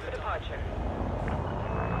 Go for departure.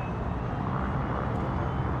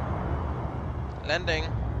 Landing.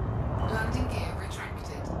 Landing gear retracted.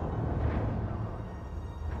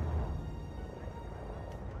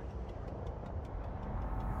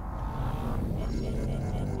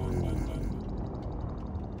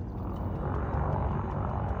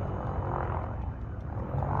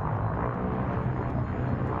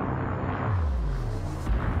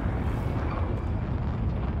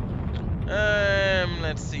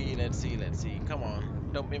 Let's see. Come on.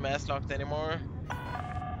 Don't be mass locked anymore.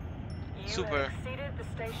 You Super. have exceeded the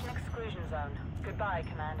station exclusion zone. Goodbye,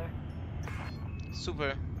 Commander.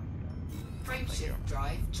 Super. Frameshift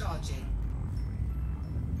drive charging.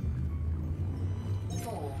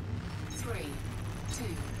 4, 3, 2,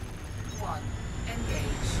 1.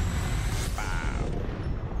 Engage. Wow.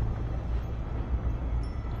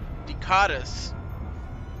 The Carters.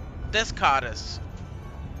 Descartes.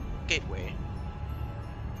 Gateway.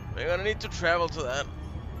 We're gonna need to travel to that.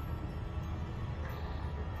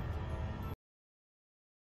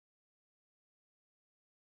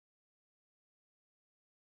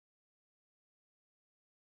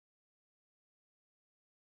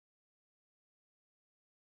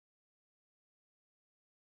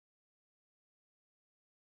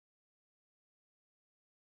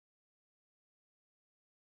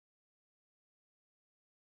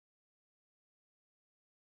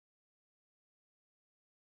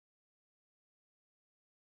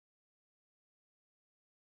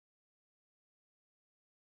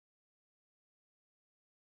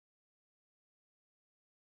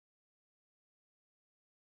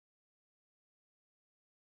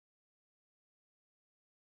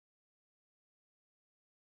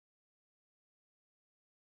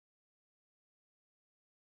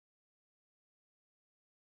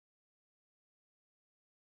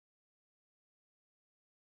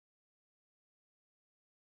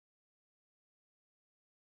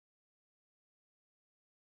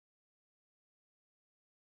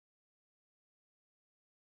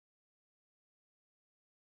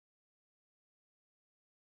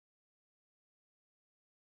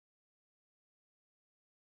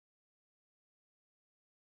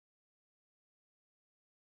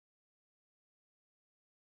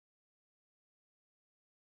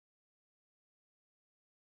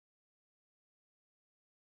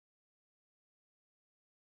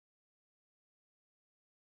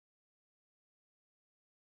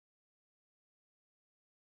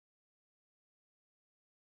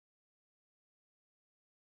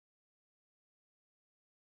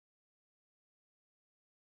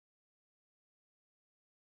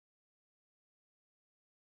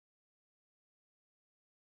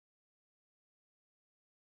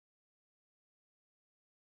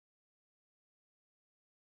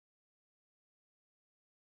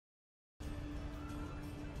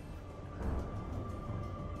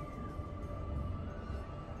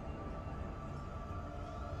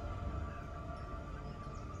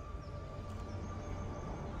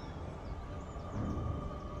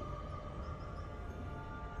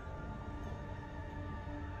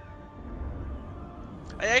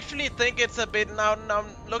 I actually think it's a bit now I'm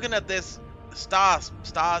looking at this the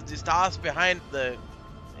stars behind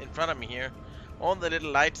in front of me here. All the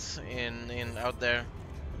little lights in out there.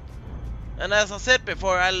 And as I said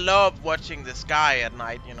before, I love watching the sky at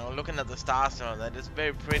night, you know, looking at the stars and all that. It's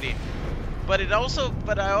very pretty. But I also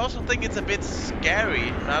think it's a bit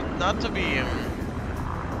scary, not to be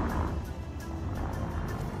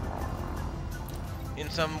in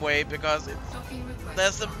some way, because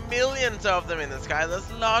there's millions of them in the sky.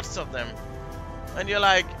 There's lots of them, and you're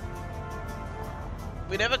like,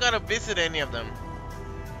 we never got to visit any of them.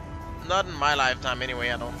 Not in my lifetime, anyway.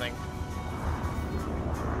 I don't think.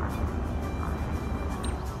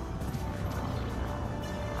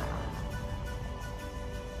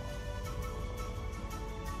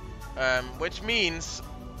 Which means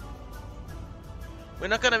we're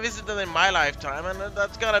not gonna visit them in my lifetime, and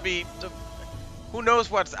that's gonna be who knows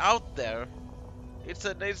what's out there.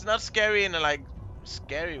 It's not scary in a like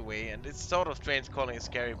scary way, and it's sort of strange calling it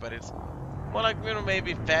scary, but it's more like, you know,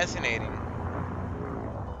 maybe fascinating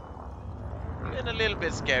and a little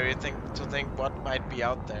bit scary to think what might be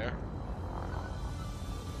out there.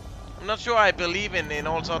 I'm not sure I believe in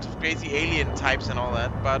all sorts of crazy alien types and all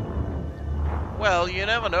that, but well, you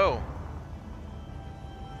never know.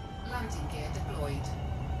 Landing gear deployed.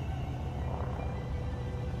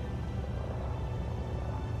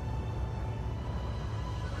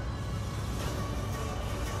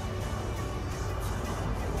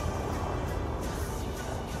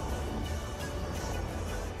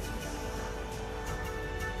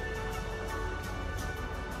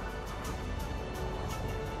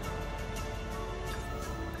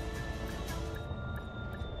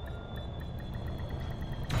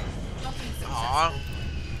 Aww.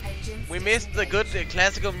 We missed the good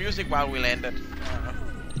classical music while we landed.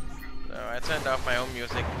 So I turned off my own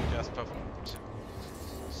music just to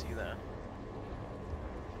see that.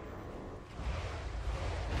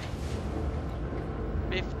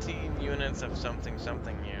 $15 units of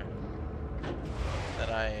something here. That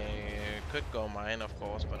I could go mine, of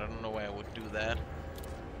course, but I don't know where I would do that.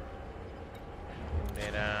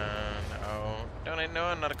 Data, no. Donate, no,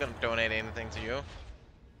 I'm not gonna donate anything to you.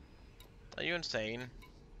 Are you insane?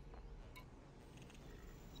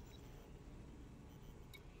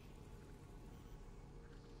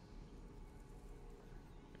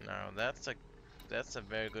 No, that's a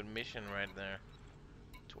very good mission right there.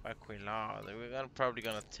 To Aquilar. We're probably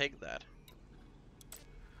gonna take that.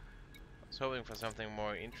 I was hoping for something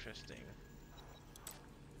more interesting.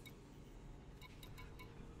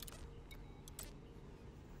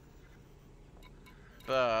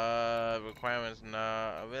 But requirements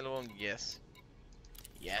not available. Yes.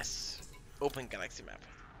 Yes. Open galaxy map.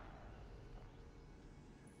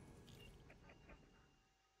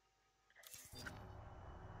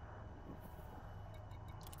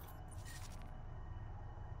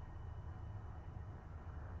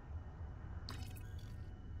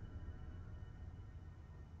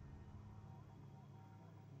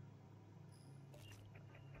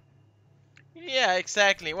 Yeah,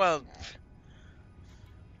 exactly. Well,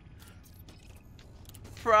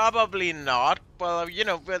 probably not. Well, you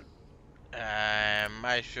know, but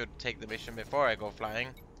I should take the mission before I go flying.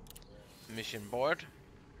 Mission board.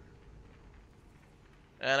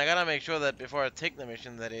 And I gotta make sure that before I take the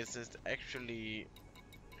mission that it's actually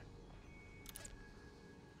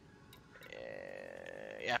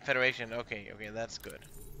yeah, Federation. Okay, that's good.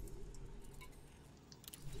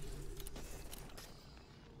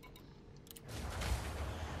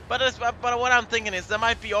 But what I'm thinking is there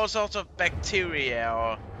might be all sorts of bacteria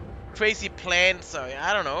or crazy plants or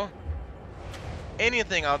I don't know.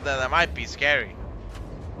 Anything out there that might be scary.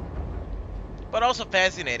 But also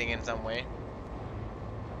fascinating in some way.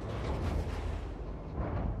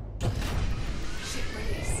 Ship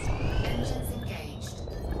released. Engines engaged.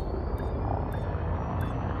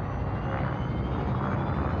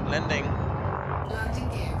 Landing. Landing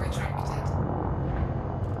gear retracted.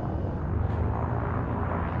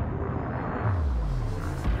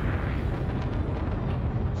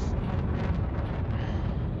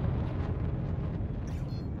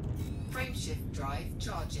 Frameshift drive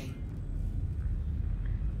charging.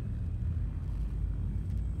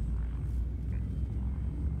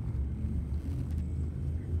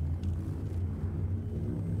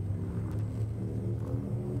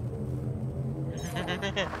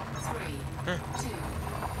 Three, two,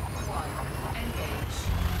 one, engage.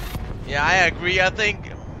 Yeah, I agree. I think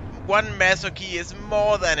one master key is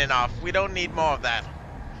more than enough. We don't need more of that.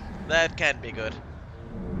 That can't be good.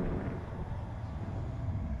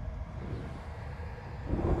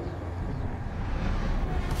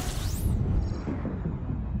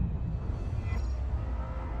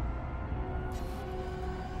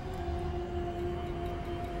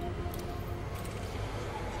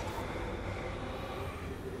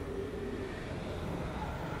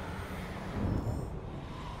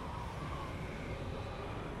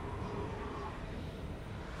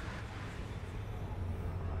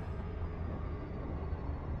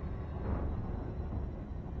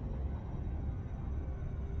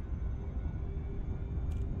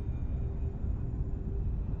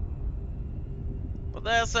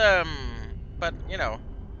 But there's but you know,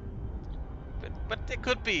 but there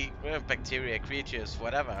could be bacteria, creatures,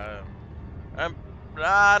 whatever. I'm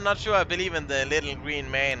not sure I believe in the little green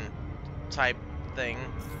man type thing,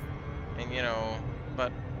 and you know,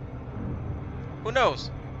 but who knows?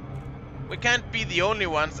 We can't be the only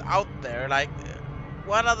ones out there. Like,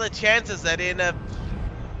 what are the chances that in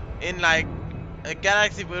like a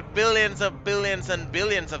galaxy with billions and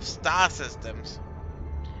billions of star systems,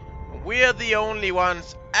 we're the only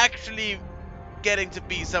ones actually getting to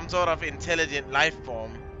be some sort of intelligent life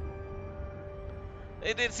form?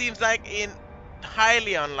 It seems like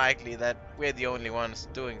highly unlikely that we're the only ones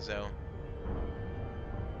doing so.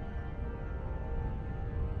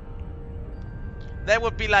 That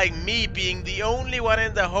would be like me being the only one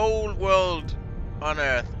in the whole world on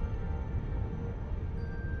Earth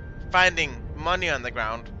finding money on the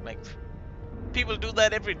ground. Like, people do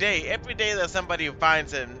that every day. Every day there's somebody who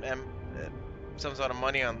finds some sort of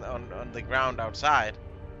money on the ground outside.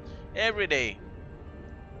 Every day.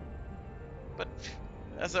 But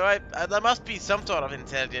that's alright. There must be some sort of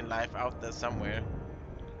intelligent life out there somewhere.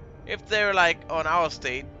 If they're like on our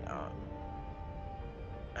state,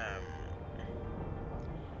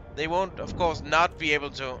 they won't, of course, not be able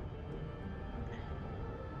to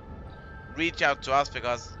reach out to us,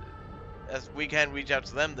 because as we can't reach out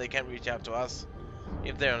to them, they can't reach out to us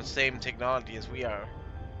if they're on the same technology as we are.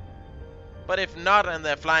 But if not, and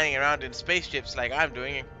they're flying around in spaceships like I'm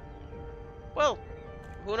doing, well,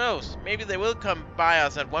 who knows? Maybe they will come by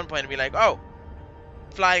us at one point and be like, oh,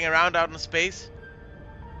 flying around out in space,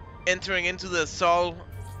 entering into the Sol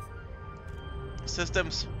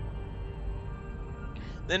systems,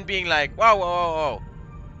 then being like, whoa, whoa, whoa, whoa,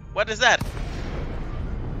 what is that?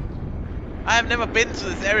 I have never been to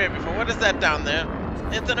this area before. What is that down there?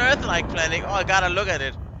 It's an Earth-like planet. Oh, I gotta look at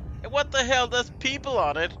it. And what the hell? There's people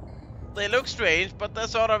on it. They look strange, but they're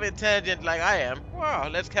sort of intelligent like I am. Wow,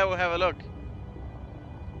 let's have a look.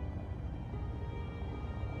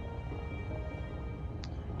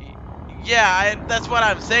 Yeah, that's what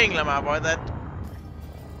I'm saying, Lamar boy, that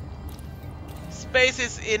space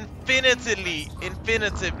is infinitively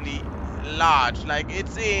large. Like,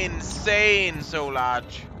 it's insane so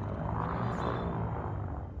large.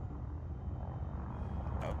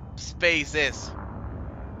 Space is.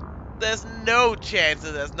 There's no chance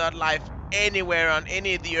that there's not life anywhere on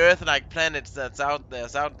any of the Earth-like planets that's out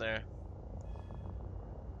there.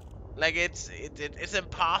 Like, it's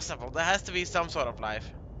impossible. There has to be some sort of life.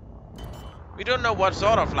 We don't know what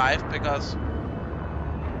sort of life, because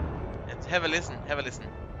have a listen.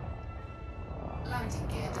 Landing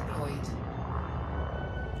gear deployed.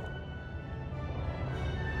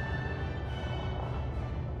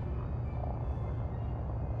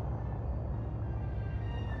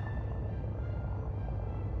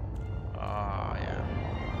 Oh, yeah.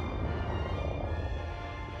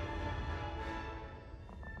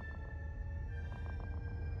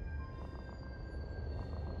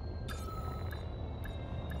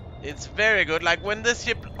 It's very good. Like, when this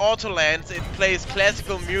ship auto lands, it plays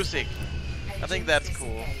classical music. I think that's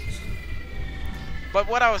cool. But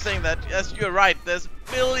what I was saying, that, as you're right, there's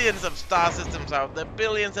billions of star systems out there,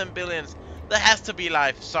 billions and billions. There has to be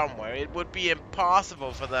life somewhere. It would be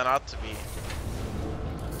impossible for there not to be.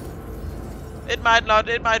 It might not.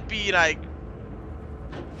 It might be like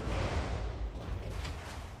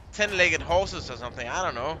 10-legged horses or something. I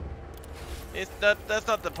don't know. It's not. That's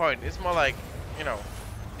not the point. It's more like, you know,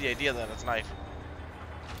 the idea that it's life.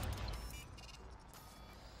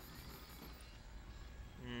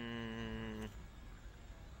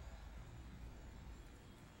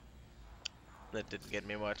 That didn't get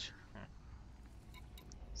me much.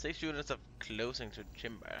 6 units of closing to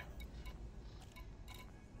timber.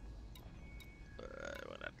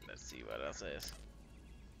 Let's see what else is.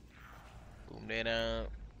 Boom data.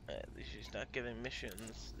 She's not giving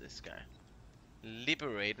missions. This guy.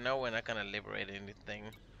 Liberate. No, we're not gonna liberate anything.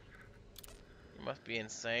 You must be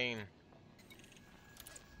insane.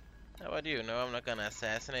 How about you? No, I'm not gonna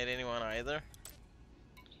assassinate anyone either.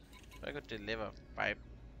 I could deliver 5.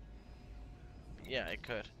 Yeah, I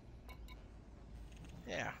could.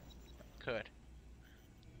 Yeah, I could.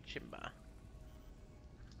 Chimba.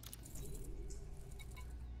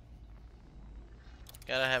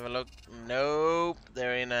 Gotta have a look. Nope,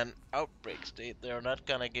 they're in an outbreak state. They're not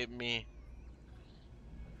gonna give me.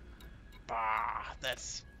 Bah,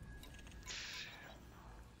 that's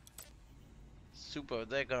super.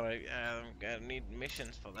 They're gonna need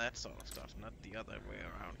missions for that sort of stuff, not the other way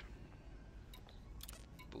around.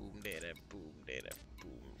 Boom data, boom.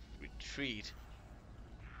 Retreat.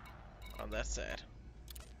 Oh, that's sad.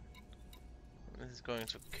 This is going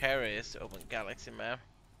to Caris, open galaxy map.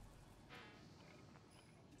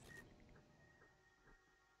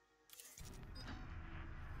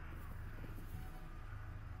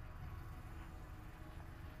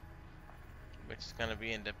 Which is gonna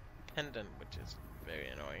be independent, which is very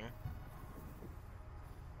annoying.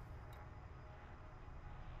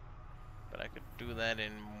 But I could do that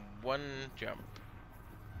in one jump.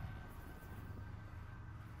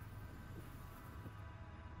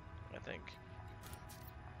 I think.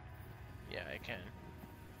 Yeah, I can.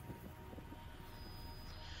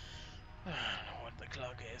 I don't know what the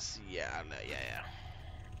clock is. Yeah, yeah.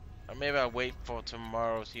 Or maybe I'll wait for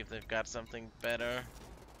tomorrow, see if they've got something better.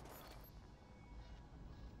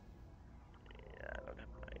 Yeah, look at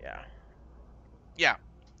my, yeah. Yeah,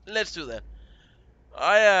 let's do that.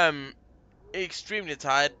 I am extremely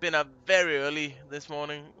tired. Been up very early this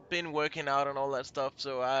morning. Been working out and all that stuff,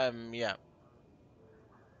 so I'm, yeah,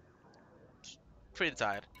 pretty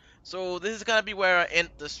tired. So this is gonna be where I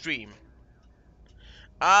end the stream.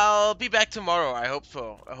 I'll be back tomorrow, I hope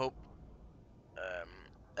so. I hope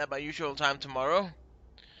at my usual time tomorrow.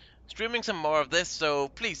 Streaming some more of this, so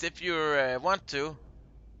please, if you want to,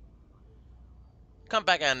 come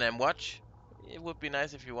back and watch. It would be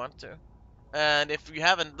nice if you want to. And if you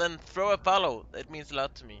haven't, then throw a follow. It means a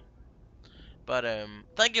lot to me. But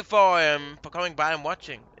thank you for coming by and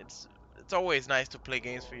watching. It's always nice to play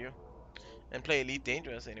games for you and play Elite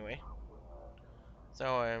Dangerous anyway.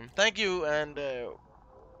 So thank you, and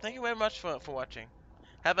thank you very much for watching.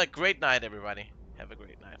 Have a great night, everybody. Have a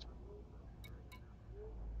great night.